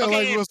pause. Yeah,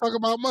 like we was talking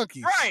about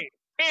monkeys. Right.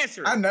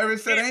 Answer it. I never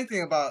said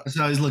anything about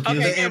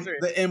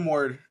the M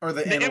word or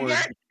the N word.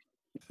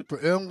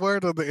 The M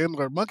word or the N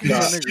word? Monkeys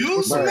are niggas.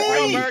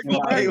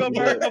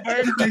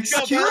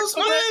 Excuse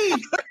me.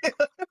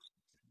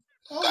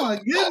 Oh my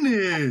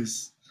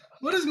goodness.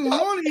 What is going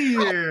on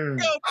here?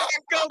 Go,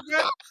 bro.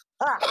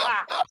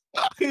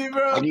 Hey,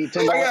 bro. I need to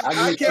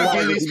I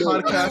can't be these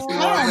podcasts Oh,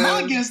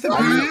 anymore, my guest I need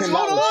appearance. to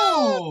Hold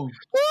on.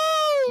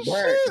 Oh,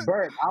 shit.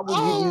 Bert, I will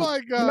give Oh, you. my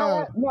You know God.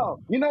 what? No,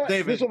 you know what?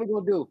 David. This is what we're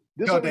gonna do.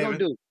 This is Go, what we're David.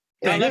 gonna do.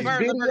 No, In let this Bert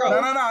video, go.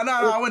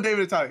 No. I want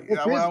David to talk.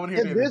 I want to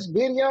hear David.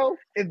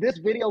 If this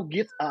video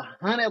gets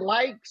 100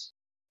 likes,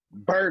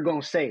 Bert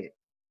gonna say it.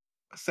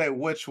 Say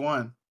which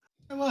one?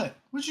 What?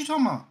 What you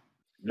talking about?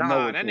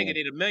 Nah, that nigga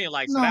need 1 million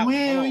likes for No, that one.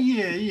 man. Hold on.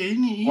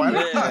 He Why need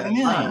not? like a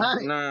million.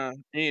 Nah,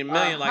 he need 1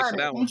 million likes for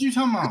that one. What you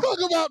talking You about?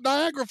 talking about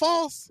Niagara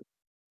Falls?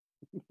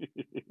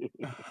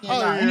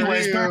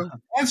 Anyways, Bert,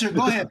 answer.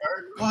 Go ahead,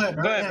 Bert. Go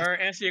ahead, Bert.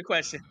 Answer your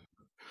question.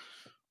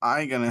 I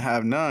ain't gonna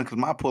have none because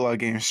my pullout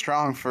game is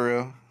strong for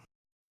real.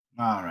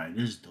 All right,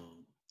 this dude.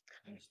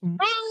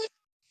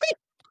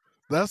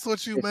 That's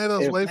what you made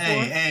us wait for?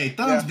 Hey,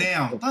 thumbs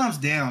down. Thumbs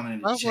down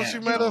in the That's chat. what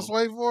you made us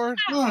wait for?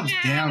 Thumbs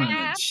down in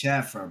the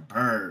chat for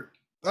Bert.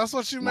 That's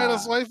what you made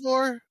us wait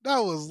for? That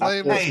was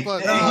lame as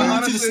fuck.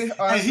 Honestly,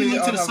 he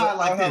went to the side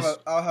like this.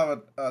 I'll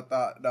have a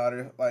thought,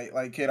 daughter.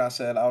 Like kid, I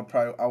said I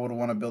would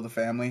want to build a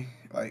family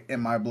like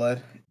in my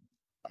blood.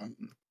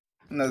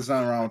 There's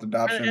nothing wrong with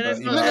adoption, but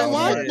you know,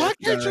 nigga, why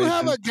can't you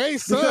have a gay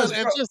son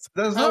and just?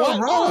 There's nothing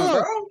wrong,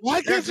 bro.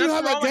 Why can't you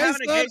have a gay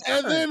son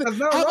and then have a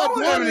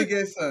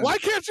daughter? Why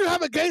can't you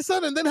have a gay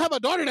son and then have a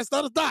daughter that's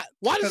not a dot?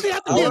 Why does she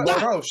have to be a dot?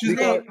 Bro,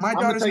 my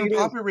daughter's gonna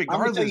pop it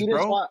regardless,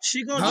 bro.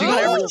 She gonna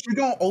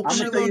open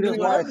it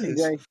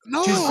regardless.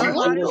 No,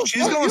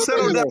 she's gonna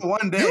settle down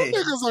one day. You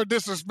niggas are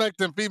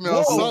disrespecting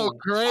females so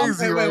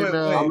crazy right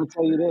now. I'm gonna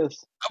tell you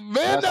this.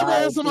 Man never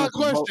answered my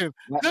question.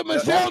 Did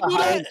Michelle do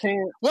that?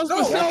 What's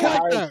Michelle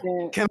like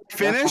that? Can I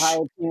finish?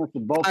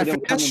 Both of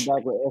them coming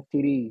back with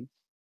STDs.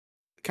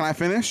 Can I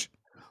finish?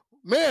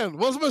 Man,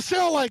 was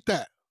Michelle like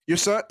that? Your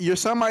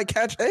son might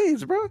catch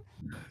AIDS, bro.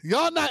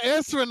 Y'all not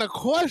answering the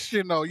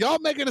question though. Y'all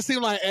making it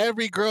seem like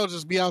every girl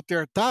just be out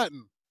there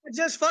thotting.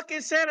 Just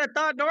fucking said a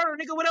thought daughter,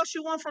 nigga. What else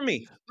you want from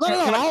me?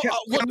 No.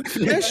 What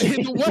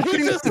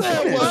he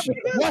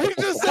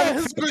just said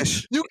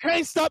is you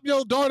can't stop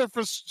your daughter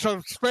from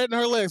spreading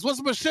her legs.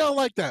 What's Michelle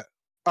like that?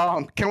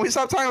 Can we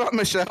stop talking about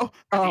Michelle?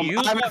 I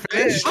haven't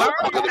finished. I'm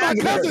talking about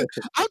cousin.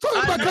 I'm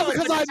talking about cousin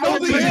because I know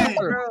the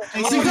answer.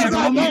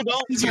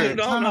 You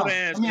don't know the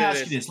answer.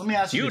 Let me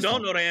ask you this. You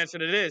don't know the answer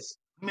to this.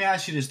 Let me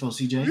ask you this though,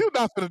 CJ. You're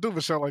not gonna do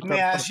Michelle like that. Let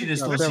me ask you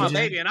this though, CJ. That's my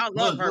baby, and I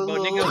love her, but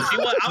nigga, I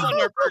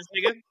wasn't her first,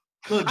 nigga.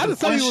 Look, I didn't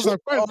say you was her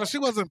friend, but she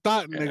wasn't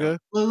thotting, nigga.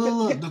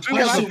 Look.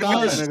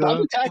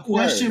 The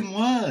question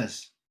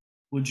was,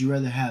 would you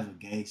rather have a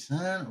gay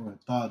son or a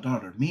thought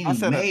daughter? Meaning,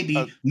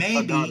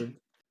 maybe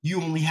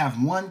you only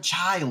have one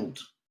child.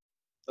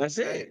 That's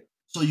it.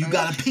 So you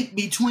gotta pick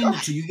between the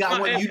two. You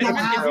got what you don't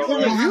have. You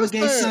don't have a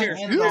gay son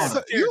and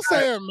daughter. You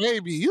saying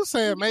maybe? You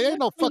saying maybe? Ain't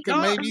no fucking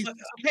maybe.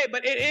 Okay,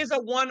 but it is a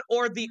one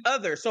or the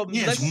other. So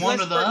yes,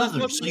 one or the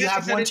other. So you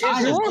have one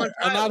child.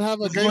 And not have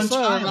a gay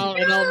son,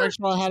 and I'll make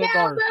sure I have a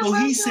daughter. So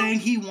he's saying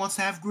he wants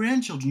to have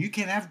grandchildren. You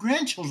can't have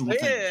grandchildren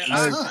with him.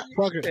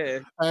 Fuck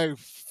it. Hey,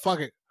 fuck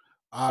it.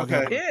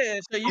 Okay. Yeah,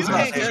 so you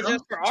can't judge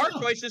us for our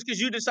choices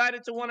because you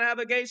decided to want to have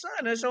a gay son.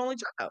 That's your only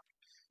child.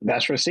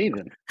 That's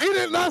receiving. He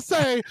did not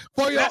say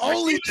for your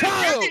only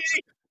child.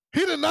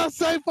 He did not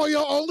say for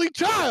your only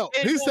child.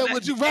 He said,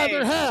 would you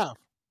rather have?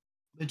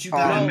 But you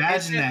gotta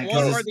imagine that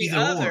because it's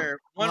either or.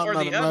 One or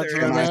the other.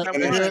 I'm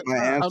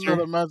not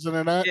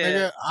imagining that.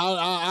 Nigga,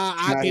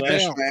 I get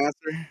down.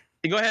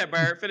 Go ahead,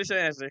 Bird. Finish the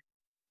answer.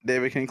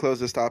 David, can you close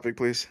this topic,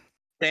 please?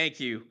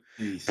 Thank you.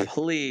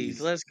 Please.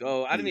 Let's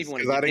go. I didn't even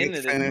want to get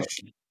into this.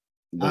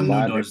 I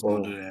knew Doris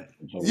was gonna do that.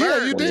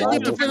 Yeah, you didn't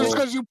get to finish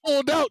because you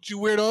pulled out, you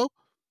weirdo.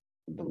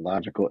 The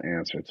logical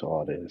answer to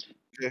all this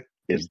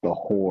is the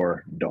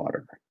whore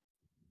daughter.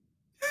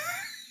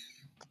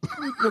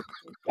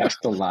 That's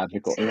the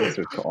logical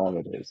answer to all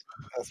of this.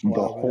 The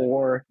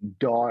whore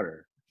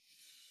daughter.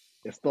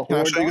 It's the whore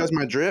daughter. Can I show you guys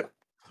my drip?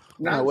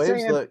 Not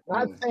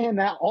saying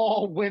that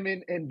all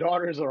women and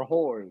daughters are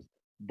whores,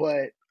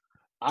 but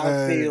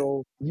I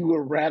feel you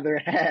would rather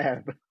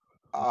have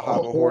a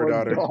whore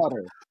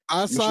daughter.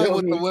 I side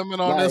with the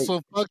women on this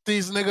one. Fuck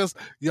these niggas.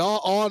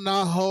 Y'all all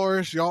not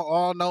whores. Y'all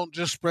all don't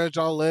just spread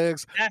y'all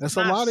legs. There's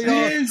a lot of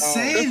y'all. Didn't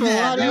say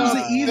that. That was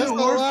an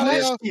either-or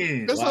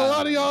question. There's a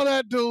lot of y'all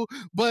that do,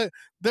 but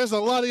there's a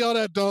lot of y'all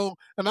that don't.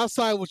 And I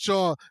side with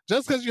y'all.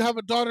 Just because you have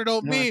a daughter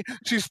don't mean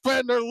she's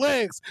spreading her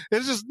legs.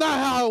 It's just not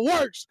how it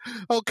works.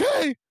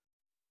 Okay?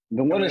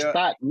 Then what does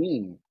thought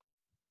mean?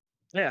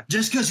 Yeah.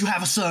 Just because you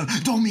have a son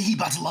don't mean he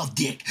about to love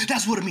dick.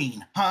 That's what it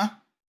mean. Huh?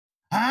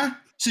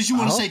 Since you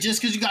want to say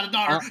just because you got a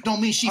daughter don't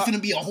mean she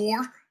finna be a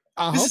whore.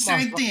 It's the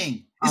same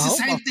thing. It's the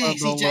same thing,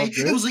 CJ.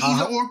 It was an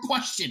either-or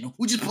question.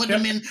 We just put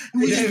them in.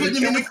 We just put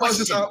them in the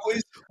question.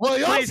 Well,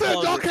 y'all said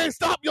y'all can't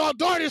stop y'all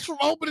daughters from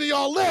opening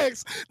y'all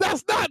legs.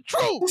 That's not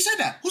true. Who said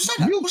that? Who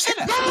said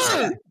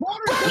that?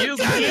 You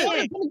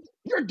can't.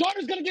 Your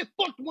daughter's gonna get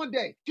fucked one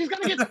day. She's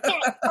gonna get fucked.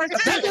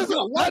 That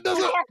doesn't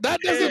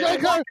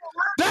make her.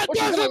 That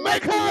doesn't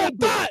make her a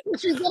thought.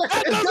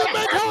 That doesn't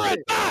make her a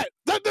thought.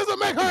 That doesn't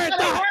make her a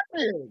thought.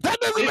 That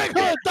doesn't make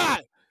her a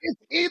thought. It's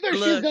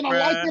gonna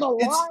like it a lot.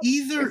 It's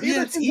either or,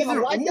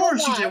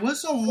 CJ.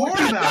 What's so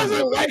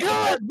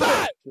hard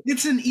about it?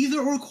 It's an either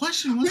or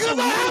question. What's so hard about it? Because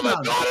I have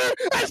a daughter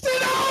and she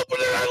not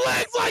opening her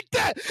legs like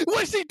that.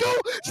 What she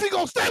do? She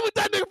gonna stay with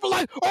that nigga for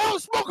life, or I'm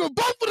smoking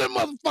both of them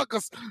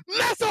motherfuckers. And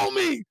that's on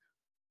me.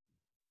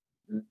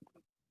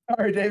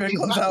 All right, David,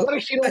 close out. What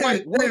if she don't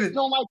like? What if she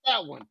don't like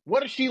that one?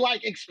 What if she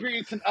like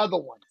experiencing other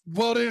ones?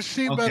 Well, then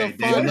she better David,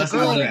 find a let's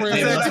not do that. girlfriend.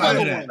 David, let's not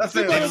do that. That's She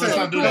it. better Let's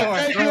not do that.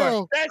 Hey,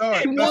 girl.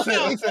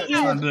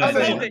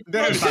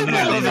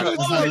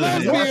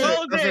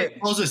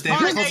 Close this, David.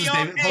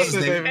 Close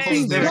this, David.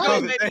 And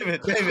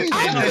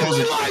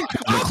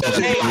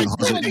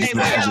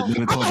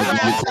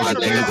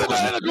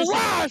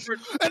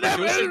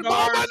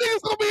all my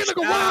niggas gonna be in the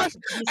garage,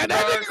 and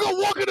that nigga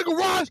gonna walk in the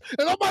garage,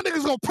 and all my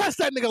niggas gonna press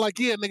that nigga like,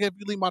 yeah, nigga, if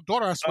you leave my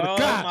daughter, I swear to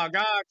God. Oh my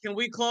God, can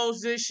we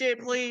close this shit,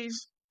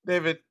 please?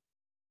 David.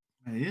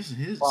 Hey, his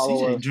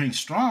CJ drinks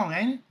strong,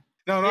 ain't it?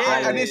 No,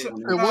 I need some.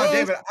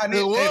 David, I need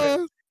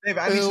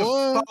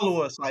some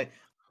follow us. Like,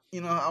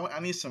 you know, I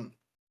need some.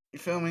 You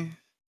feel me?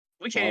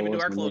 We can't even do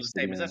our closing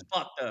statements. That's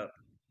fucked up.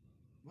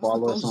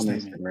 Follow us on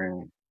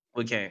Instagram.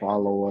 We can't.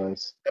 Follow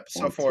us.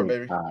 Episode 4,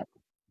 baby.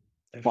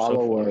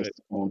 Follow us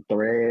on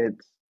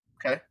Threads.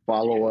 Okay.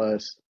 Follow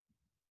us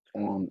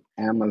on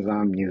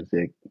Amazon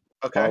Music.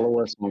 Okay. Follow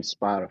us on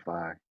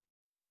Spotify.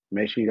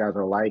 Make sure you guys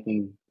are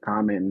liking,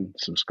 commenting,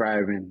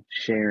 subscribing,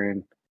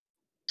 sharing,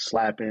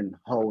 slapping,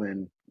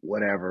 hoeing,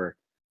 whatever.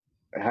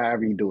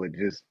 However you do it,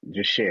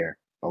 just share.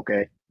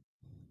 Okay.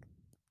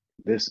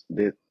 This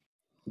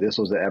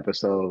was the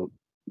episode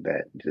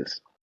that just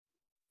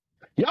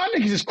y'all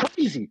niggas is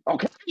crazy.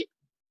 Okay.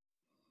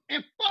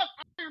 And fuck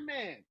Iron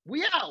Man.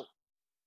 We out.